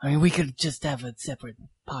 I mean, we could just have a separate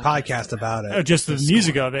Podcast about it. just the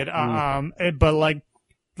music of it. But like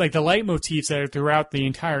the leitmotifs that are throughout the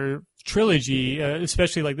entire trilogy,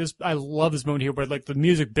 especially like this, I love this moment here where like the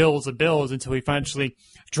music builds and builds until he eventually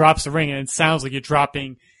drops the ring, and it sounds like you're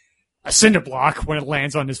dropping a cinder block when it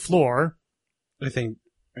lands on his floor. I think,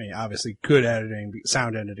 obviously good editing,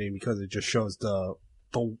 sound editing, because it just shows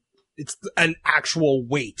it's an actual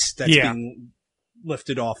weight that's being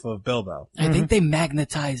lifted off of Bilbo. I think they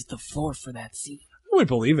magnetized the floor for that scene. I would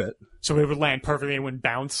believe it. So it would land perfectly and wouldn't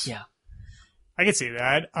bounce. Yeah. I can see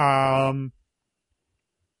that. And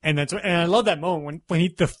I love that moment when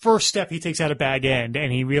the first step he takes out of Bag End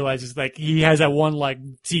and he realizes like he has that one like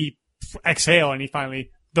deep exhale and he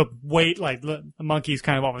finally, the weight, like the monkey's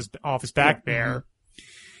kind of off his back there.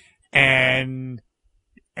 And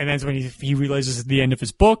that's when he realizes at the end of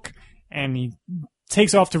his book, and he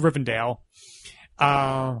takes off to Rivendell.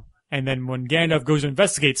 And then when Gandalf goes to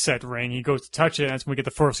investigate said ring, he goes to touch it, and that's when we get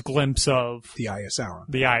the first glimpse of The Eye of Sauron.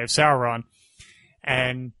 the Eye of Sauron.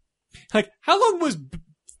 And, like, how long was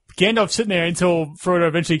Gandalf sitting there until Frodo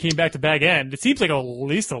eventually came back to Bag End? It seems like at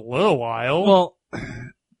least a little while. Well,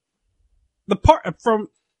 the part from,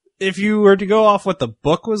 if you were to go off what the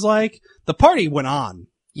book was like, the party went on.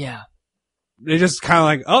 Yeah. They just kind of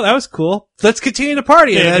like, oh, that was cool. Let's continue the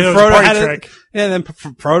party. Yeah, And then it was a Frodo party had to, trick. and then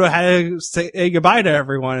Frodo had to say goodbye to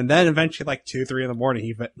everyone. And then eventually, like 2, 3 in the morning,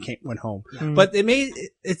 he went home. Mm. But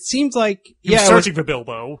it seems like, He was yeah, searching for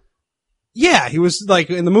Bilbo. yeah, he was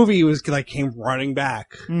like, in the movie, he was like, came running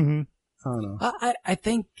back. Mm-hmm. I don't know. I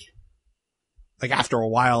think, Like after a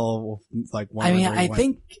while, like, I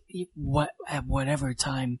think at whatever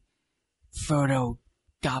time Frodo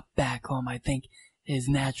got back home, I think his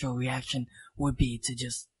natural reaction would be to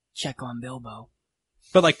just check on Bilbo.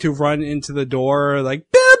 But like to run into the door, like,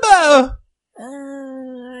 Bilbo!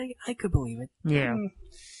 I could believe it. Yeah.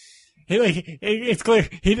 It's clear,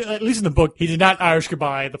 at least in the book, he did not Irish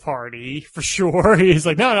goodbye at the party, for sure. He's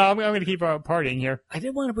like, no, I'm going to keep partying here. I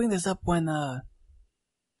did want to bring this up when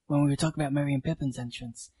we were talking about Merry and Pippin's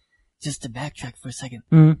entrance. Just to backtrack for a second.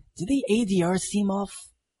 Mm-hmm. Did the ADR seem off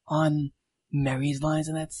on Merry's lines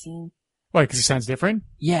in that scene? Why, because he sounds different?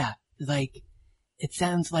 Yeah, like, it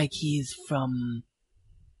sounds like he's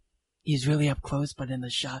really up close, but in the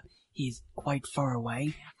shot, he's quite far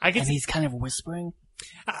away. And he's kind of whispering.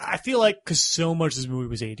 I feel like, because so much of this movie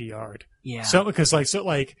was ADR'd. Yeah. Because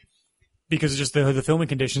of just the filming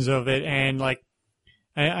conditions of it, and like,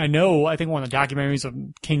 I think one of the documentaries of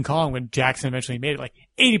King Kong, when Jackson eventually made it, like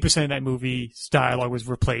 80% of that movie's dialogue was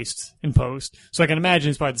replaced in post. So I can imagine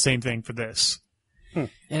it's probably the same thing for this.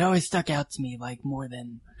 It always stuck out to me, like, more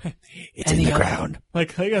than It's any in the other. ground.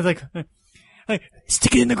 Like,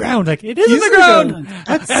 stick it in the ground. Like, it is in the ground.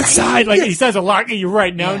 Outside. Like, he says a lot. You're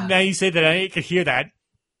right. Now you say that, I could hear that.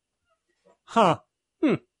 Huh.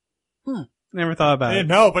 Never thought about it.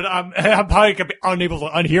 No, but I'm probably gonna be unable to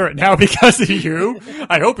unhear it now because of you.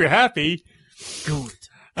 I hope you're happy. Good.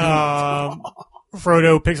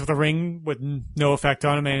 Frodo picks up the ring with no effect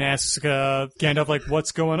on him and asks Gandalf, like,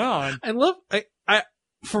 what's going on? I love, I,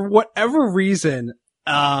 for whatever reason,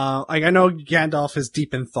 like I know Gandalf is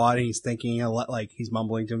deep in thought and he's thinking a lot, like he's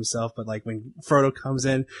mumbling to himself, but like when Frodo comes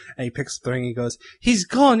in and he picks up the ring, he goes, he's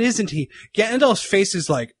gone, isn't he? Gandalf's face is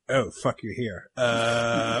like, oh, fuck, you're here.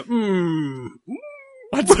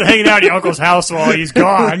 What's hanging out at your uncle's house while he's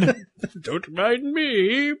gone? Don't mind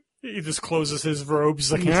me. He just closes his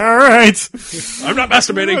robes. He's like, all right. I'm not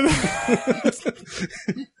masturbating.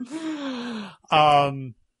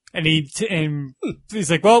 And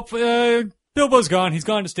he's like, well, Bilbo's gone. He's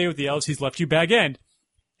gone to stay with the elves. He's left you Bag End.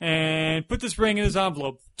 And put this ring in his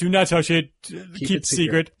envelope. Do not touch it. Keep it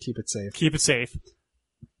secret. Keep it safe. Keep it safe.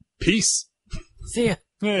 Peace. See ya.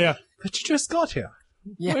 Yeah. But you just got here.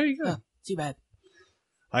 Yeah. Where you go? Too bad.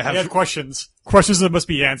 I I have questions. Questions that must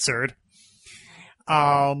be answered.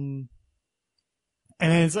 And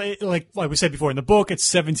then it's like we said before, in the book, it's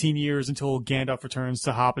 17 years until Gandalf returns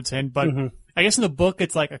to Hobbiton, but I guess in the book,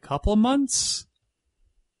 it's like a couple of months.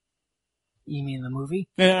 You mean the movie?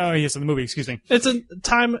 Oh, yes, in the movie, excuse me. It's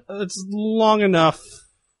it's long enough.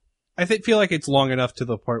 I feel like it's long enough to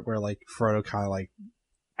the point where like Frodo kind of like,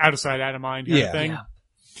 Out of sight, out of mind kind of thing.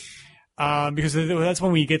 Because that's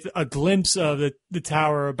when we get a glimpse of the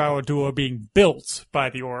Tower of Barad-dûr being built by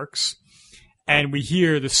the orcs. And we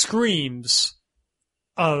hear the screams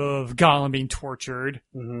of Gollum being tortured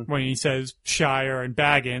when he says Shire and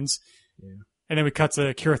Baggins. Yeah. And then we cut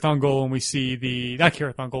to Cirith Ungol and we see not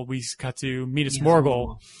Cirith Ungol, we cut to Minas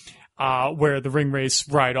Morgul, where the ring wraiths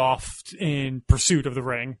ride off in pursuit of the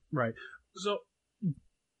ring. Right. So,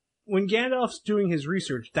 when Gandalf's doing his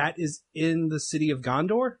research, that is in the city of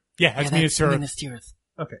Gondor? Yeah, that's Minas Tirith.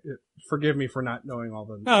 Okay, forgive me for not knowing all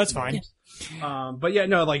the... No, that's fine. Yeah. But yeah,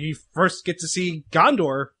 no, like you first get to see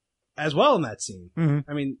Gondor as well in that scene.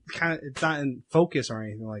 I mean, kind of, it's not in focus or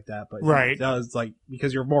anything like that, but right. It does, like,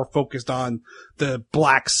 because you're more focused on the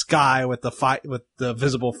black sky with with the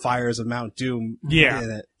visible fires of Mount Doom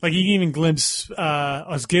in it. Like you can even glimpse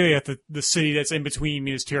Osgiliath, the city that's in between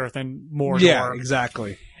Minas Tirith and Mordor. Yeah,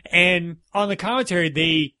 exactly. And on the commentary,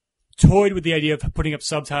 they toyed with the idea of putting up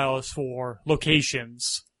subtitles for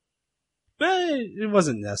locations. It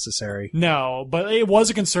wasn't necessary. No, but it was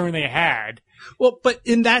a concern they had. Well, but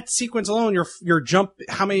in that sequence alone, your jump,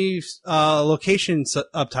 how many location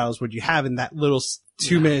subtitles would you have in that little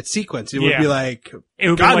 2-minute sequence? It would be like it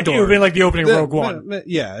would be like the opening of Rogue One.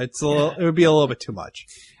 Yeah, it would be a little bit too much.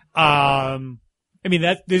 I mean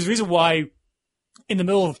there's a reason why in the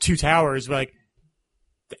middle of two towers, like,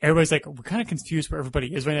 everybody's like, we're kind of confused where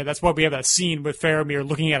everybody is right now. That's why we have that scene with Faramir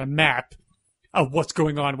looking at a map of what's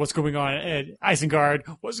going on at Isengard,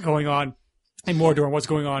 what's going on in Mordor, and what's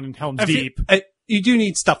going on in Helm's Deep. You do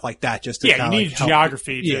need stuff like that just to Yeah, you need help.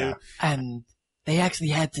 geography, too. Yeah. And they actually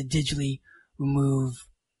had to digitally remove,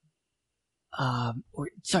 in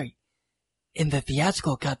the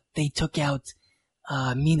theatrical cut, they took out,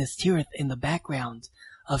 Minas Tirith in the background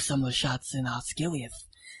of some of the shots in Osgiliath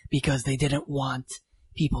because they didn't want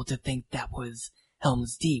people to think that was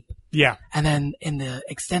Helm's Deep. Yeah. And then in the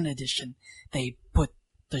extended edition, they put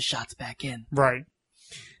the shots back in. Right.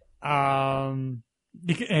 And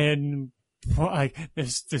like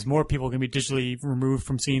there's more people going to be digitally removed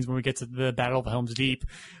from scenes when we get to the Battle of Helm's Deep.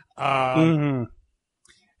 Because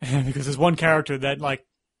there's one character that like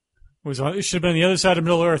it should have been on the other side of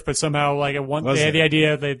Middle Earth, but somehow like they had the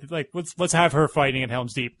idea let's have her fighting at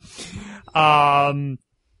Helm's Deep. And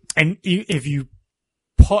if you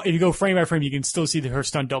go frame by frame, you can still see her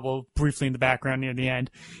stunt double briefly in the background near the end.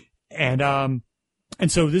 And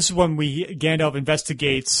so this is when Gandalf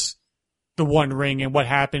investigates the One Ring and what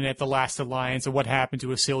happened at the Last Alliance and what happened to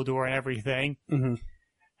Isildur and everything. Mm-hmm.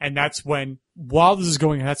 And that's when, while this is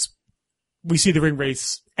going on, we see the Ring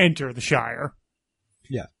Wraiths enter the Shire.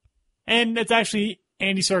 Yeah. And it's actually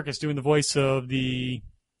Andy Serkis doing the voice of the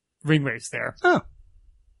Ring Wraiths there. Oh.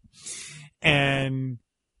 And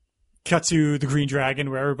cut to the Green Dragon,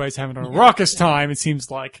 where everybody's having a raucous time. It seems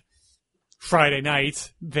like Friday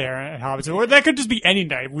night there at Hobbiton. Or that could just be any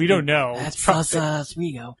night. We don't know. That's us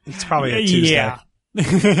Rigo. It's probably a Tuesday. Yeah.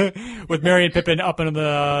 With Merry and Pippin up on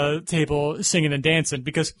the table singing and dancing.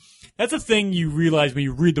 Because that's a thing you realize when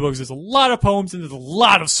you read the books. There's a lot of poems and there's a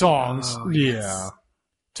lot of songs. Oh, yes. Yeah.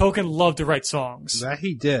 Tolkien loved to write songs. That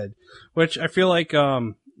he did. Which I feel like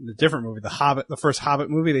the different movie, the first Hobbit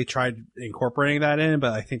movie, they tried incorporating that in,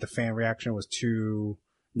 but I think the fan reaction was too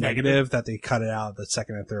negative that they cut it out of the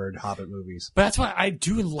second and third Hobbit movies. But that's why I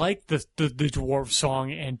do like the dwarf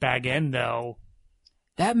song in Bag End, though.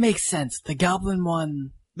 That makes sense. The Goblin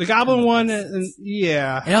one. The Goblin one,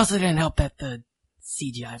 yeah. It also didn't help that the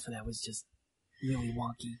CGI for that was just really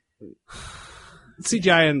wonky.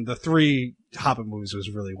 CGI in the three Hobbit movies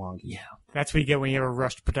was really wonky. Yeah. That's what you get when you have a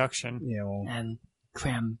rushed production. Yeah, well, And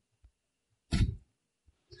cram.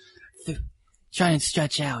 Try and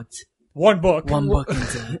stretch out One book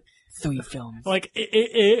into 3 films. Like,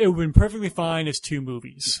 it would have been perfectly fine as 2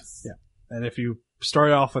 movies. yeah. And if you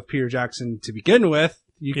started off with Peter Jackson to begin with,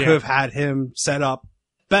 you could have had him set up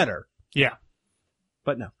better. Yeah.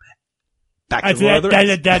 But no. Back to the Lord of the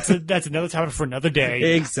Rings. That's another topic for another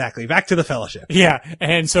day. Exactly. Back to the Fellowship. Yeah.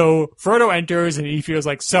 And so Frodo enters and he feels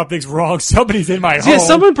like something's wrong. Somebody's in my home. Yeah,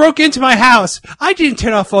 someone broke into my house. I didn't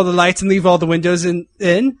turn off all the lights and leave all the windows in.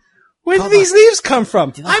 Where did these leaves come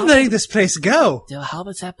from? I'm letting this place go. Do the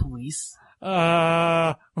Hobbits have police?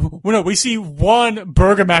 Well, no, we see one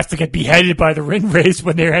burgomaster get beheaded by the Ring Wraiths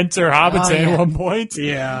when they enter Hobbiton at one point.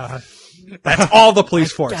 Yeah. That's all the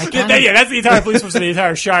police force. That's the entire police force of the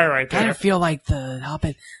entire Shire right there. I kind of feel like the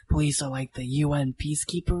Hobbit police are like the UN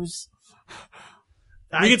peacekeepers.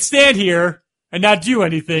 We can stand here and not do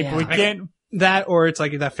anything, Yeah. but we can't. That, or it's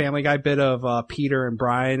like that Family Guy bit of Peter and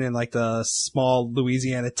Brian and like the small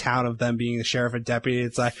Louisiana town of them being the sheriff and deputy.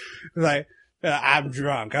 It's like I'm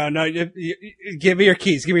drunk. Oh no, you give me your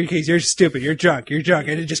keys. Give me your keys. You're stupid. You're drunk. You're drunk,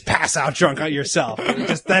 and you just pass out drunk on yourself.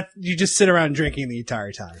 You just sit around drinking the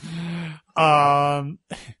entire time.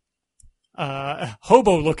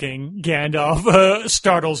 Hobo-looking Gandalf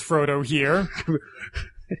startles Frodo here.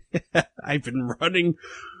 I've been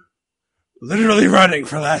literally running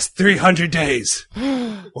for the last 300 days.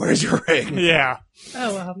 Where's your ring? Yeah.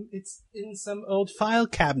 Oh, it's in some old file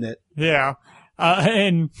cabinet. Yeah.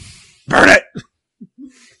 And burn it!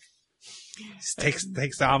 Takes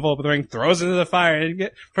the envelope of the ring, throws it into the fire, and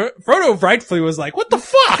Frodo rightfully was like, "What the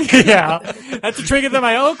fuck?" Yeah, that's the trinket that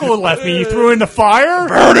my uncle left me. He threw in the fire.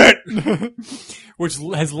 Burn it! Which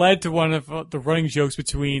has led to one of the running jokes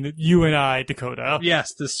between you and I, Dakota.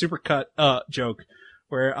 Yes, the supercut joke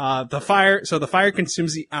where the fire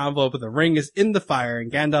consumes the envelope, and the ring is in the fire,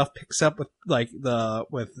 and Gandalf picks up with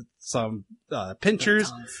some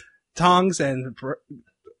pinchers, tongs, and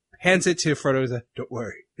hands it to Frodo. He's like, "Don't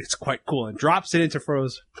worry, it's quite cool," and drops it into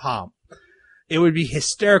Frodo's palm. It would be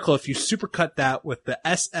hysterical if you supercut that with the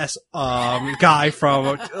SS guy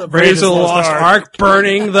from Raiders of the Lost Ark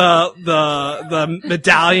burning the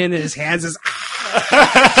medallion in his hands,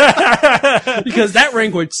 because that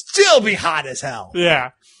ring would still be hot as hell.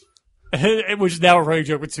 Yeah. Which is now a running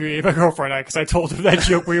joke between my girlfriend and I, because I told her that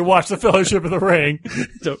joke where you watch The Fellowship of the Ring.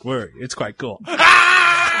 Don't worry, it's quite cool.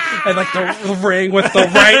 And like the ring with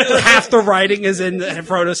the half the writing is in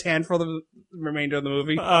Frodo's hand for the remainder of the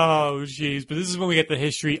movie. Oh, jeez. But this is when we get the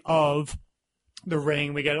history of the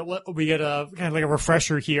ring. We get a kind of like a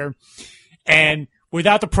refresher here. And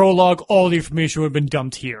without the prologue, all the information would have been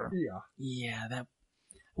dumped here. Yeah,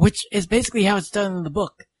 which is basically how it's done in the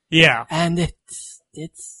book. Yeah. And it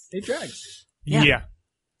drags. Yeah.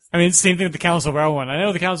 I mean, it's the same thing with the Council of Elrond. I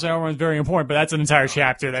know the Council of Elrond is very important, but that's an entire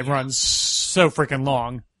chapter that runs so freaking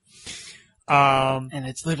long. And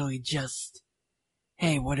it's literally just,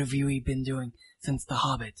 hey, what have you been doing since The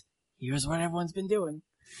Hobbit? Here's what everyone's been doing.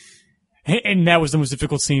 And that was the most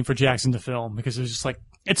difficult scene for Jackson to film, because it was just like,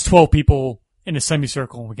 it's 12 people in a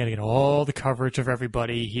semicircle. We got to get all the coverage of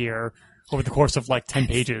everybody here over the course of like 10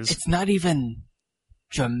 pages. It's not even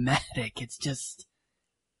dramatic. It's just,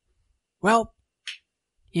 well,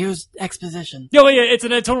 here's exposition. Yeah, it's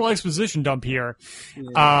a total exposition dump here.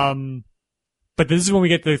 Yeah. But this is when we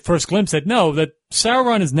get the first glimpse that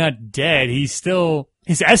Sauron is not dead. He's still,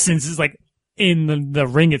 his essence is like in the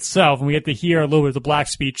ring itself, and we get to hear a little bit of the black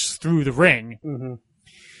speech through the ring.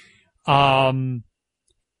 And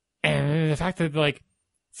the fact that like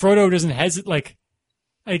Frodo doesn't hesitate,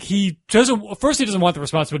 he doesn't want the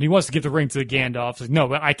responsibility. He wants to give the ring to Gandalf. Like, no,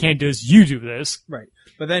 but I can't do this. You do this. Right.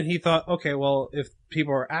 But then he thought, okay, well, if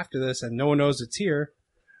people are after this and no one knows it's here,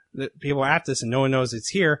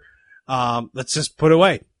 let's just put it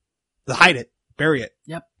away. Hide it. Bury it.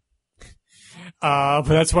 Yep. But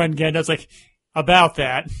that's when Gandalf's like, about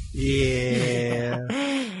that. Yeah.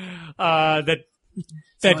 That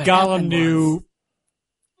Gollum knew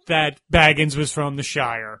that Baggins was from the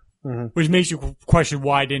Shire. Which makes you question,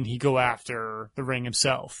 why didn't he go after the ring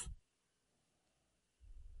himself?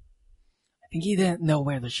 I think he didn't know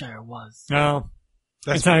where the Shire was. No.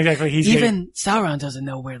 It's not exactly even Sauron doesn't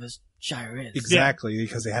know where the Shire is. Exactly,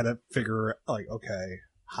 because they had to figure, like, okay,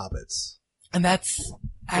 hobbits. And that's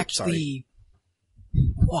actually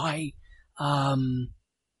why Frodo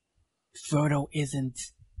isn't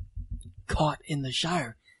caught in the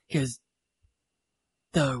Shire. Because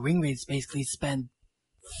the Ringwraiths basically spend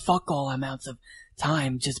fuck all amounts of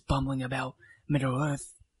time just bumbling about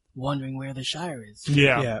Middle-earth, wondering where the Shire is.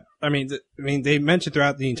 Yeah. I mean, they mentioned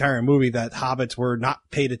throughout the entire movie that hobbits were not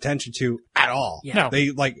paid attention to at all. Yeah. No.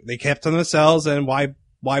 They kept to themselves, and why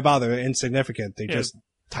bother? They're insignificant. They're just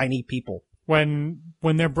tiny people. When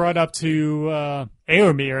they're brought up to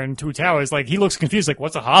Éomer and Two Towers, like, he looks confused, like,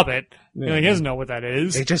 what's a hobbit? Yeah. He doesn't know what that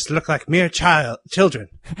is. They just look like mere children.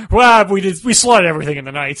 Well, we slaughtered everything in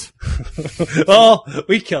the night. Well,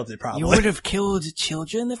 we killed it probably. You would have killed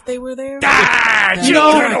children if they were there?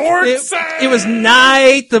 It was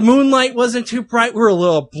night. The moonlight wasn't too bright. We were a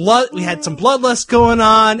little we had some bloodlust going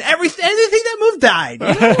on. Anything that moved died. You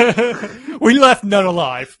know? We left none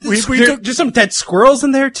alive. We took just some dead squirrels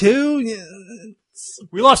in there too.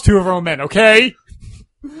 We lost 2 of our own men, okay?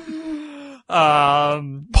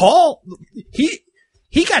 Paul, he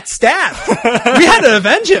got stabbed. We had to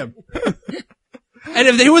avenge him. And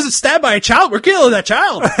if he wasn't stabbed by a child, we're killing that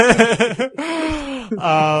child.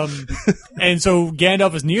 And so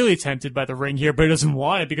Gandalf is nearly tempted by the ring here, but he doesn't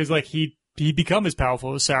want it because, like, he'd become as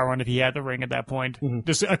powerful as Sauron if he had the ring at that point.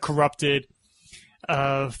 Just a corrupted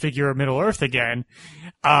figure of Middle-earth again.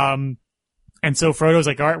 And so Frodo's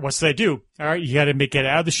like, all right, what should I do? All right, you gotta get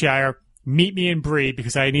out of the Shire, meet me in Bree,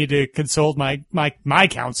 because I need to consult my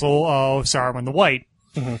council of Saruman the White.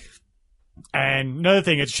 And another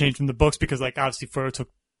thing that's changed from the books, because, like, obviously Frodo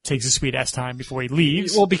takes his sweet ass time before he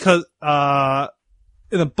leaves. Well, because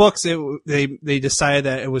in the books, they decided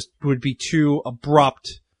that it would be too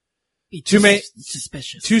abrupt, too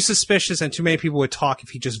suspicious, and too many people would talk if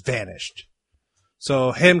he just vanished.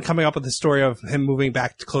 So him coming up with the story of him moving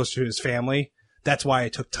back closer to his family, that's why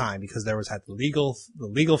it took time, because there had the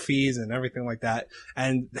legal fees and everything like that,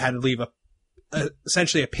 and had to leave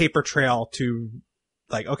essentially a paper trail to,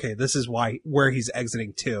 like, okay, this is where he's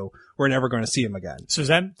exiting to. We're never going to see him again. So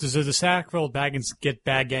does the Sackville Baggins get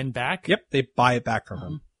Baggin back? Yep, they buy it back from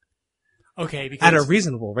him. Okay, because at a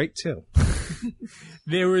reasonable rate too.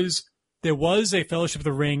 There was a Fellowship of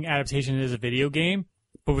the Ring adaptation as a video game,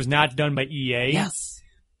 but was not done by EA. Yes.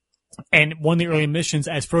 And one of the early missions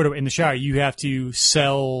as Frodo in the Shire, you have to you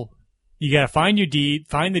gotta find the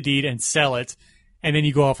deed, and sell it, and then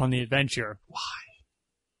you go off on the adventure. Why?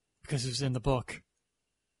 Because it was in the book.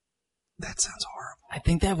 That sounds horrible. I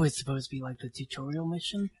think that was supposed to be like the tutorial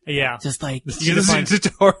mission. Yeah. Just like, you gotta find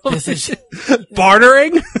tutorial mission.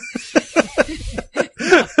 Bartering?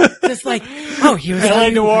 Just like, oh, here's how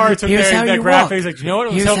you Noir took here's how that you graphic. walk. He's like, you know what?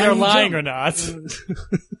 It was Here's how they're how you lying jump. or not.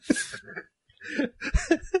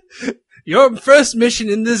 Your first mission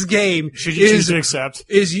in this game Should you choose to accept?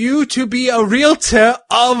 is you to be a realtor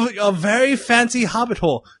of a very fancy hobbit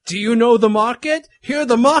hole. Do you know the market? Here are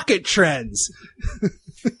the market trends.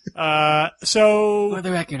 So For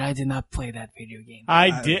the record, I did not play that video game.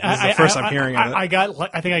 I did. This is the first I'm hearing of it.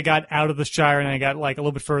 I think I got out of the Shire and I got like a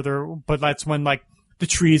little bit further, but that's when like the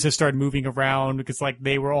trees have started moving around because like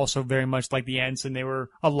they were also very much like the Ents and they were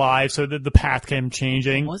alive, so the path kept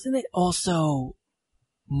changing. Wasn't it also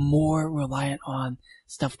more reliant on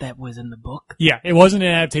stuff that was in the book? Yeah, it wasn't an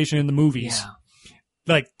adaptation in the movies. Yeah.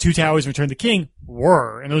 Like Two Towers and Return of the King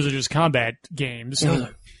were, and those are just combat games. Those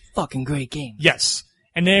are fucking great games. Yes.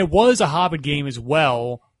 And there was a Hobbit game as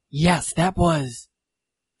well. Yes, that was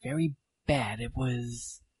very bad.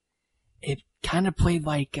 It kind of played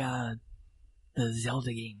like, the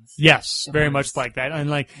Zelda games. Yes, It very was. much like that. And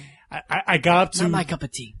like, I got up Not my cup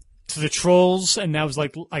of tea. to the trolls, and that was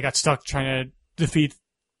like, I got stuck trying to defeat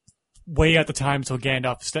way at the time until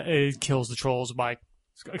Gandalf kills the trolls by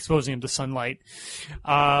exposing them to sunlight.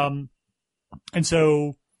 And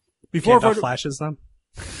so, before Gandalf Frodo, flashes them.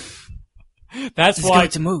 that's It's why going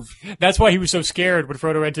to move. That's why he was so scared when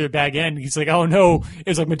Frodo entered the Bag End. He's like, oh no,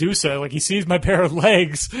 it's like Medusa. Like, he sees my pair of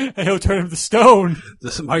legs, and he'll turn him to stone.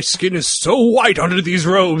 My skin is so white under these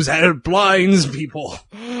robes that it blinds people.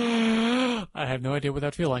 I have no idea what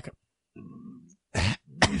that feel like.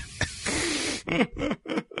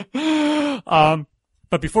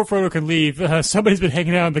 But before Frodo can leave, somebody's been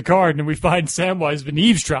hanging out in the garden, and we find Samwise been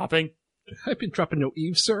eavesdropping. I've been dropping no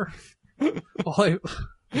eaves, sir.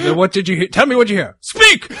 What did you hear? Tell me what you hear.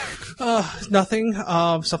 Speak! Nothing.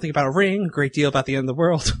 Something about a ring. Great deal about the end of the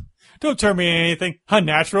world. Don't turn me into anything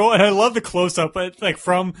unnatural. And I love the close-up, like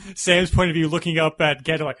from Sam's point of view, looking up at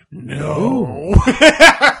Gandalf, like, no.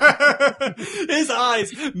 His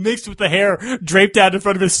eyes mixed with the hair draped out in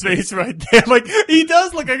front of his face right there. Like, he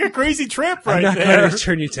does look like a crazy tramp right I'm not there. going to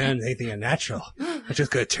turn you to anything unnatural. I'm just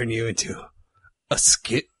going to turn you into a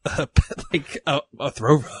like a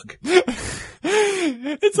throw rug.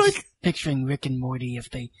 It's like, Picturing Rick and Morty if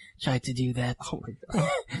they tried to do that. Oh my god.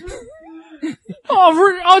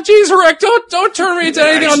 Oh, jeez, Rick! Don't turn me into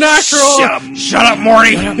anything unnatural. Shut up,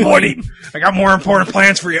 Morty. Morty, I got more important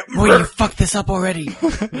plans for you. Morty, you fucked this up already.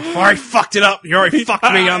 Before I fucked it up, you already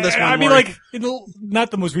fucked me on this one. I mean, Morty. like, not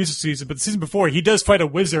the most recent season, but the season before, he does fight a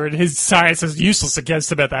wizard, and his science is useless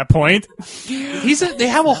against him at that point. they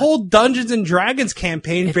have a whole Dungeons and Dragons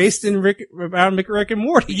campaign based in around Rick and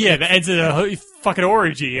Morty. Yeah, that ends in a fucking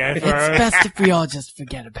orgy. It's best if we all just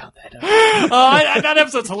forget about that. That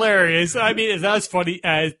episode's hilarious. I mean, it's not as funny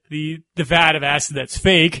as the vat of acid that's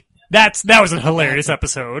fake. That was a hilarious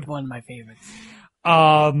episode. One of my favorites.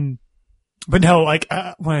 But no, like,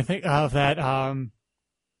 when I think of that,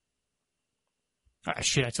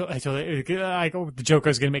 shit, I told the joke I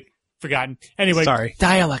was gonna make, forgotten. Anyway. Sorry.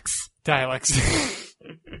 Dialects.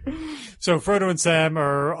 So Frodo and Sam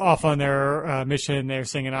are off on their mission. They're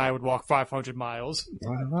singing "I Would Walk 500 Miles."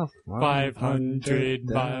 500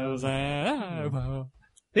 miles and I will.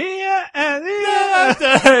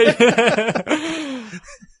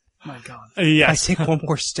 My God. Yes. I take one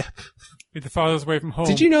more step. Be the farthest away from home.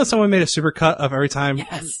 Did you know someone made a supercut of every time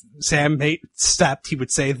Yes. Sam stepped, he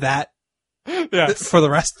would say that Yes. for the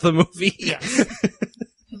rest of the movie? Yes.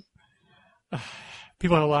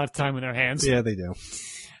 People have a lot of time in their hands. Yeah, they do.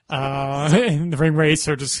 And the ring race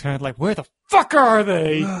are just kind of like, where the fuck are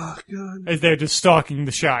they? Oh, God. As they're just stalking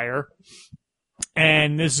the Shire.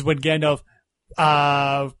 And this is when Gandalf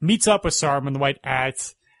meets up with Saruman the White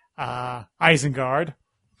at Isengard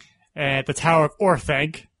at the Tower of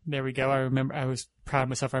Orthanc. There we go. I was proud of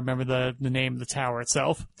myself. I remember the name of the tower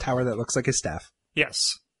itself. Tower that looks like his staff.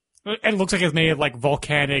 Yes. And it looks like it's made of like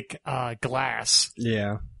volcanic glass.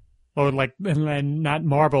 Yeah. Or like, and not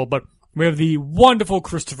marble, but we have the wonderful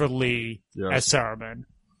Christopher Lee as Saruman,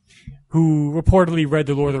 who reportedly read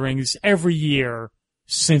The Lord of the Rings every year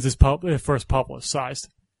since it's first publicized.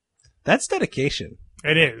 That's dedication.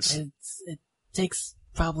 It is. It takes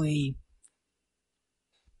probably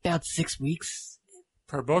about 6 weeks.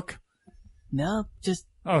 Per book? No, just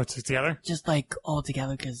Oh, it's together? just like all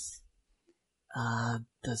together because the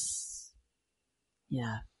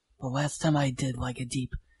last time I did like a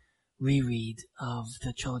deep reread of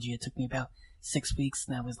the trilogy, it took me about 6 weeks,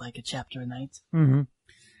 and that was like a chapter a night. Mm-hmm.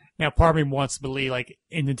 Now, part of me wants to believe, like,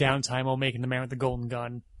 in the downtime while making The Man with the Golden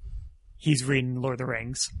Gun, he's reading Lord of the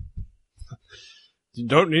Rings. You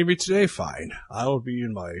don't need me today? Fine. I'll be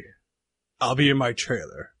in my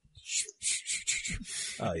trailer.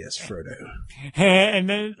 Oh, yes, Frodo.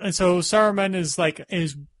 And so Saruman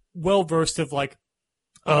is well versed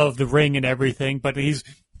of the ring and everything, but he's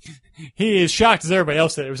he is shocked as everybody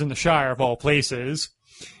else that it was in the Shire of all places,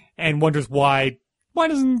 and wonders why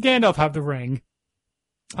doesn't Gandalf have the ring?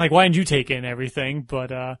 Like, why didn't you take in everything?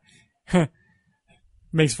 But,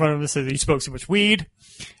 makes fun of him, says he smokes too much weed.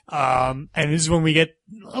 And this is when we get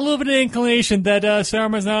a little bit of inclination that,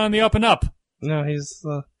 Saruman's not on the up and up. No, he's,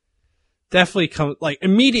 definitely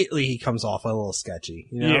immediately he comes off a little sketchy,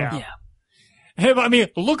 you know? Yeah. I mean,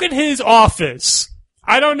 look at his office.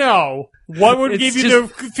 I don't know. What would give you the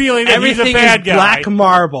feeling that he's a bad guy? Black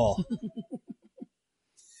marble.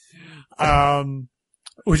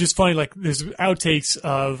 Which is funny, like, there's outtakes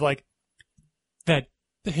of, like, that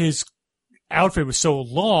his outfit was so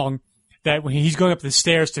long that when he's going up the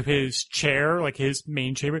stairs to his chair, like his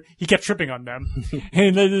main chamber, he kept tripping on them.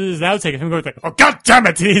 And there's an outtake of him going like, oh, God damn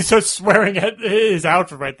it! And he's just swearing at his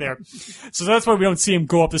outfit right there. So that's why we don't see him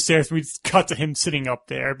go up the stairs. We just cut to him sitting up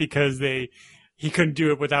there because he couldn't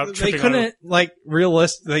do it without tripping on him. They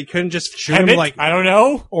couldn't just shoot him, I don't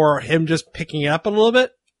know. Or him just picking it up a little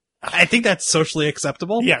bit. I think that's socially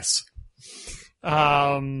acceptable. Yes.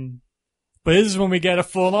 But this is when we get a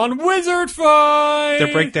full-on wizard fight! They're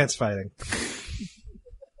breakdance fighting.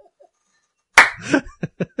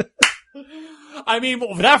 I mean, well,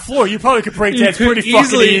 with that floor, you probably could breakdance pretty fucking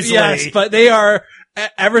easily. Yes, but they are,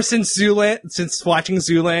 ever since watching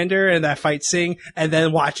Zoolander and that fight scene, and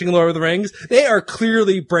then watching Lord of the Rings, they are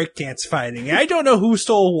clearly breakdance fighting. I don't know who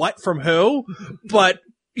stole what from who, but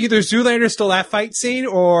either Zoolander stole that fight scene,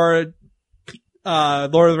 or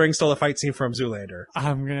Lord of the Rings stole the fight scene from Zoolander.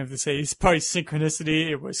 I'm gonna have to say it's probably synchronicity.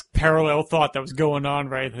 It was parallel thought that was going on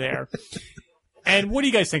right there. And what do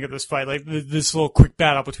you guys think of this fight? Like this little quick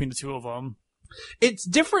battle between the two of them. It's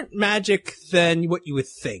different magic than what you would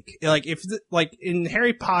think. Like like in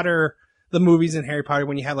Harry Potter, the movies in Harry Potter,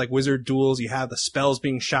 when you have like wizard duels, you have the spells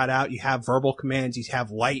being shot out, you have verbal commands, you have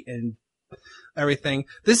light and everything.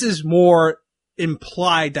 This is more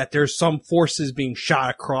implied that there's some forces being shot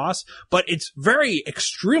across, but it's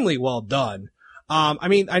extremely well done. I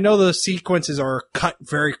mean, I know the sequences are cut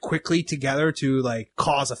very quickly together to like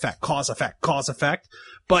cause effect,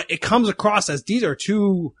 but it comes across as these are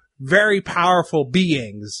two very powerful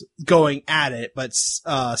beings going at it, but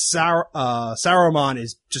Saruman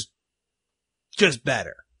is just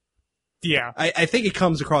better. Yeah. I think it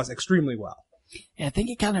comes across extremely well. Yeah, I think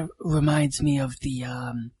it kind of reminds me of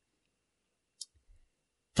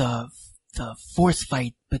the force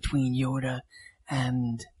fight between Yoda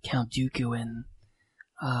and Count Dooku in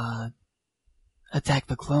Attack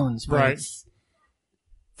the Clones. Right.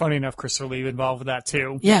 Funny enough, Christopher Lee involved with that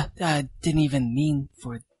too. Yeah, I didn't even mean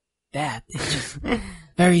for that. It's just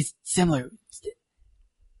very similar.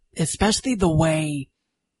 Especially the way,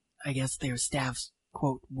 I guess, their staffs,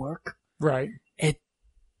 quote, work. Right. It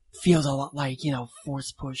feels a lot like,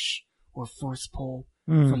 force push or force pull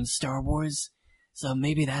from Star Wars. So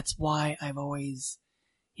maybe that's why I've always,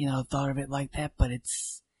 thought of it like that, but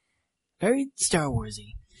it's very Star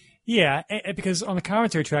Warsy. Yeah, because on the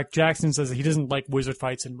commentary track, Jackson says that he doesn't like wizard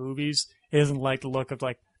fights in movies. He doesn't like the look of,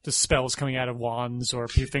 like, the spells coming out of wands or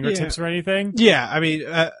fingertips or anything. Yeah, I mean,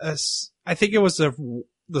 I think it was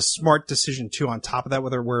the smart decision, too, on top of that,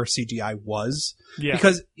 where CGI was. Yeah.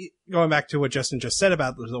 Because, going back to what Justin just said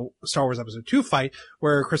about the Star Wars Episode 2 fight,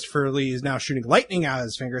 where Christopher Lee is now shooting lightning out of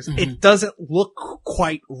his fingers, it doesn't look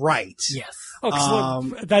quite right. Yes. Oh,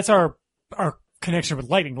 look, that's our connection with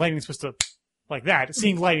lightning. Lightning's supposed to, like that.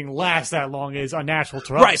 Seeing lightning last that long is unnatural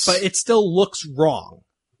to us. Right, but it still looks wrong.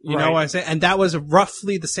 You know what I'm saying? And that was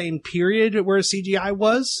roughly the same period where CGI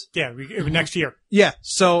was. Yeah, next year. Yeah,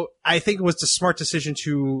 so I think it was the smart decision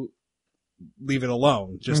to leave it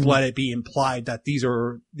alone. Just let it be implied that these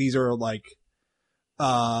are like,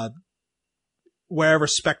 wherever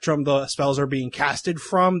spectrum the spells are being casted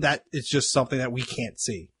from, that it's just something that we can't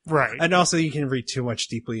see. Right. And also you can read too much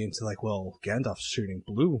deeply into like, well, Gandalf's shooting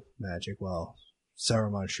blue magic, well,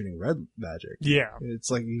 Saruman's shooting red magic. Yeah. It's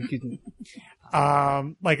like you can...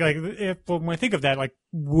 when I think of that, like,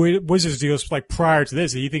 Wizards deals, like, prior to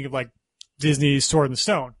this, you think of, like, Disney's Sword in the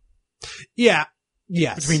Stone. Yeah.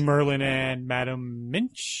 Yes. Between Merlin and Madame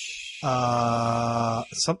Minch?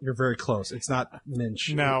 You're very close. It's not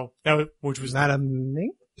Minch. No. Which was Madame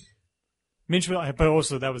Minch? Minch, but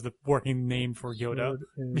also that was the working name for Yoda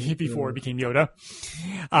before it became Yoda.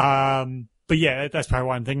 But yeah, that's probably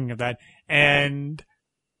why I'm thinking of that. And,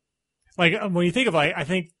 like, when you think of, like, I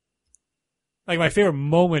think, like, my favorite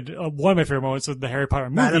moment, one of my favorite moments of the Harry Potter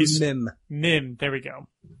movies. Madame Mim, there we go.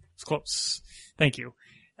 It's close. Thank you.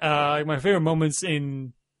 My favorite moments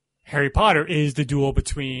in Harry Potter is the duel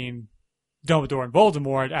between Dumbledore and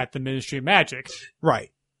Voldemort at the Ministry of Magic. Right.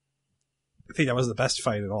 I think that was the best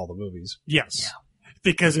fight in all the movies. Yes.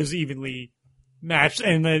 because it was evenly matched,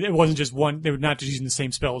 and it wasn't just one. They were not just using the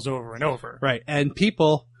same spells over and over. Right. And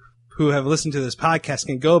people who have listened to this podcast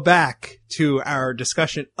can go back to our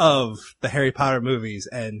discussion of the Harry Potter movies,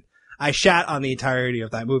 and I shat on the entirety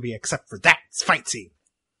of that movie except for that fight scene.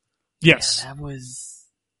 Yes. Yeah, that was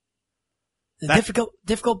a difficult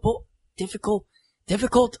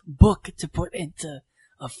book to put into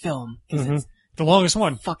a film. 'Cause it's The longest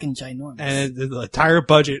one. fucking ginormous. And the entire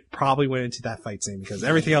budget probably went into that fight scene because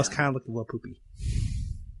everything else kind of looked a little poopy.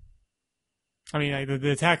 I mean,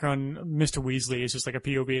 the attack on Mr. Weasley is just like a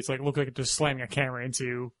POV. It's like, look like it's just slamming a camera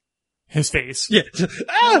into his face. Yeah.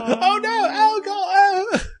 Oh no! Oh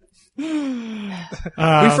god!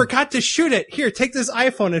 We forgot to shoot it. Here, take this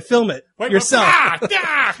iPhone and film it yourself.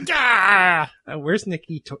 Where's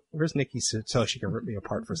Nikki? Where's Nikki so she can rip me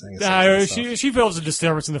apart for saying this? She feels a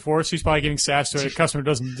disturbance in the force. She's probably getting sassed to a customer who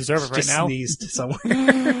doesn't deserve it right just now. Sneezed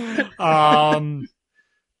somewhere. And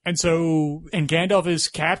Gandalf is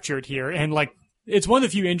captured here, and like it's one of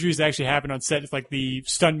the few injuries that actually happened on set. It's like the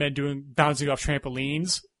stuntmen bouncing off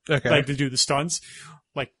trampolines, Okay. like to do the stunts.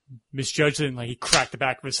 Like misjudged it, and like he cracked the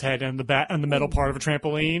back of his head on the metal part of a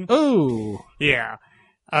trampoline. Oh. Yeah.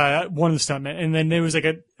 One of the stuntmen. And then there was like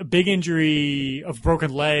a big injury of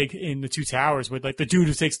broken leg in the Two Towers with like the dude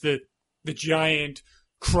who takes the giant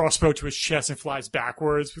crossbow to his chest and flies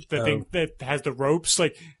backwards with the thing that has the ropes.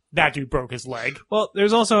 Like that dude broke his leg. Well,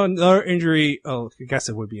 there's also another injury. Oh, I guess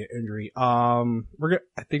it would be an injury. I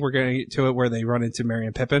think we're going to get to it where they run into Merry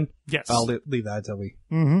and Pippin. Yes. I'll leave that until we.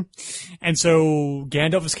 Mm-hmm. And so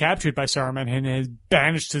Gandalf is captured by Saruman and is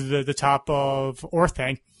banished to the top of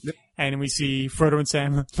Orthanc. Yep. And we see Frodo and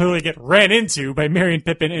Sam literally get ran into by Merry and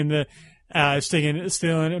Pippin in the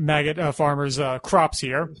stealing maggot farmers' crops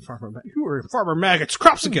here. You were Farmer Maggot's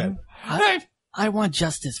crops again. I want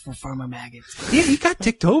justice for Farmer Maggot. Yeah, he got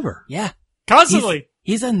ticked over. Yeah. Constantly.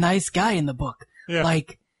 He's a nice guy in the book. Yeah.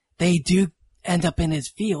 Like, they do end up in his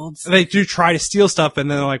fields. They do try to steal stuff, and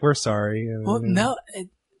then they're like, "We're sorry." Well, no,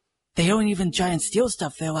 they don't even try and steal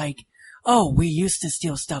stuff. They're like, "Oh, we used to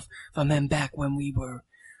steal stuff from them back when we were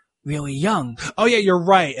really young." Oh yeah, you're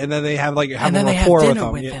right. And then they have a then they have rapport dinner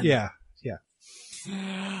with with them. him. Yeah.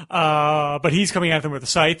 But he's coming at them with a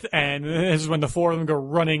scythe, and this is when the four of them go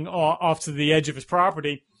running off to the edge of his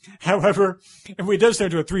property. However, it does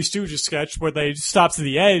turn to a Three Stooges sketch where they stop to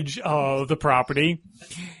the edge of the property,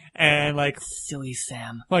 and like Silly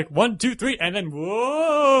Sam. like 1, 2, 3, and then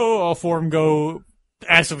whoa, all four of them go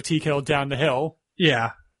ass of a tea kettle down the hill.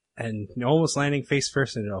 Yeah. And almost landing face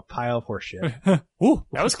first into a pile of horseshit. Ooh,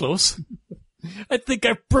 that was close. I think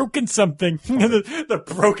I've broken something. the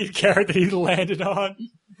broken carrot that he landed on.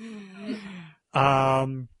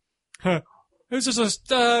 It was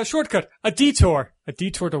just a shortcut. A detour. A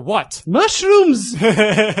detour to what? Mushrooms!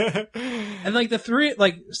 And like the three,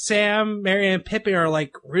 like Sam, Merry, and Pippin are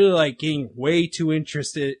like really like getting way too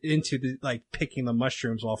interested into the like picking the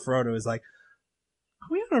mushrooms while Frodo is like, "Are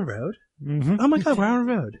we on a road? Mm-hmm. Oh my god, we're on a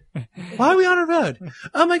road. Why are we on a road?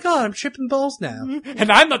 Oh my god, I'm tripping balls now."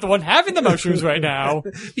 And I'm not the one having the mushrooms right now.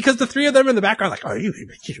 Because the three of them in the background are like, "Are you?"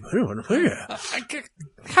 I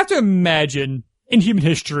have to imagine in human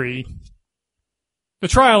history the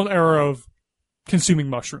trial and error of consuming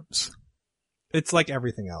mushrooms. It's like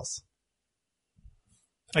everything else.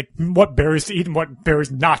 Like what berries to eat and what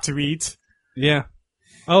berries not to eat. Yeah.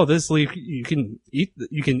 Oh, this leaf, you can eat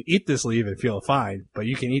this leaf and feel fine, but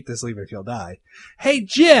you can eat this leaf and you'll die. Hey,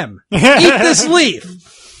 Jim, eat this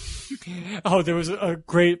leaf! Oh, there was a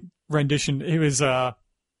great rendition. It was, of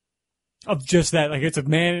just that. Like, it's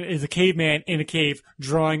a caveman in a cave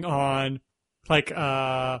drawing on, like,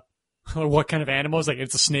 what kind of animals. Like,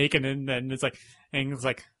 it's a snake, and then it's like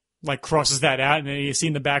crosses that out, and then you see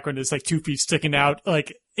in the background it's like 2 feet sticking out,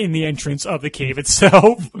 like in the entrance of the cave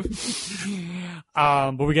itself.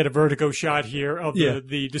 But we get a vertigo shot here of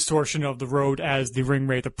the distortion of the road as the ring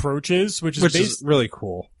wraith approaches, which is really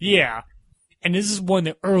cool. Yeah, and this is one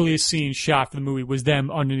of the earliest scenes shot for the movie was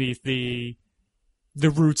them underneath the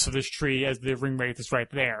roots of this tree as the ring wraith is right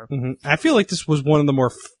there. Mm-hmm. I feel like this was one of the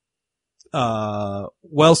more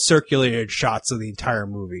well circulated shots of the entire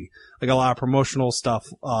movie. Like a lot of promotional stuff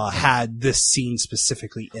had this scene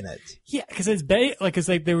specifically in it. Yeah, because it's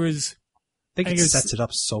like there was. I think it sets it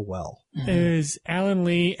up so well. There's Alan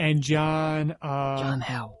Lee and John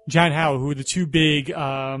Howe. John Howe, who were the two big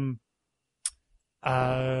artists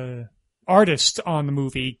on the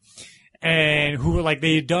movie, and who were like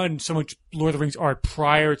they had done so much Lord of the Rings art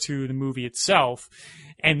prior to the movie itself.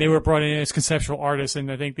 And they were brought in as conceptual artists,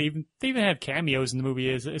 and I think they even had cameos in the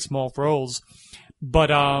movie as small roles. But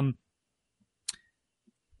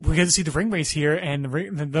we get to see the ring race here, and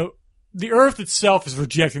the Earth itself is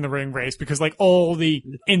rejecting the ring wraiths because like all the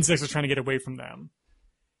insects are trying to get away from them.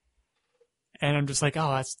 And I'm just like,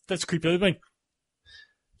 oh, that's creepy. Like,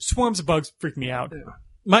 swarms of bugs freak me out.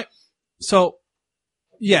 So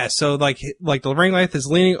like the ring wraith is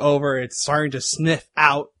leaning over. It's starting to sniff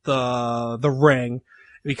out the ring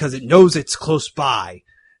because it knows it's close by,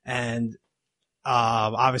 and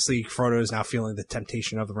obviously Frodo is now feeling the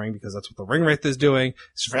temptation of the ring because that's what the ring wraith is doing.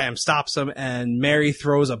 Sam stops him, and Merry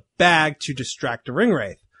throws a bag to distract the ring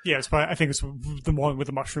wraith. Yeah, I think it's the one with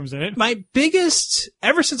the mushrooms in it. My biggest,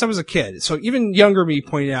 ever since I was a kid, so even younger me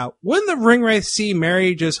pointed out, wouldn't the ring wraith see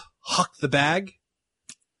Merry just huck the bag?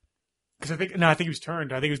 Because I think he was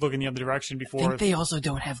turned. I think he was looking the other direction before. I think they also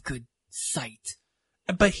don't have good sight.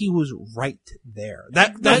 But he was right there.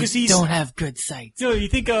 They don't have good sight. You know, you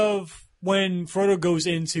think of when Frodo goes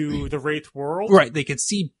into the Wraith world. Right, they can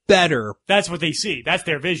see better. That's what they see. That's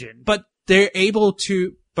their vision. But they're able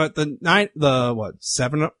to, but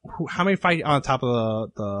seven, how many fight on top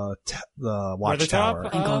of the watchtower? I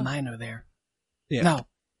think all 9 are there. Yeah. No.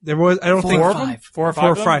 There was, I don't 4 think, or 5. 4 or 5.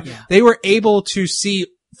 4 or 5. Yeah. They were able to see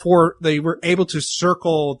they were able to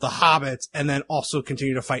circle the hobbits and then also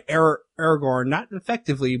continue to fight Aragorn, not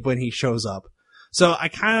effectively when he shows up. So I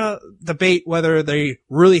kind of debate whether they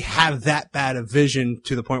really have that bad of vision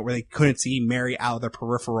to the point where they couldn't see Merry out of their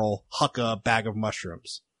peripheral huck a bag of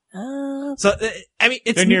mushrooms. So, I mean,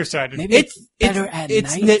 it's they're nearsighted. Maybe it's better at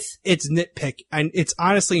night. It's nitpick, and it's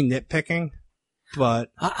honestly nitpicking,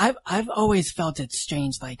 but I've always felt it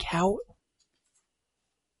strange, like how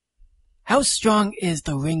strong is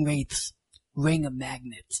the ring wraith's ring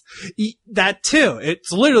magnet? That too.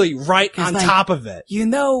 It's literally right on top of it. You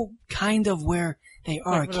know, kind of where they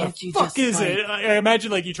are. Can't you just? Fuck is it? I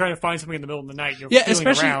imagine like you trying to find something in the middle of the night. You're feeling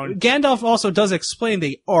especially around. Gandalf also does explain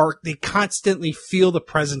they constantly feel the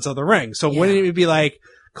presence of the ring. So wouldn't it be like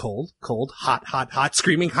cold, hot,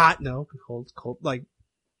 screaming hot? No, cold, like.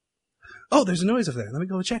 Oh, there's a noise over there. Let me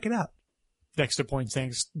go check it out. Dexter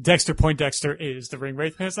Poindexter is the ring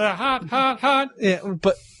wraith. It's hot. Yeah,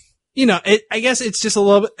 but you know, I guess it's just a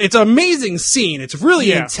little bit. It's an amazing scene. It's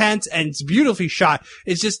really intense and it's beautifully shot.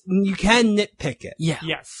 It's just you can nitpick it. Yeah.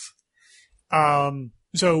 Yes.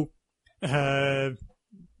 So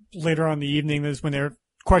later on in the evening is when they're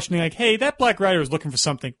questioning, like, "Hey, that Black Rider is looking for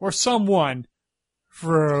something or someone."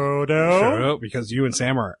 Frodo, because you and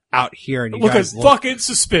Sam are out here and you look guys fucking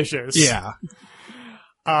suspicious. Yeah.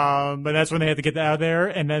 But that's when they had to get out of there,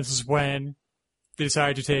 and this is when they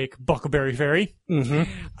decided to take Buckleberry Ferry. Mm-hmm.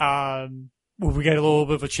 We get a little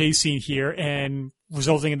bit of a chase scene here, and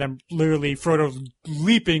resulting in them literally Frodo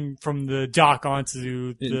leaping from the dock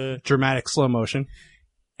onto the dramatic slow motion.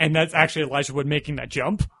 And that's actually Elijah Wood making that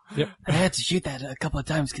jump. Yep. I had to shoot that a couple of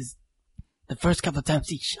times because the first couple of times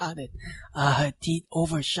he shot it, he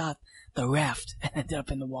overshot the raft and ended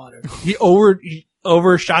up in the water. He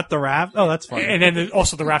overshot the raft? Oh, that's funny. And then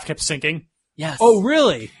also the raft kept sinking. Yes. Oh,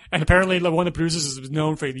 really? And apparently one of the producers was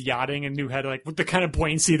known for the yachting and knew how to, like, the kind of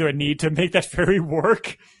buoyancy they would need to make that ferry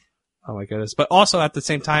work. Oh my goodness. But also at the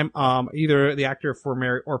same time, either the actor for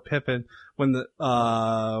Merry or Pippin, when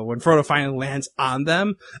Frodo finally lands on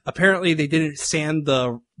them, apparently they didn't sand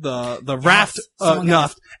the raft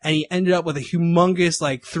enough, and he ended up with a humongous,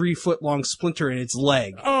 like, 3-foot long splinter in its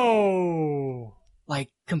leg. Oh. Like,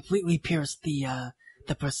 completely pierced the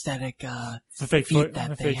prosthetic, the fake feet foot, that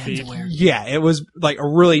the they fake had feet. to wear. Yeah, it was like a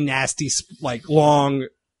really nasty, like, long,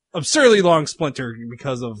 absurdly long splinter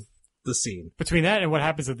because of the scene. Between that and what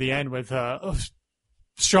happens at the end with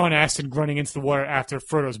Sean Astin running into the water after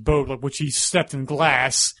Frodo's boat, like, which he stepped in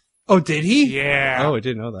glass. Oh, did he? Yeah. Oh, I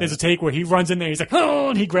didn't know that. There's a take where he runs in there, he's like, oh,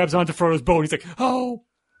 and he grabs onto Frodo's boat. He's like, oh,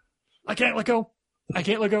 I can't let go.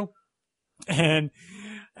 And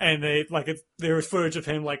they, like, there was footage of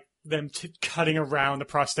him, like, them cutting around the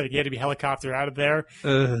prosthetic. He had to be helicoptered out of there.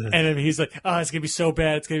 And then he's like, oh, it's going to be so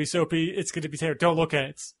bad. It's going to be terrible. Don't look at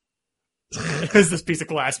it. It's this piece of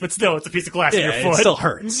glass, but still, it's a piece of glass in your foot. It still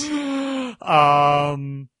hurts.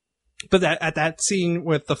 But at that scene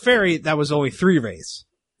with the ferry, that was only 3 wraiths,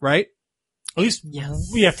 right? At least,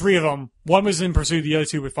 we have 3 of them. One was in pursuit, the other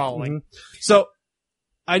 2 were following. Mm-hmm. So,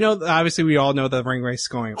 I know, obviously we all know the ring wraiths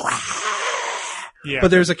going, yeah.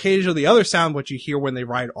 But there's occasionally the other sound, what you hear when they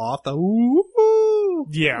ride off, the ooh.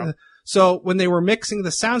 Yeah. So, when they were mixing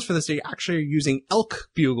the sounds for this, they actually are using elk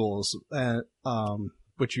bugles,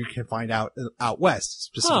 which you can find out west,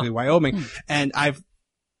 specifically Wyoming. And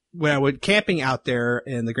when I went camping out there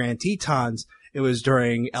in the Grand Tetons, it was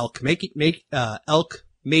during elk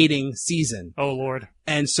mating season. Oh, Lord.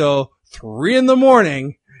 And so 3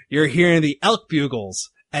 a.m, you're hearing the elk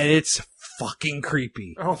bugles, and it's fucking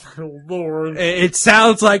creepy. Oh my lord. It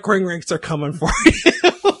sounds like ring ranks are coming for you.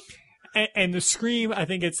 And the scream, I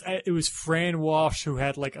think it was Fran Walsh who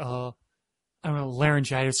had like I don't know,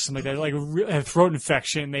 laryngitis or something like that, like a throat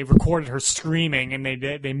infection. They recorded her screaming and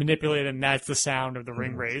they manipulated, and that's the sound of the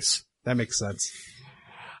ring race. That makes sense.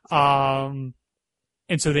 And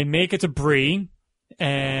so they make it to Bree,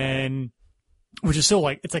 and which is still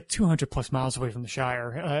it's like 200 plus miles away from the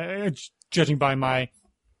Shire, judging by my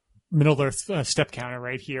Middle Earth step counter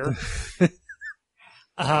right here.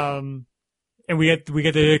 And we get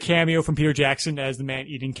the cameo from Peter Jackson as the man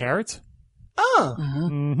eating carrots. Oh.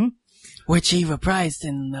 Mm-hmm. Which he reprised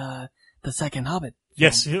in the second Hobbit.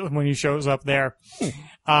 Yes, when he shows up there.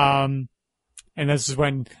 And this is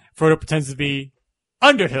when Frodo pretends to be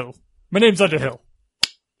Underhill. My name's Underhill.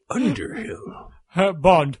 Underhill.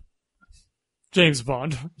 Bond. James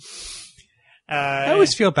Bond. I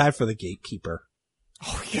always feel bad for the gatekeeper.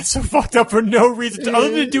 Oh, he gets so fucked up for no reason other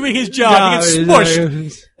than doing his job. He gets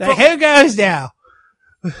smushed. Here goes now.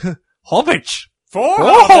 Hobbit. Four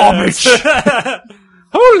Hobbits.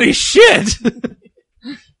 Holy shit.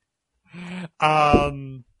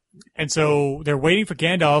 And so they're waiting for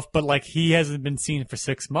Gandalf, but he hasn't been seen for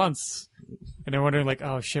 6 months. And they're wondering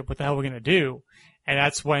oh shit, what the hell are we going to do? And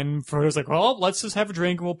that's when Frodo's like, well, let's just have a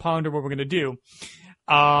drink and we'll ponder what we're going to do.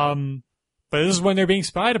 But this is when they're being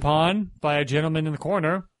spied upon by a gentleman in the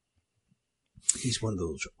corner. He's one of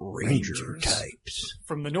those ranger types.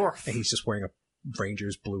 From the north. And he's just wearing a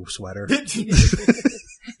Ranger's blue sweater. It's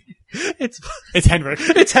Henrik.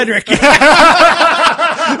 It's Henrik.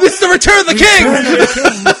 This is the return of the king!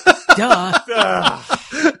 Duh.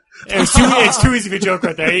 It's too easy of a joke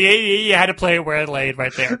right there. You had to play it where it laid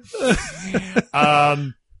right there.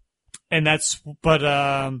 And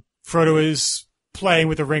Frodo is playing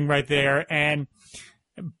with the ring right there, and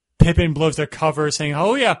Pippin blows their cover saying,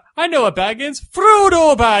 oh yeah, I know a Baggins.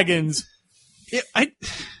 Frodo Baggins!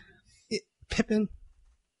 Pippin?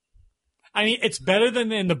 I mean, it's better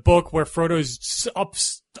than in the book where Frodo's up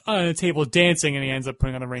on a table dancing and he ends up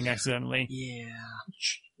putting on the ring accidentally. Yeah.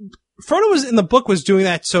 Frodo was doing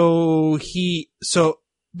that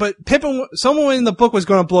but Pippin, someone in the book was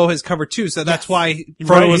going to blow his cover too, so that's why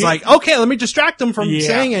Frodo was like, okay, let me distract him from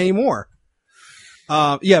saying any more.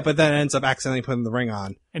 But then ends up accidentally putting the ring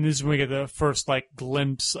on. And this is when we get the first,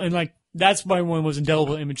 glimpse, and, that's why one of those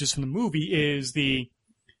indelible images from the movie is the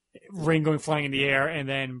ring going flying in the air and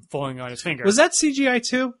then falling on his finger. Was that CGI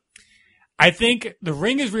too? I think the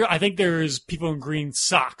ring is real. I think there's people in green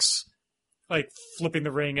socks, flipping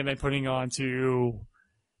the ring and then putting onto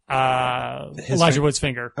Elijah Wood's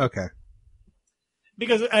finger. Okay.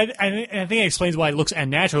 Because I think it explains why it looks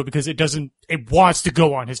unnatural, because it wants to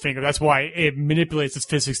go on his finger. That's why it manipulates its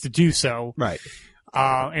physics to do so. Right.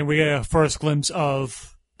 And we get a first glimpse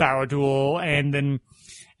of Barad-dûr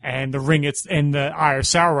and the ring and the Eye of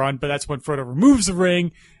Sauron, but that's when Frodo removes the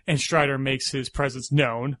ring and Strider makes his presence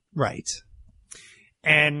known. Right.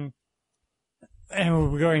 And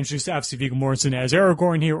we're going to introduce obviously Viggo Mortensen as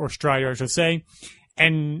Aragorn here, or Strider, I should say.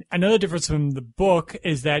 And another difference from the book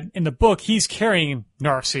is that in the book, he's carrying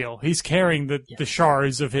Narsil. He's carrying the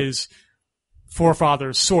shards of his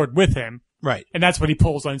forefather's sword with him. Right. And that's what he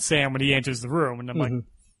pulls on Sam when he enters the room. And I'm like,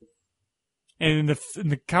 and in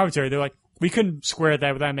the commentary, they're like, we couldn't square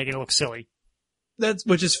that without making it look silly.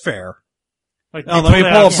 Which is fair. Let me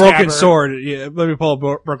pull a broken sword. Yeah, let me pull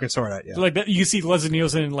a broken sword at you. So you can see Leslie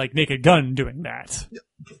Nielsen in Naked Gun doing that.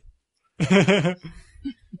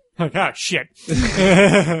 Shit.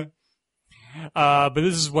 But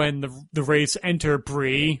this is when the Wraiths enter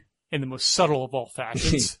Bree in the most subtle of all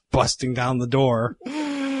fashions. Busting down the door.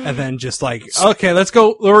 And then just okay, let's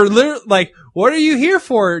go. We're literally what are you here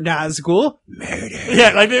for, Nazgul? Murder.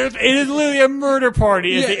 Yeah, it is literally a murder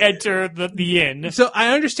party as they enter the inn. So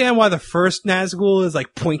I understand why the first Nazgul is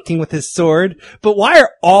pointing with his sword, but why are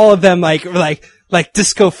all of them like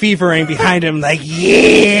disco fevering behind him?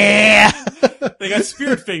 Yeah. They got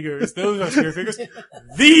spirit fingers. Those are spirit fingers.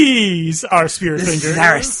 These are spirit fingers. This is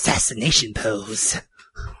our assassination pose.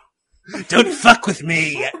 Don't fuck with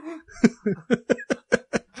me.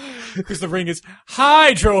 Because the ring is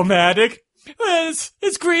hydromatic.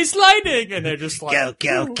 It's grease lightning. And they're just go,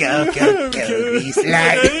 grease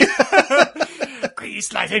lightning.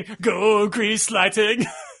 Grease lightning, go grease lightning.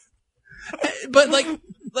 But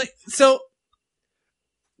so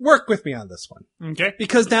work with me on this one. Okay.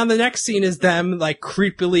 Because now the next scene is them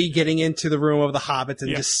creepily getting into the room of the hobbits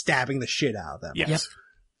and just stabbing the shit out of them. Yes. Yep.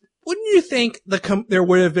 Wouldn't you think there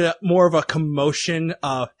would have been more of a commotion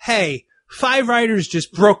of, hey, 5 riders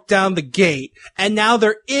just broke down the gate, and now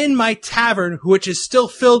they're in my tavern, which is still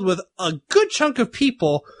filled with a good chunk of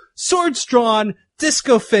people, swords drawn,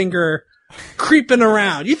 disco finger, creeping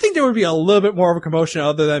around. You think there would be a little bit more of a commotion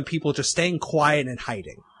other than people just staying quiet and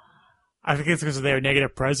hiding? I think it's because of their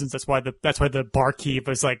negative presence. That's why the barkeep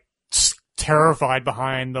is like terrified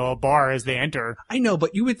behind the bar as they enter. I know,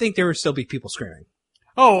 but you would think there would still be people screaming.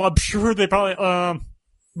 Oh, I'm sure they probably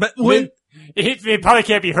But when they probably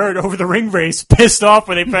can't be heard over the ring race, pissed off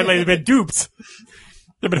when they've been duped.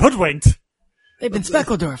 They've been hoodwinked. They've been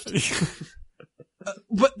speckledorfed.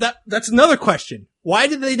 but that's another question. Why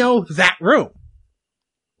did they know that room?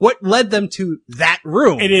 What led them to that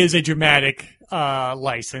room? It is a dramatic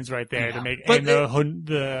license right there Yeah. to make But and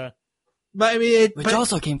the But I mean, Which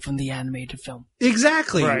also came from the animated film.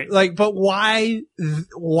 exactly. Right. Like, but why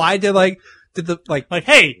did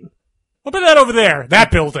hey, open that over there,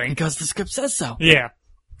 that building. Because the script says so. Yeah.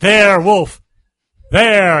 There, wolf.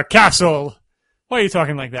 There, castle. Why are you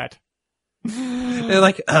talking like that? they're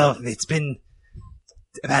like, oh, it's been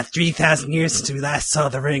about 3,000 years since we last saw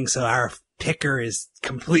the ring, so our picker is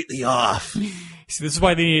completely off. See, this is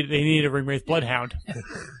why they need a ring wraith bloodhound.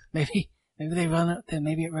 Maybe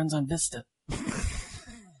it runs on Vista.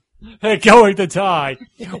 They're going to die.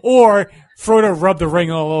 Or Frodo rubbed the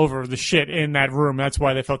ring all over the shit in that room. That's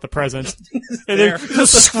why they felt the presence. And they're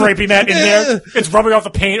just scraping that in there. It's rubbing off the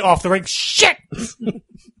paint off the ring. Shit!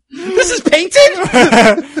 This is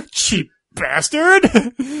painted? Cheap bastard!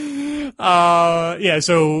 Yeah,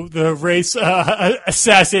 so the race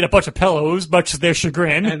assassinate a bunch of pillows, much to their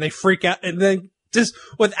chagrin. And they freak out, and then just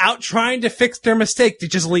without trying to fix their mistake, they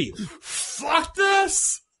just leave. Fuck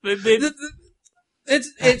this!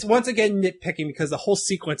 It's once again nitpicking because the whole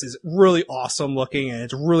sequence is really awesome looking and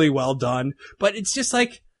it's really well done, but it's just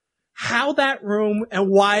like how that room and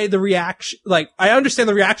why the reaction, like I understand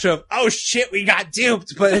the reaction of, oh shit, we got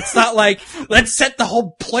duped, but it's not like, let's set the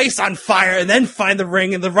whole place on fire and then find the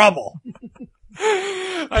ring in the rubble.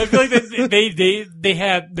 I feel like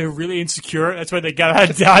they're really insecure. That's why they got out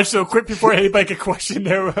of Dodge so quick before anybody could question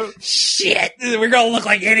their Shit, we're gonna look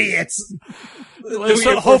like idiots.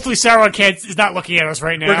 So hopefully Sauron is not looking at us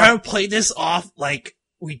right now. We're gonna play this off like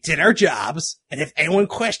we did our jobs, and if anyone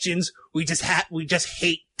questions, we just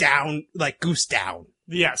hate down, like Goose Down.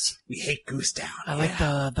 Yes. We hate Goose Down. I like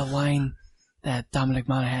the line that Dominic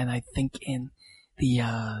Monaghan, I think in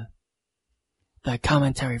the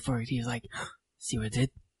commentary for it, he's like, see what it did?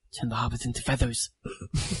 Turned the hobbits into feathers.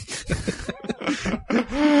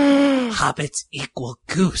 Hobbits equal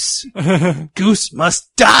goose. Goose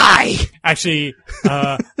must die! Actually,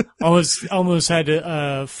 almost had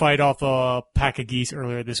to fight off a pack of geese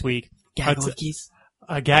earlier this week. Gaggle of geese.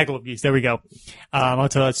 A gaggle of geese. There we go. I'll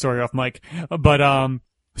tell that story off mic. But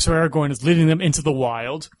so Aragorn is leading them into the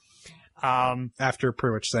wild. After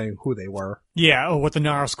pretty much saying who they were. Yeah, what the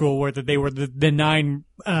Narskool were, that they were the 9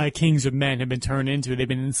 kings of men have been turned into. They've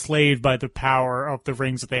been enslaved by the power of the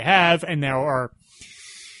rings that they have, and now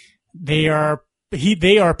they are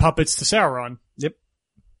puppets to Sauron. Yep.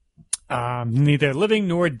 Neither living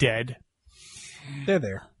nor dead. They're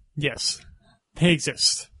there. Yes. They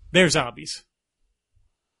exist. They're zombies.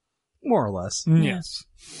 More or less. Yes.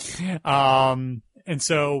 And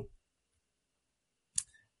so,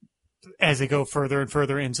 as they go further and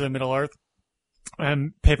further into Middle Earth,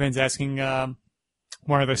 Pippin's asking, why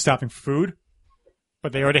are they stopping for food?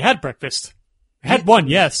 But they already had breakfast. Had one,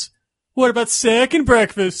 yes. What about second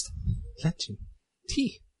breakfast? Luncheon.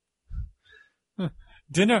 Tea.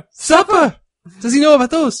 Dinner. Supper! Does he know about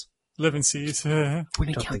those? Living seas. Wouldn't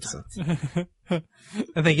Don't count think so. on.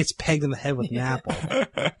 I think it's pegged in the head with an apple.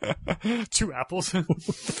 2 apples.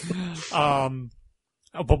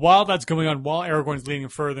 But while that's going on, while Aragorn's leading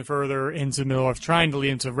further and further into Middle Earth, trying to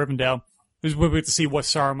lead into Rivendell, we get to see what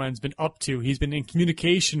Saruman's been up to. He's been in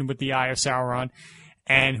communication with the Eye of Sauron,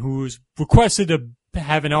 and who's requested to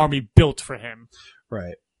have an army built for him.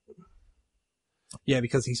 Right. Yeah,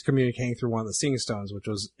 because he's communicating through one of the Seeing Stones, which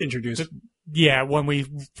was introduced. Yeah,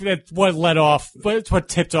 that's what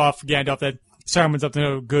tipped off Gandalf that Saruman's up to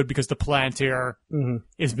no good because the Palantir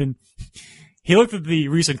has been. He looked at the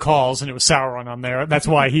recent calls and it was Sauron on there. That's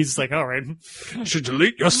why he's like, all right. Should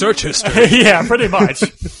delete your search history. Yeah, pretty much.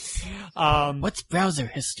 What's browser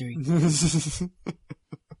history?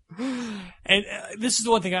 And this is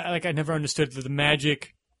the one thing I never understood, the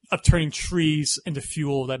magic of turning trees into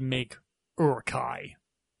fuel that make Uruk-hai.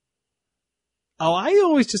 Oh, I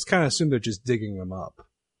always just kind of assumed they're just digging them up.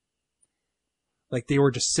 Like they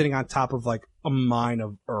were just sitting on top of like a mine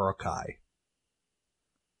of Uruk-hai.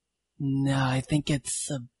 No, I think it's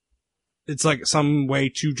like some way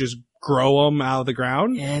to just grow them out of the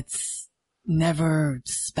ground. never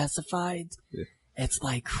specified. Yeah. It's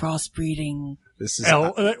like crossbreeding This is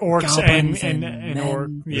orcs Goblins and and orc.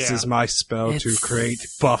 men. Yeah. this is my spell to It's- create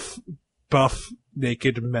buff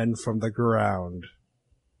naked men from the ground.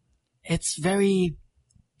 It's very,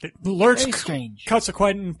 Lurch very strange. cuts a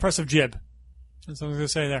quite impressive jib. That's what I was going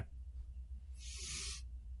to say there.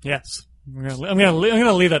 Yes. I'm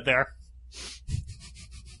gonna leave that there.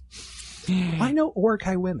 Why no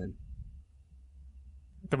Orkai women?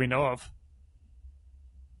 That we know of.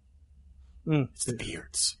 It's The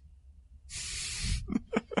beards.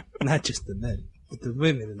 not just the men, but the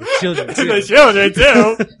women and the children The too. children,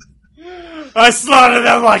 too. I slaughtered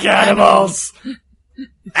them like animals.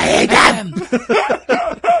 I hate them!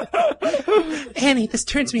 Damn. Annie, this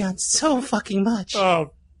turns me on so fucking much.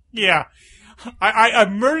 Oh, yeah. I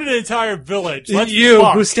murdered an entire village. Let's You,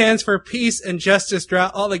 fuck. who stands for peace and justice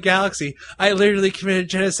throughout all the galaxy, I literally committed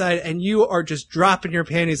genocide, and you are just dropping your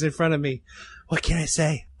panties in front of me. What can I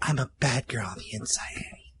say? I'm a bad girl on the inside,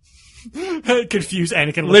 Annie. Confused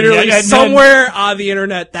Anakin. Literally, looking at somewhere on the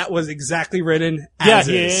internet, that was exactly written as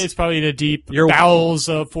yeah, is. it's probably in the deep You're- bowels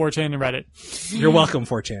of 4chan and Reddit. You're welcome,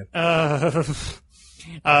 4chan.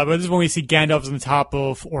 But this is when we see Gandalf's on the top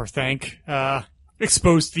of Orthanc,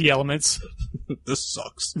 exposed to the elements. This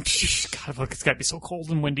sucks. God, look, it's gotta be so cold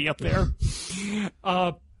and windy up there.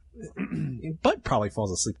 Bud probably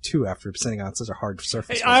falls asleep too after sitting on such a hard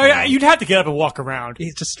surface. for so long. You'd have to get up and walk around.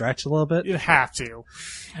 You just stretch a little bit. You'd have to.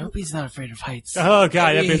 I hope he's not afraid of heights. Oh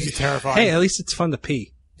god, that makes me terrified. Hey, at least it's fun to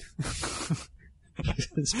pee.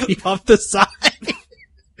 Just pee off the side. hope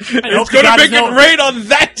It's the gonna God make is it no- rain on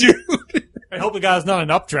that dude. I hope the guy's not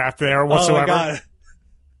an updraft there whatsoever. Oh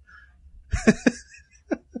my god.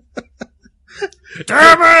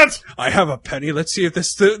 Damn it! I have a penny. Let's see if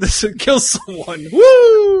this kills someone.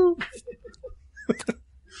 Woo!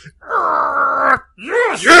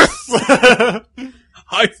 Yes!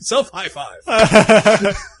 High five.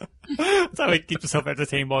 That's how he keeps himself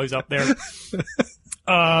entertained while he's up there.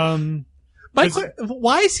 Why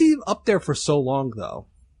is he up there for so long, though?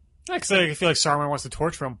 Because I feel like Saruman wants to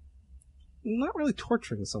torture him. Not really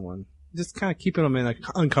torturing someone. Just kind of keeping them in an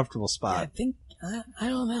uncomfortable I spot. think, I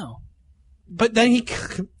don't know. But then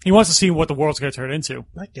He wants to see what the world's going to turn into.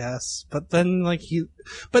 I guess. But then,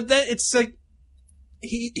 it's like,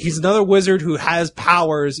 he's another wizard who has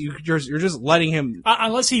powers. You're just letting him.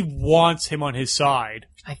 Unless he wants him on his side.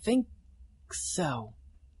 I think so.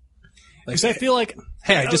 Because I feel like...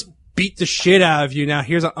 Hey, I just beat the shit out of you. Now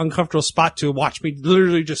here's an uncomfortable spot to watch me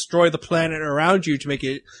literally destroy the planet around you to make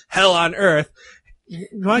it hell on Earth. You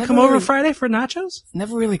want to come over Friday for nachos?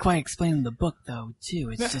 Never really quite explained in the book, though, too.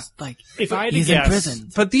 It's just like, If I had to he's in guess- prison.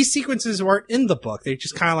 But these sequences weren't in the book. They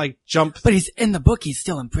just kind of like jump. But he's in the book, he's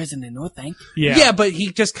still in prison in Northanc. Yeah. But he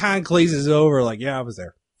just kind of glazes over like, yeah, I was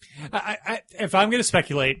there. If I'm going to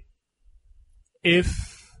speculate,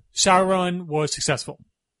 if Sauron was successful,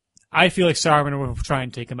 I feel like Saruman will try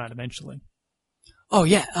and take him out eventually. Oh,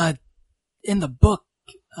 yeah, in the book,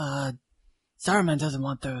 Saruman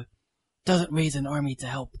doesn't raise an army to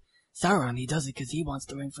help Sauron. He does it because he wants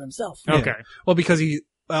the ring for himself. Yeah. Okay. Well, because he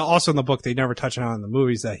also in the book they never touch on in the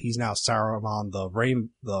movies that he's now Saruman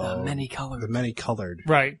the Many-colored. the many-colored.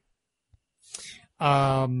 Right.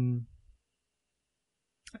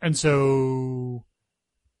 And so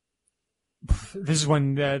this is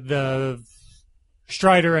when the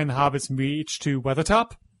Strider and the hobbits reach to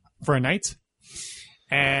Weathertop for a night.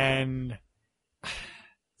 And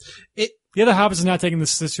the other hobbits are not taking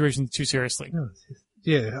this situation too seriously.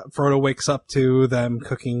 Yeah, Frodo wakes up to them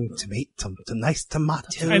cooking some nice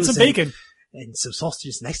tomatoes And some bacon. and some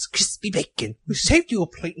sausages, nice crispy bacon. We saved you a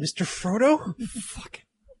plate, Mr. Frodo. Fucking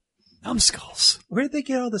numbskulls. Where did they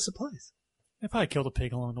get all the supplies? They probably killed a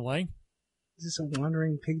pig along the way. Is this a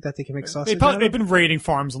wandering pig that they can make sausage They've been raiding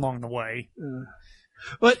farms along the way.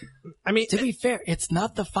 But, I mean, To be fair, it's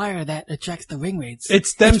not the fire that attracts the ring raids.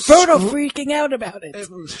 it's them Frodo freaking out about it.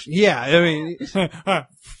 Yeah, I mean,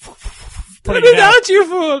 Putting put it it out. out your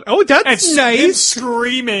phone. Oh, that's And nice.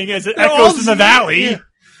 screaming as it They're echoes all- in the valley. Yeah.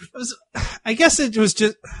 I guess it was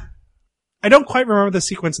just. I don't quite remember the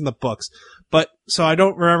sequence in the books, but so I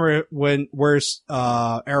don't remember where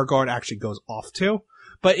Aragorn actually goes off to.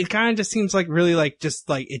 But it kind of just seems like really like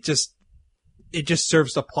it just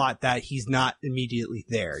serves the plot that he's not immediately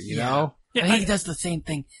there. You Yeah. know? Yeah, I think he does the same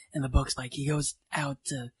thing in the books. Like, he goes out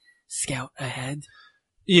to scout ahead.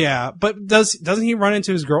 Yeah, but doesn't he run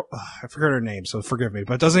into his girl? I forgot her name, so forgive me.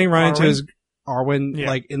 But doesn't he run into his Arwen Yeah.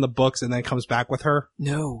 like in the books and then comes back with her?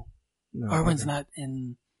 No. No, Arwen's okay. not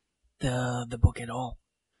in the book at all.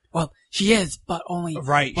 Well, she is, but only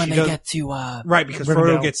Right, when she they does- get to, Right, because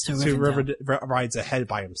Rivendell. Frodo gets To to Rivendell. rides ahead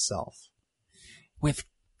by himself. with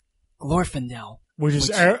Glorfindel. Which is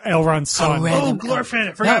Elrond's son. a random Glorfin, I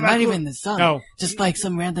elf. forgot No, about not Glor- even the son. No. Just like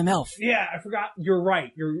some random elf. Yeah, I forgot. You're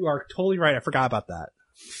right. You are totally right. I forgot about that.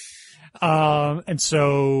 And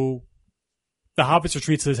so the hobbits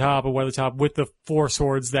retreat to the top of Weathertop with the 4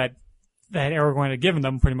 swords that Aragorn had given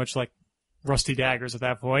them, pretty much like rusty daggers at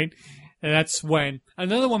that point. And that's when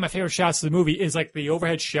another one of my favorite shots of the movie is like the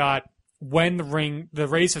overhead shot when the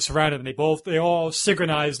rays have surrounded them. They all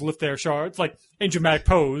synchronize, lift their shards, like in dramatic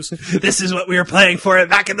pose. This is what we were playing for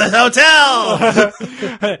back in the hotel.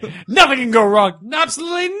 Nothing can go wrong.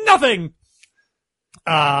 Absolutely nothing.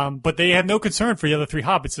 But they have no concern for the other 3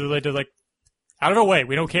 hobbits. So they're like, out of the way.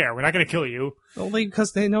 We don't care. We're not going to kill you. Only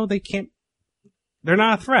because they know they can't. They're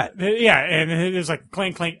not a threat. Yeah, and it's like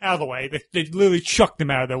clank, clank, out of the way. They literally chucked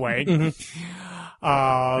them out of the way.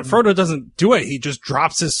 Frodo doesn't do it. He just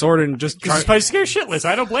drops his sword and just He's probably scared shitless.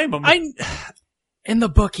 I don't blame him. In the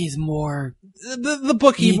book, he's more. The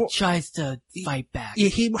book He tries to fight back.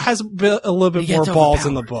 he has a little bit He more gets balls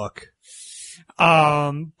in the overpowered. book.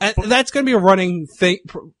 And that's going to be a running thing.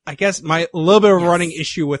 I guess a little bit of a running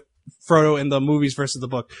issue with Frodo in the movies versus the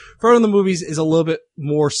book. Frodo in the movies is a little bit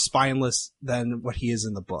more spineless than what he is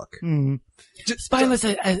in the book. Mhm. Spineless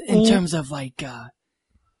in terms of like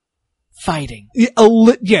fighting. Yeah,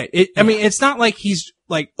 I mean, it's not like he's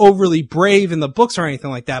like overly brave in the books or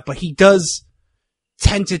anything like that, but he does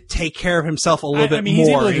tend to take care of himself a little bit he's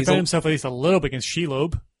more. able to defend himself at least a little bit against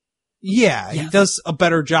Shelob. Yeah, Yeah. he does a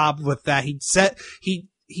better job with that.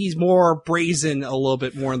 He's more brazen a little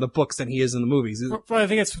bit more in the books than he is in the movies. Well, I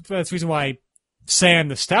think that's the reason why Sam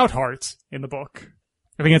the Stoutheart in the book.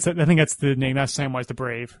 I think that's the name. Not Samwise the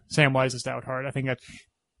Brave. Samwise the Stoutheart. I think that,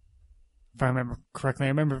 if I remember correctly, I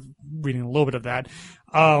remember reading a little bit of that.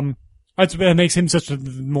 That makes him such a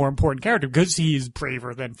more important character because he's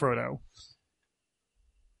braver than Frodo.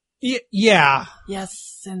 Yeah.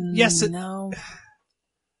 Yes and Yes, no.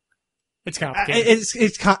 It's complicated.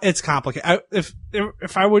 It's complicated.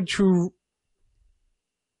 If I would to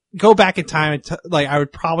go back in time, I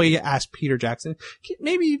would probably ask Peter Jackson,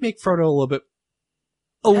 maybe make Frodo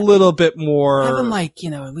a little bit more. Have him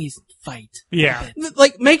at least fight. Yeah.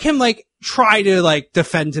 Make him try to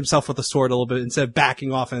defend himself with a sword a little bit instead of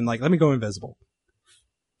backing off and let me go invisible.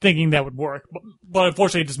 Thinking that would work, but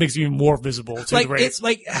unfortunately, it just makes you even more visible to the race.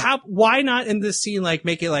 Why not in this scene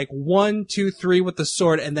make it 1, 2, 3 with the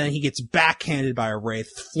sword, and then he gets backhanded by a wraith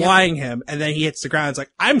flying him, and then he hits the ground. It's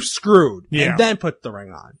I'm screwed, and then put the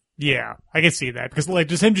ring on. Yeah, I can see that because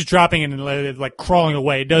just him just dropping in and crawling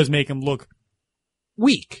away, it does make him look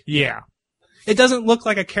weak. Yeah, it doesn't look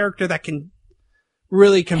like a character that can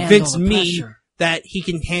really convince me pressure. that he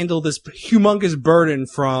can handle this humongous burden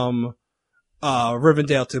from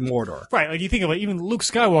Rivendell to Mordor. Right, you think of even Luke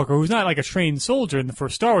Skywalker, who's not a trained soldier in the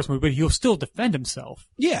first Star Wars movie, but he'll still defend himself.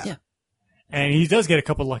 Yeah. And he does get a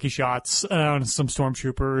couple lucky shots on some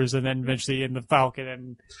stormtroopers, and then eventually in the Falcon.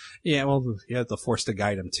 And yeah, well, you have the Force to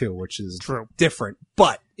guide him too, which is true, different.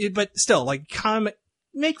 But still,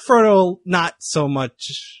 make Frodo not so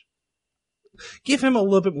much. Give him a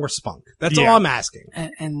little bit more spunk. That's all I'm asking.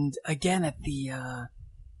 And again, at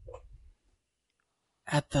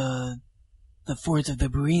the fords of the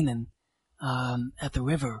Berinen, at the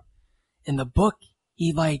river, in the book,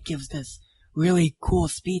 he gives this really cool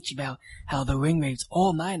speech about how the Ringwraiths,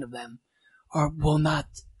 all 9 of them, will not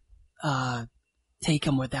take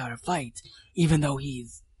him without a fight, even though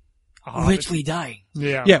he's literally dying.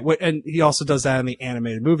 Yeah. Yeah, and he also does that in the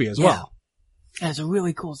animated movie as well. And it's a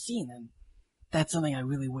really cool scene, and that's something I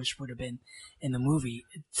really wish would have been in the movie,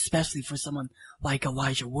 especially for someone like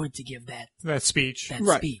Elijah Wood to give that speech.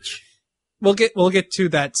 Speech. We'll get to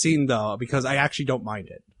that scene though, because I actually don't mind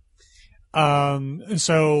it.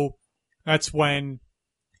 So that's when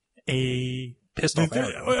a pistol.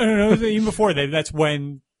 Even before that, that's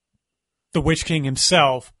when the Witch King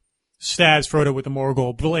himself stabs Frodo with the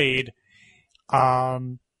Morgul blade.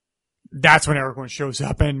 That's when Aragorn shows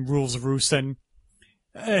up and rules the roost. And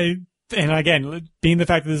again, being the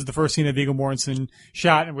fact that this is the first scene that Viggo Mortensen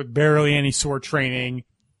shot and with barely any sword training,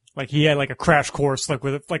 he had a crash course,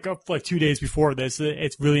 with 2 days before this.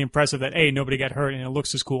 It's really impressive that nobody got hurt and it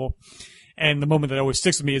looks as cool. And the moment that always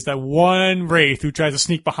sticks with me is that one wraith who tries to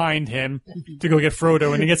sneak behind him to go get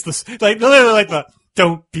Frodo, and he gets this literally the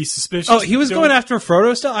don't be suspicious. Oh, he was going after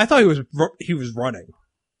Frodo still? I thought he was running.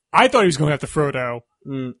 I thought he was going after Frodo.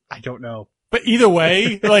 I don't know. But either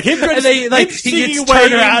way, him trying he gets away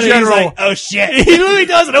turned around in general. And he's oh shit. He literally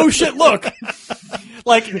does it. Oh shit, look.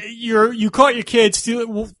 You caught your kid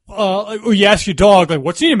stealing, or you ask your dog,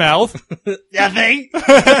 what's in your mouth? Nothing.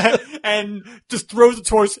 And just throws the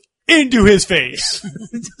torch into his face.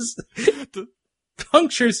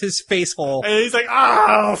 punctures his face hole. And he's like,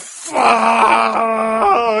 "Oh fuck!"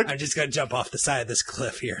 I'm just gonna jump off the side of this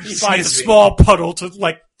cliff here. He finds a Excuse me. small puddle to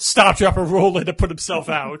like stop, drop, and roll in to put himself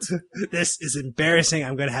out. This is embarrassing.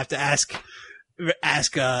 I'm gonna have to ask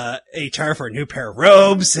HR for a new pair of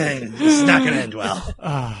robes, and it's not gonna end well.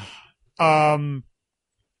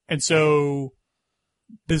 And so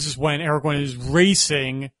this is when Aragorn is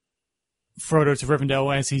racing Frodo to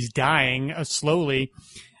Rivendell as he's dying slowly.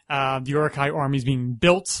 The Uruk-hai army is being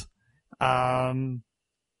built. Gandalf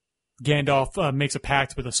makes a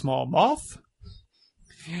pact with a small moth.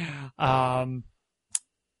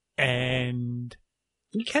 And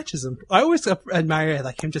He catches him. I always admire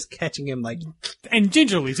like him just catching him like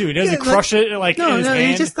gingerly too. He doesn't Yeah, crush it like in his hand.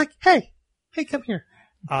 he's just like, hey, come here.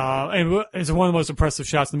 And it's one of the most impressive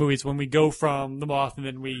shots in the movie. It's when we go from the moth and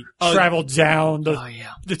then we Oh, travel down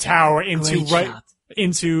the tower into Great shot.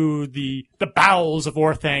 into the bowels of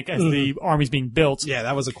Orthanc as the army's being built. Yeah,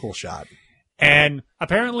 that was a cool shot. And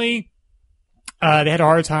apparently, they had a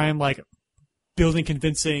hard time like building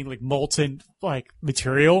convincing like molten like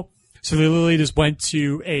material. So they literally just went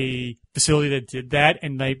to a facility that did that,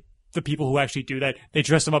 and the people who actually do that, they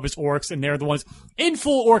dress them up as orcs, and they're the ones in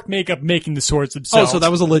full orc makeup making the swords themselves. Oh, so that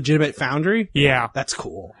was a legitimate foundry? Yeah. That's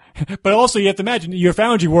cool. But also, you have to imagine your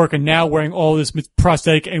foundry worker now wearing all this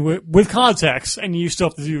prosthetic and with context, and you still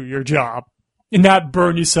have to do your job and not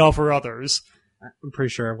burn yourself or others. I'm pretty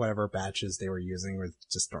sure whatever batches they were using were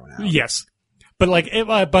just thrown out. Yes. But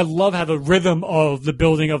but I love how the rhythm of the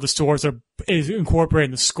building of the stores is incorporated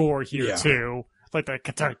in the score here too, like the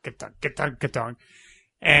katong, katong, katong, katong,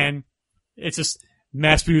 and it's just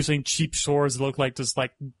mass-producing cheap swords that look like just like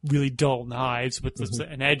really dull knives with just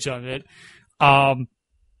an edge on it. And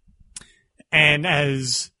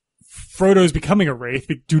as Frodo's becoming a wraith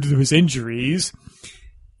due to his injuries,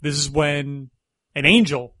 this is when an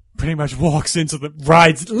angel pretty much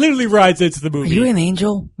literally rides into the Are movie. you an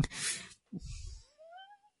angel?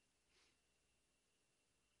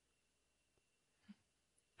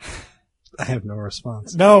 I have no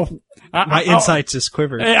response. No. My insights just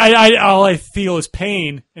quivered. All I feel is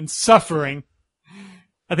pain and suffering.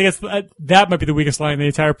 I think that might be the weakest line in the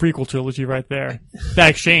entire prequel trilogy right there. That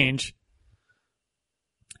exchange.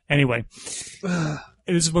 Anyway. This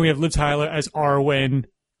is when we have Liv Tyler as Arwen.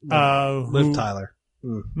 Liv Tyler.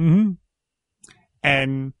 Mm-hmm.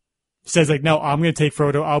 And says like, no, I'm going to take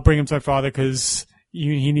Frodo. I'll bring him to my father because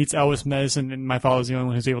he needs Elvis medicine and my father's the only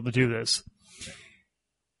one who's able to do this.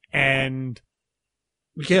 And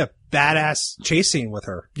We get a badass chase scene with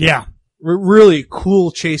her. yeah. Really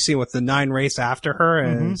cool chase scene with the 9 wraiths after her,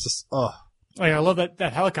 and it's just, Like, I love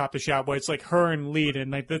that helicopter shot where it's like her and lead,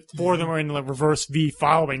 and like the 4 of them are in the reverse V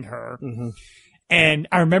following her. Mm-hmm. And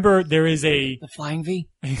I remember there is the Flying V?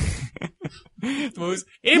 most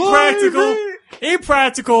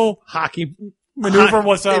impractical hockey maneuver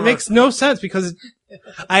whatsoever. It makes no sense because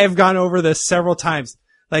I have gone over this several times.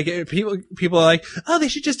 Like, people are like, oh, they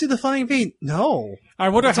should just do the flying V. No. I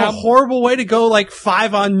wonder It's how a horrible way to go like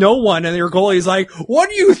 5 on no one, and your goalie's like, what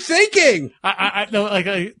are you thinking? I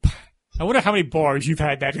wonder how many bars you've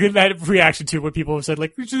had that reaction to when people have said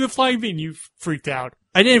like, we should do the flying V, and you've freaked out.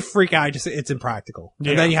 I didn't freak out. It's impractical.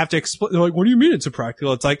 Yeah. And then you have to explain, like, what do you mean it's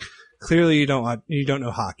impractical? It's like, clearly you don't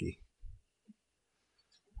know hockey.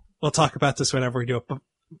 We'll talk about this whenever we do a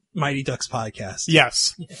Mighty Ducks podcast.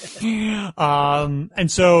 Yes. And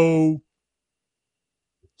so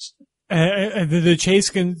the chase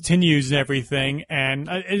continues and everything, and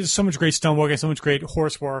there's so much great stunt work and so much great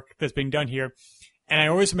horse work that's being done here. And I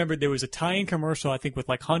always remember there was a tie-in commercial, I think, with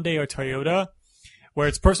like Hyundai or Toyota, where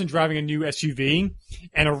it's a person driving a new SUV,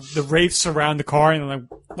 and the wraiths surround the car and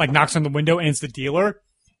like knocks on the window, and it's the dealer.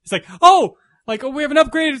 It's like, oh, we have an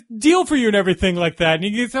upgraded deal for you and everything like that. And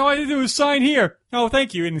he gets, all I did was sign here. Oh,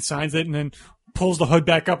 thank you. And he signs it and then pulls the hood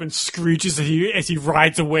back up and screeches as he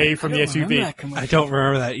rides away from the SUV. I don't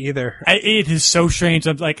remember that either. It is so strange.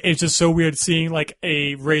 It's just so weird seeing like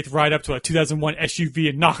a wraith ride up to a 2001 SUV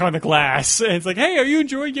and knock on the glass. And it's like, hey, are you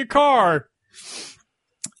enjoying your car?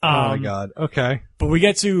 Oh my god. Okay. But we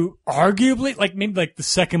get to arguably maybe the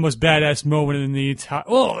second most badass moment in the entire.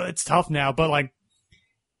 Well, it's tough now, but like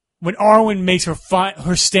when Arwen makes her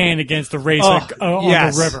stand against the race on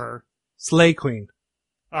the river. Slay Queen.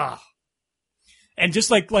 And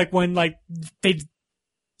just like when they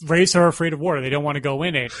raise her afraid of water, they don't want to go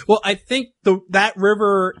in it. Well, I think that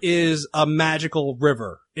river is a magical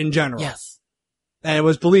river in general. Yes. And it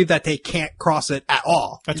was believed that they can't cross it at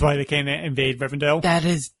all. That's why they can't invade Rivendell?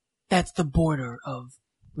 That's the border of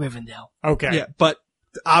Rivendell. Okay. Yeah, but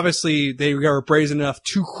obviously they were brazen enough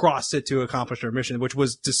to cross it to accomplish their mission, which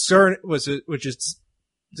is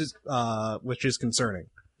which is concerning.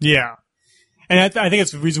 Yeah. And I think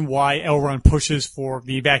it's the reason why Elrond pushes for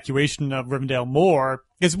the evacuation of Rivendell more,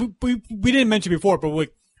 because we didn't mention before, but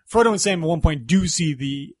like Frodo and Sam at one point do see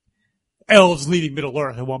the elves leaving Middle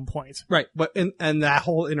Earth at one point. Right, but and that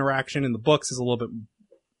whole interaction in the books is a little bit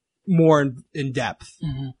more in depth.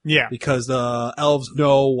 Mm-hmm. Yeah. Because the elves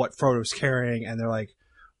know what Frodo's carrying, and they're like,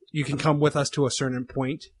 you can come with us to a certain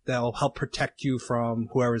point that'll help protect you from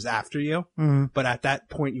whoever's after you, but at that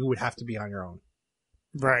point you would have to be on your own.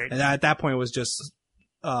 Right. And at that point it was just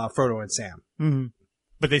Frodo and Sam. Mm-hmm.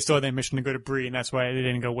 But they still had their mission to go to Bree, and that's why they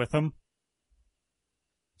didn't go with them.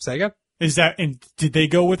 Say again? And did they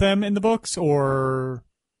go with them in the books, or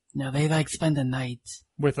No, they like spend a night.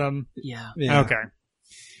 with them? Yeah. Okay.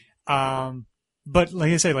 But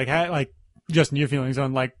like I say, like Justin, your feelings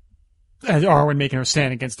on like Arwen making her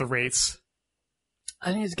stand against the Wraiths.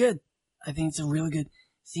 I think it's good. I think it's a really good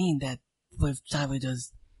scene that Liv Tyler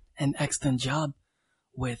does an excellent job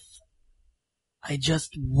with. I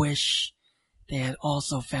just wish they had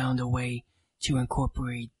also found a way to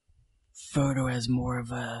incorporate Frodo as more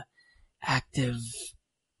of a active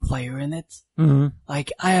player in it. Mm-hmm.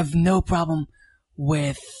 Like, I have no problem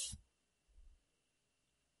with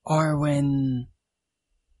Arwen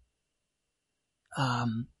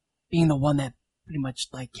being the one that pretty much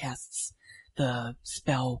like casts the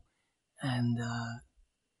spell and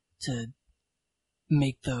to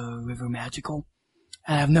make the river magical.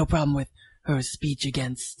 And I have no problem with her speech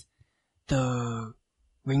against the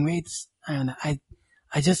ringwraiths. I don't know.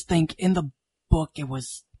 I just think in the book it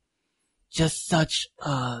was just such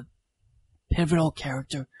a pivotal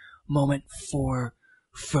character moment for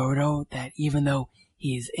Frodo that even though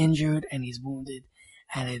he's injured and he's wounded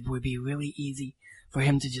and it would be really easy for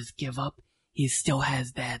him to just give up, he still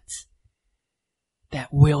has that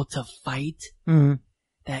will to fight. Mm-hmm.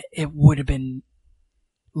 That it would have been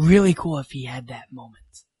really cool if he had that moment.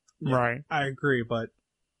 Yeah, Right. I agree, but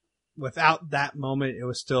without that moment, it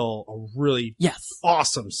was still a really Yes.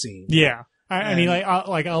 awesome scene. Yeah. I mean,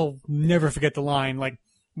 I'll never forget the line, like,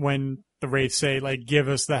 when the Wraiths say, like, give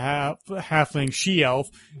us the halfling she-elf,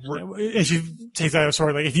 and she takes out her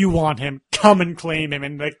sword, like, if you want him, come and claim him,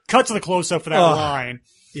 and, like, cut to the close-up for that line.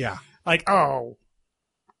 Yeah. Like, oh.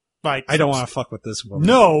 Like, I don't want to fuck with this woman.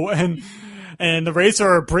 no, and the Wraiths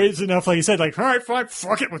are brave enough, like you said, like, alright, fine,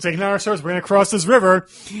 fuck it, we're taking out our swords, we're gonna cross this river.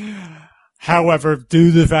 However,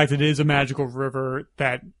 due to the fact that it is a magical river,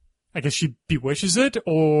 that I guess she bewitches it,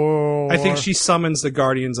 or I think she summons the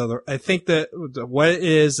guardians of the. I think that what it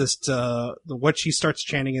is what she starts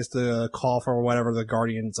chanting is the call for whatever the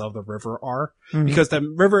guardians of the river are, because the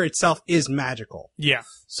river itself is magical. Yeah.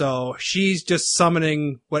 So she's just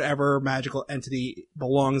summoning whatever magical entity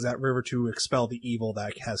belongs that river to expel the evil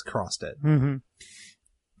that has crossed it. Mm-hmm.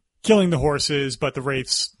 Killing the horses, but the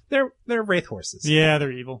Wraiths. They're wraith horses. Yeah,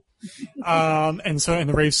 they're evil. And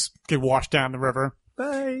the Wraiths get washed down the river.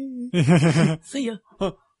 Bye. See ya.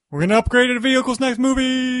 We're gonna upgrade our vehicles next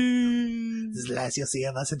movie. This is the last you'll see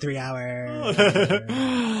of us in 3 hours.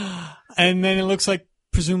 And then it looks like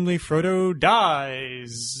presumably Frodo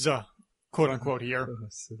dies, quote unquote here.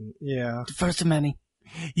 Yeah. The first of many.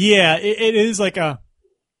 Yeah, it is like a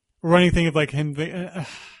running thing of like him.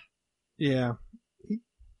 Yeah.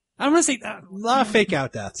 I'm gonna say A lot of fake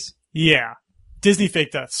out deaths. yeah, Disney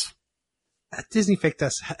faked us. Disney faked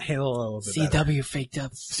us handle a little bit better. CW faked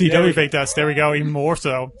up. CW faked us. There we go. Even more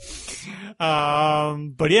so.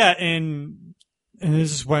 But yeah, and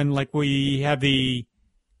this is when like we have the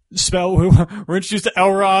spell. We're introduced to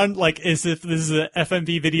Elrond, like as if this is a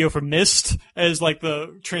FMV video for Mist, as like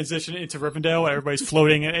the transition into Rivendell, where everybody's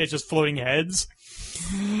floating and it's just floating heads.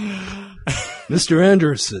 Mr.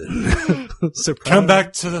 Anderson. Surprised. Come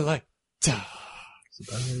back to the light.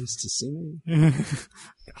 Surprised to see me.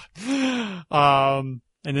 And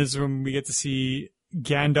this is when we get to see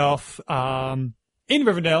Gandalf, in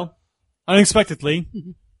Rivendell, unexpectedly.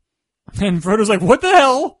 And Frodo's like, what the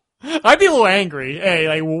hell? I'd be a little angry. Hey,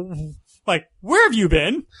 like, where have you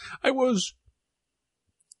been? I was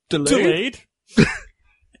delayed.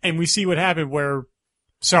 And we see what happened where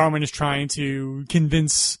Saruman is trying to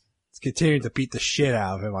convince, Continuing to beat the shit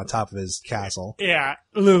out of him on top of his castle. yeah,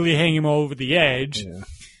 literally hang him over the edge. Yeah.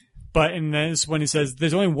 But and then it's when he says,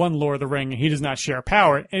 there's only one Lord of the Ring, and he does not share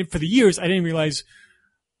power. And for the years, I didn't realize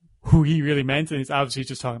who he really meant, and he's obviously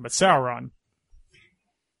just talking about Sauron.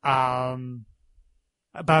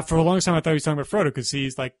 But for a long time, I thought he was talking about Frodo, because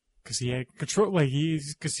he had control,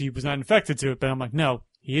 because he was not infected to it. But I'm like, no,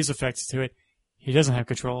 he is affected to it. He doesn't have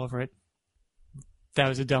control over it. That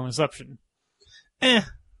was a dumb assumption.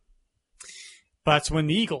 But that's when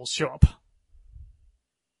the Eagles show up.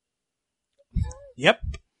 Yep.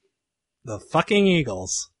 The fucking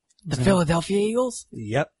Eagles. The Philadelphia Eagles?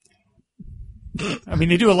 Yep. I mean,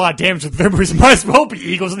 they do a lot of damage with members. Might as well be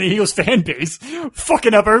Eagles and the Eagles fan base.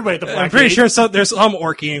 Fucking up everybody at the Black I'm pretty Gate. sure there's some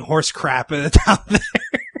orky and horse crap down there.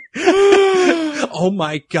 Oh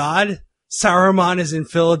my god. Saruman is in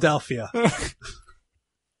Philadelphia. Yes.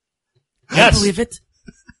 I believe it.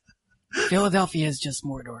 Philadelphia is just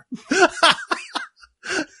Mordor.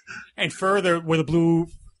 And further, where the blue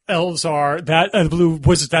elves are, the blue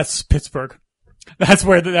wizards, that's Pittsburgh. That's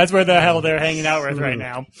where the hell they're hanging out with right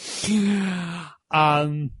now.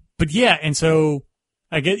 But yeah, and so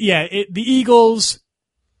I get, the Eagles,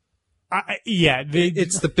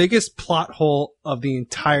 It's the biggest plot hole of the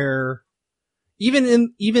entire, even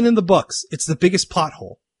in the books, it's the biggest plot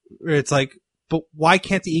hole. It's like, but why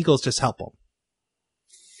can't the Eagles just help them?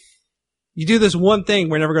 You do this one thing,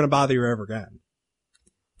 we're never going to bother you ever again.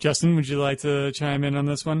 Justin, would you like to chime in on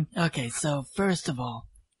this one? Okay, so first of all,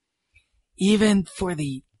 even for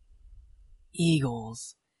the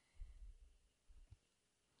Eagles,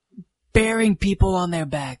 bearing people on their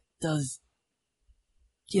back does,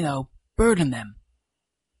 burden them.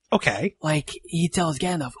 Okay. Like, he tells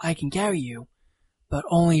Gandalf, I can carry you, but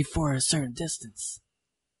only for a certain distance.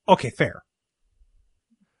 Okay, fair.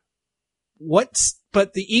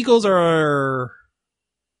 But the Eagles are,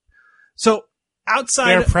 so outside.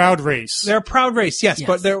 They're a proud race. They're a proud race, yes. Yes.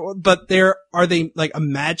 But are they like a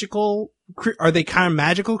magical, are they kind of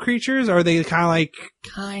magical creatures? Or are they kind of like?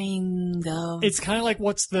 Kind of. It's kind of like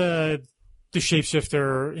what's the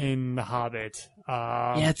shapeshifter in The Hobbit?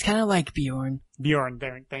 Yeah, it's kind of like Bjorn. Bjorn,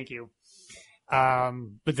 there, thank you.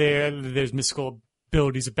 But there's mystical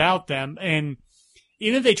abilities about them, and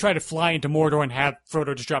even if they try to fly into Mordor and have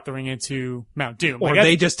Frodo just drop the ring into Mount Doom, Or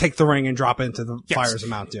they just take the ring and drop it into the Yes. fires of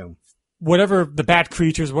Mount Doom. whatever the bat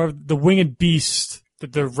creatures, whatever the winged beasts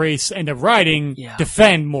that the race end up riding, Yeah.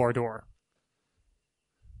 defend Mordor.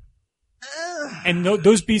 And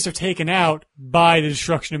those beasts are taken out by the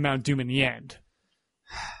destruction of Mount Doom in the end.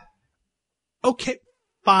 Okay,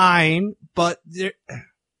 fine, but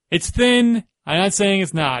It's thin. I'm not saying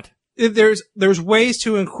it's not. there's ways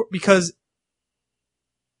to because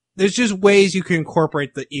there's just ways you can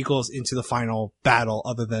incorporate the Eagles into the final battle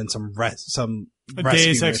other than some rescue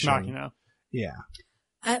Deus Ex mission. Machina. Yeah.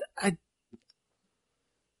 I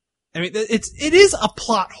I mean, it is a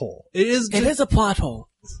plot hole. It is a plot hole,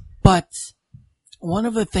 but one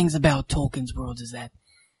of the things about Tolkien's world is that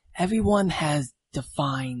everyone has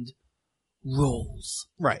defined roles.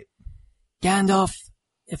 right. Gandalf,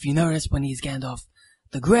 if you notice when he's Gandalf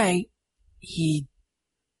the Grey, he's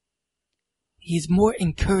more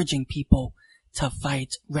encouraging people to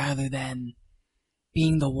fight rather than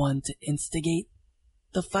being the one to instigate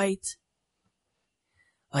the fight.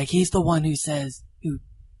 Like, he's the one who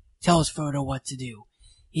tells Frodo what to do.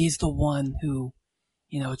 He's the one who,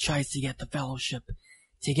 tries to get the Fellowship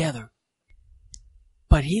together.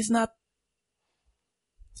 But he's not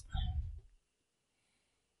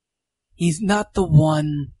the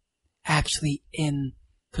one actually in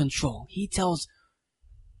control. He tells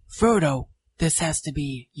Frodo, this has to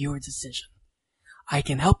be your decision. I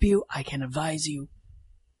can help you. I can advise you.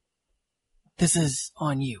 This is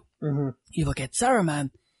on you. Mm-hmm. You look at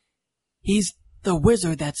Saruman, he's the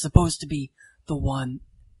wizard that's supposed to be the one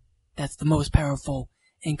that's the most powerful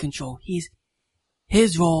in control.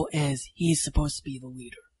 His role is he's supposed to be the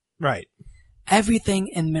leader. Right. Everything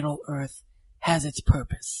in Middle-earth has its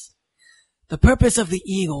purpose. The purpose of the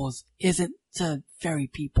Eagles isn't to ferry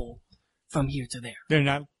people from here to there. They're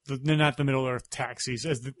not the Middle-earth taxis,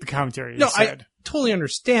 as the commentary No, has said. I totally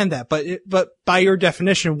understand that, but by your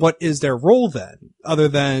definition, what is their role then, other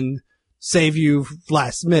than save you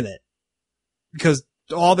last minute? Because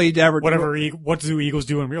all they'd ever What do Eagles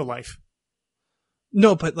do in real life?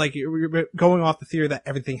 No, but like you're going off the theory that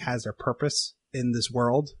everything has their purpose in this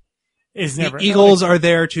world. Is The never Eagles are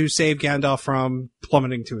there to save Gandalf from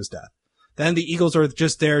plummeting to his death. Then the Eagles are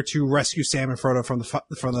just there to rescue Sam and Frodo from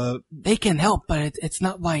the. They can help, but it's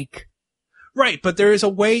not like. Right, but there is a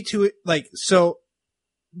way to so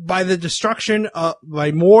by the destruction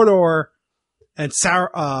by Mordor and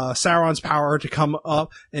Sauron's power to come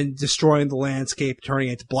up and destroying the landscape, turning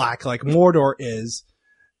it to black like Mordor is,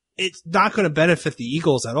 it's not going to benefit the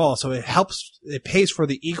Eagles at all. So it pays for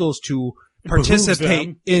the Eagles to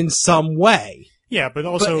participate in some way. Yeah, but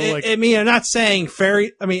also I'm not saying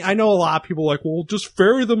ferry. I mean, I know a lot of people are like, well, just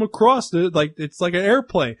ferry them across it. Like, it's like an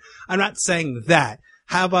airplane. I'm not saying that.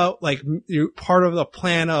 How about part of the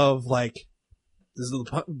plan of this is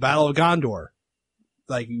the Battle of Gondor.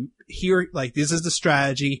 Here, this is the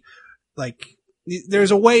strategy.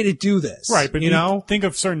 there's a way to do this. Right, but you know? think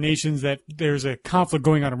of certain nations that there's a conflict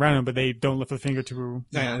going on around them, but they don't lift a finger to.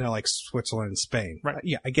 I know, like Switzerland and Spain. Right.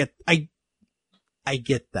 Yeah, I get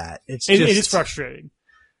that. It is frustrating.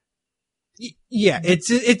 Yeah, it's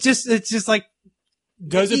just like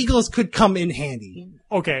Does it? Eagles could come in handy.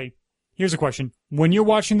 Okay, here's a question: when you're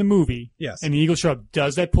watching the movie, Yes. and the Eagles show up,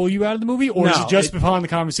 does that pull you out of the movie, or is No, it just upon the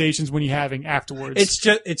conversations when you're having afterwards?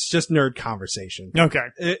 It's just nerd conversation.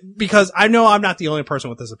 Okay. Because I know I'm not the only person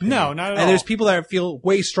with this opinion. No, not at all. And there's people that feel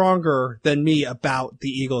way stronger than me about the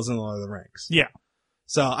Eagles and Lord of the Rings. Yeah.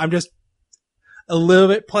 So I'm just a little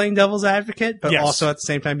bit playing devil's advocate, but Yes. also at the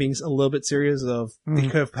same time being a little bit serious of they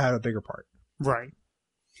could have had a bigger part. Right.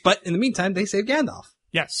 But in the meantime, they saved Gandalf.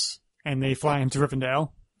 Yes. And they fly into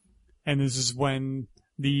Rivendell. And this is when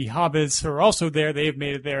the hobbits are also there. They've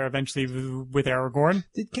made it there eventually with Aragorn.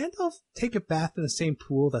 Did Gandalf take a bath in the same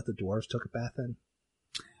pool that the dwarves took a bath in?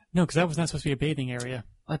 No, because that was not supposed to be a bathing area.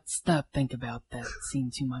 Let's not think about that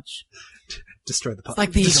scene too much. Destroy the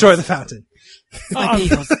like the destroy Eagles. the fountain. It's like the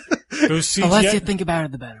Eagles. Those The less you CGI, think about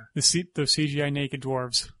it, the better. those CGI naked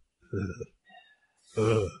dwarves.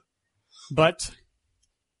 Ugh. But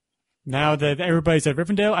now that everybody's at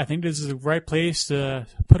Rivendell, I think this is the right place to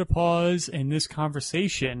put a pause in this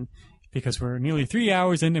conversation because we're nearly 3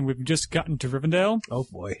 hours in and we've just gotten to Rivendell. Oh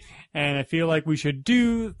boy. And I feel like we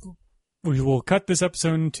will cut this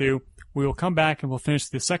episode in two. We will come back and we'll finish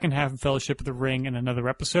the second half of Fellowship of the Ring in another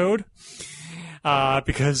episode.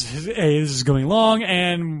 Because this is going long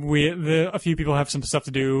and a few people have some stuff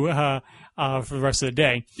to do, for the rest of the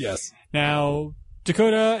day. Yes. Now,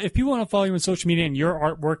 Dakota, if people want to follow you on social media and your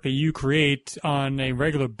artwork that you create on a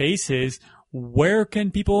regular basis, where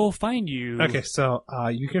can people find you? Okay, so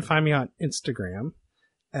you can find me on Instagram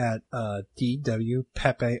at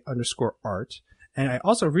DWPepe_art. And I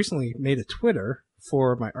also recently made a Twitter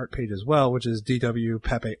for my art page as well, which is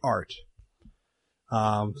DWPepeArt.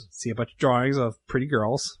 See a bunch of drawings of pretty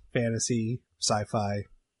girls, fantasy, sci-fi,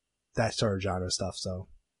 that sort of genre stuff. So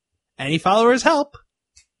any followers help.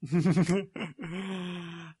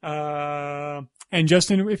 And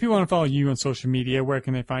Justin, if you want to follow you on social media, where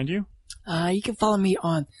can they find you? You can follow me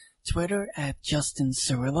on Twitter at Justin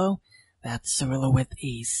Cirillo. That's Cirillo with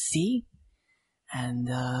a C. And,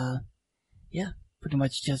 yeah, pretty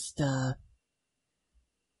much just,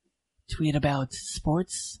 tweet about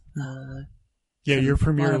sports. Yeah, your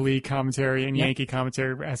Premier lot of- League commentary and Yep. Yankee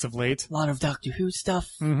commentary as of late. A lot of Doctor Who stuff.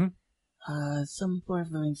 Mm-hmm. Some Lord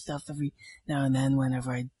of the Rings stuff every now and then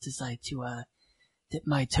whenever I decide to, dip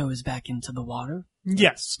my toes back into the water.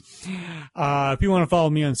 Yes. If you want to follow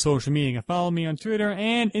me on social media, you can follow me on Twitter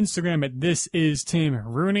and Instagram at This Is Tim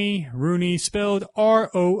Rooney. Rooney spelled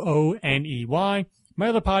Rooney. My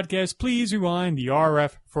other podcast, Please Rewind, the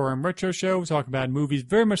RF Forum Retro Show. We talk about movies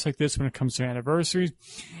very much like this when it comes to anniversaries.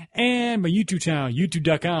 And my YouTube channel,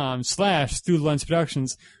 youtube.com/Through the Lens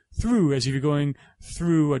Productions. Through, as if you're going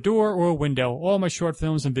through a door or a window. All my short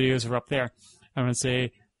films and videos are up there. I want to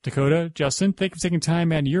say, Dakota, Justin, thank you for taking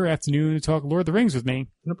time out of your afternoon to talk Lord of the Rings with me.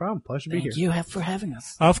 No problem. Pleasure to be here. Thank you for having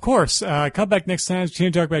us. Of course. Come back next time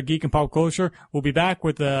to talk about geek and pop culture. We'll be back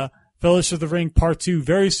with Fellowship of the Ring Part 2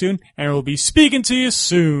 very soon, and we'll be speaking to you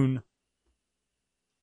soon.